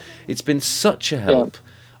 because it's been such a help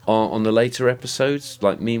on the later episodes,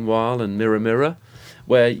 like Meanwhile and Mirror Mirror,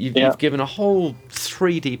 where you've given a whole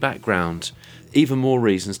 3D background, even more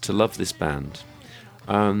reasons to love this band.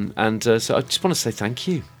 So I just want to say thank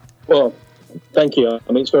you. Well, thank you.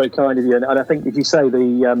 I mean, it's very kind of you, and I think, if you say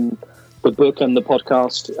the book and the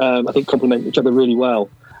podcast, I think complement each other really well.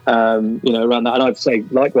 Around that, and I'd say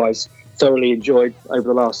likewise. Thoroughly enjoyed over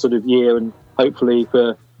the last sort of year, and hopefully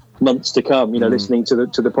for months to come, listening to the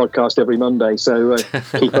podcast every Monday. So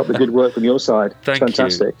keep up the good work from your side. Thank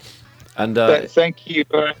Fantastic. You. And thank you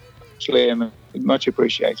very much, Liam. Much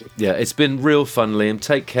appreciated. Yeah, it's been real fun, Liam.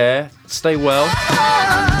 Take care. Stay well.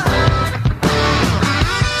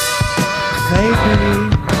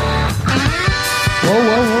 Baby.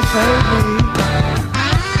 Whoa, baby.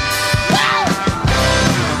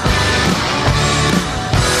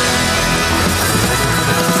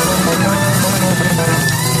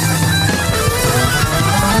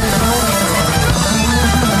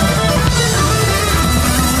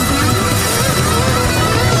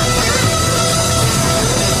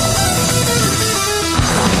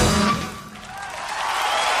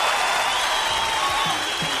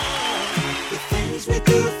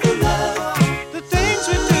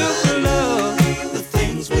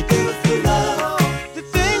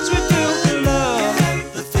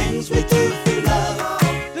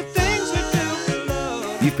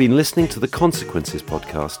 You've been listening to the Consequences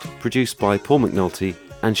podcast, produced by Paul McNulty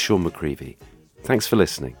and Sean McCreevy. Thanks for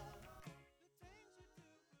listening.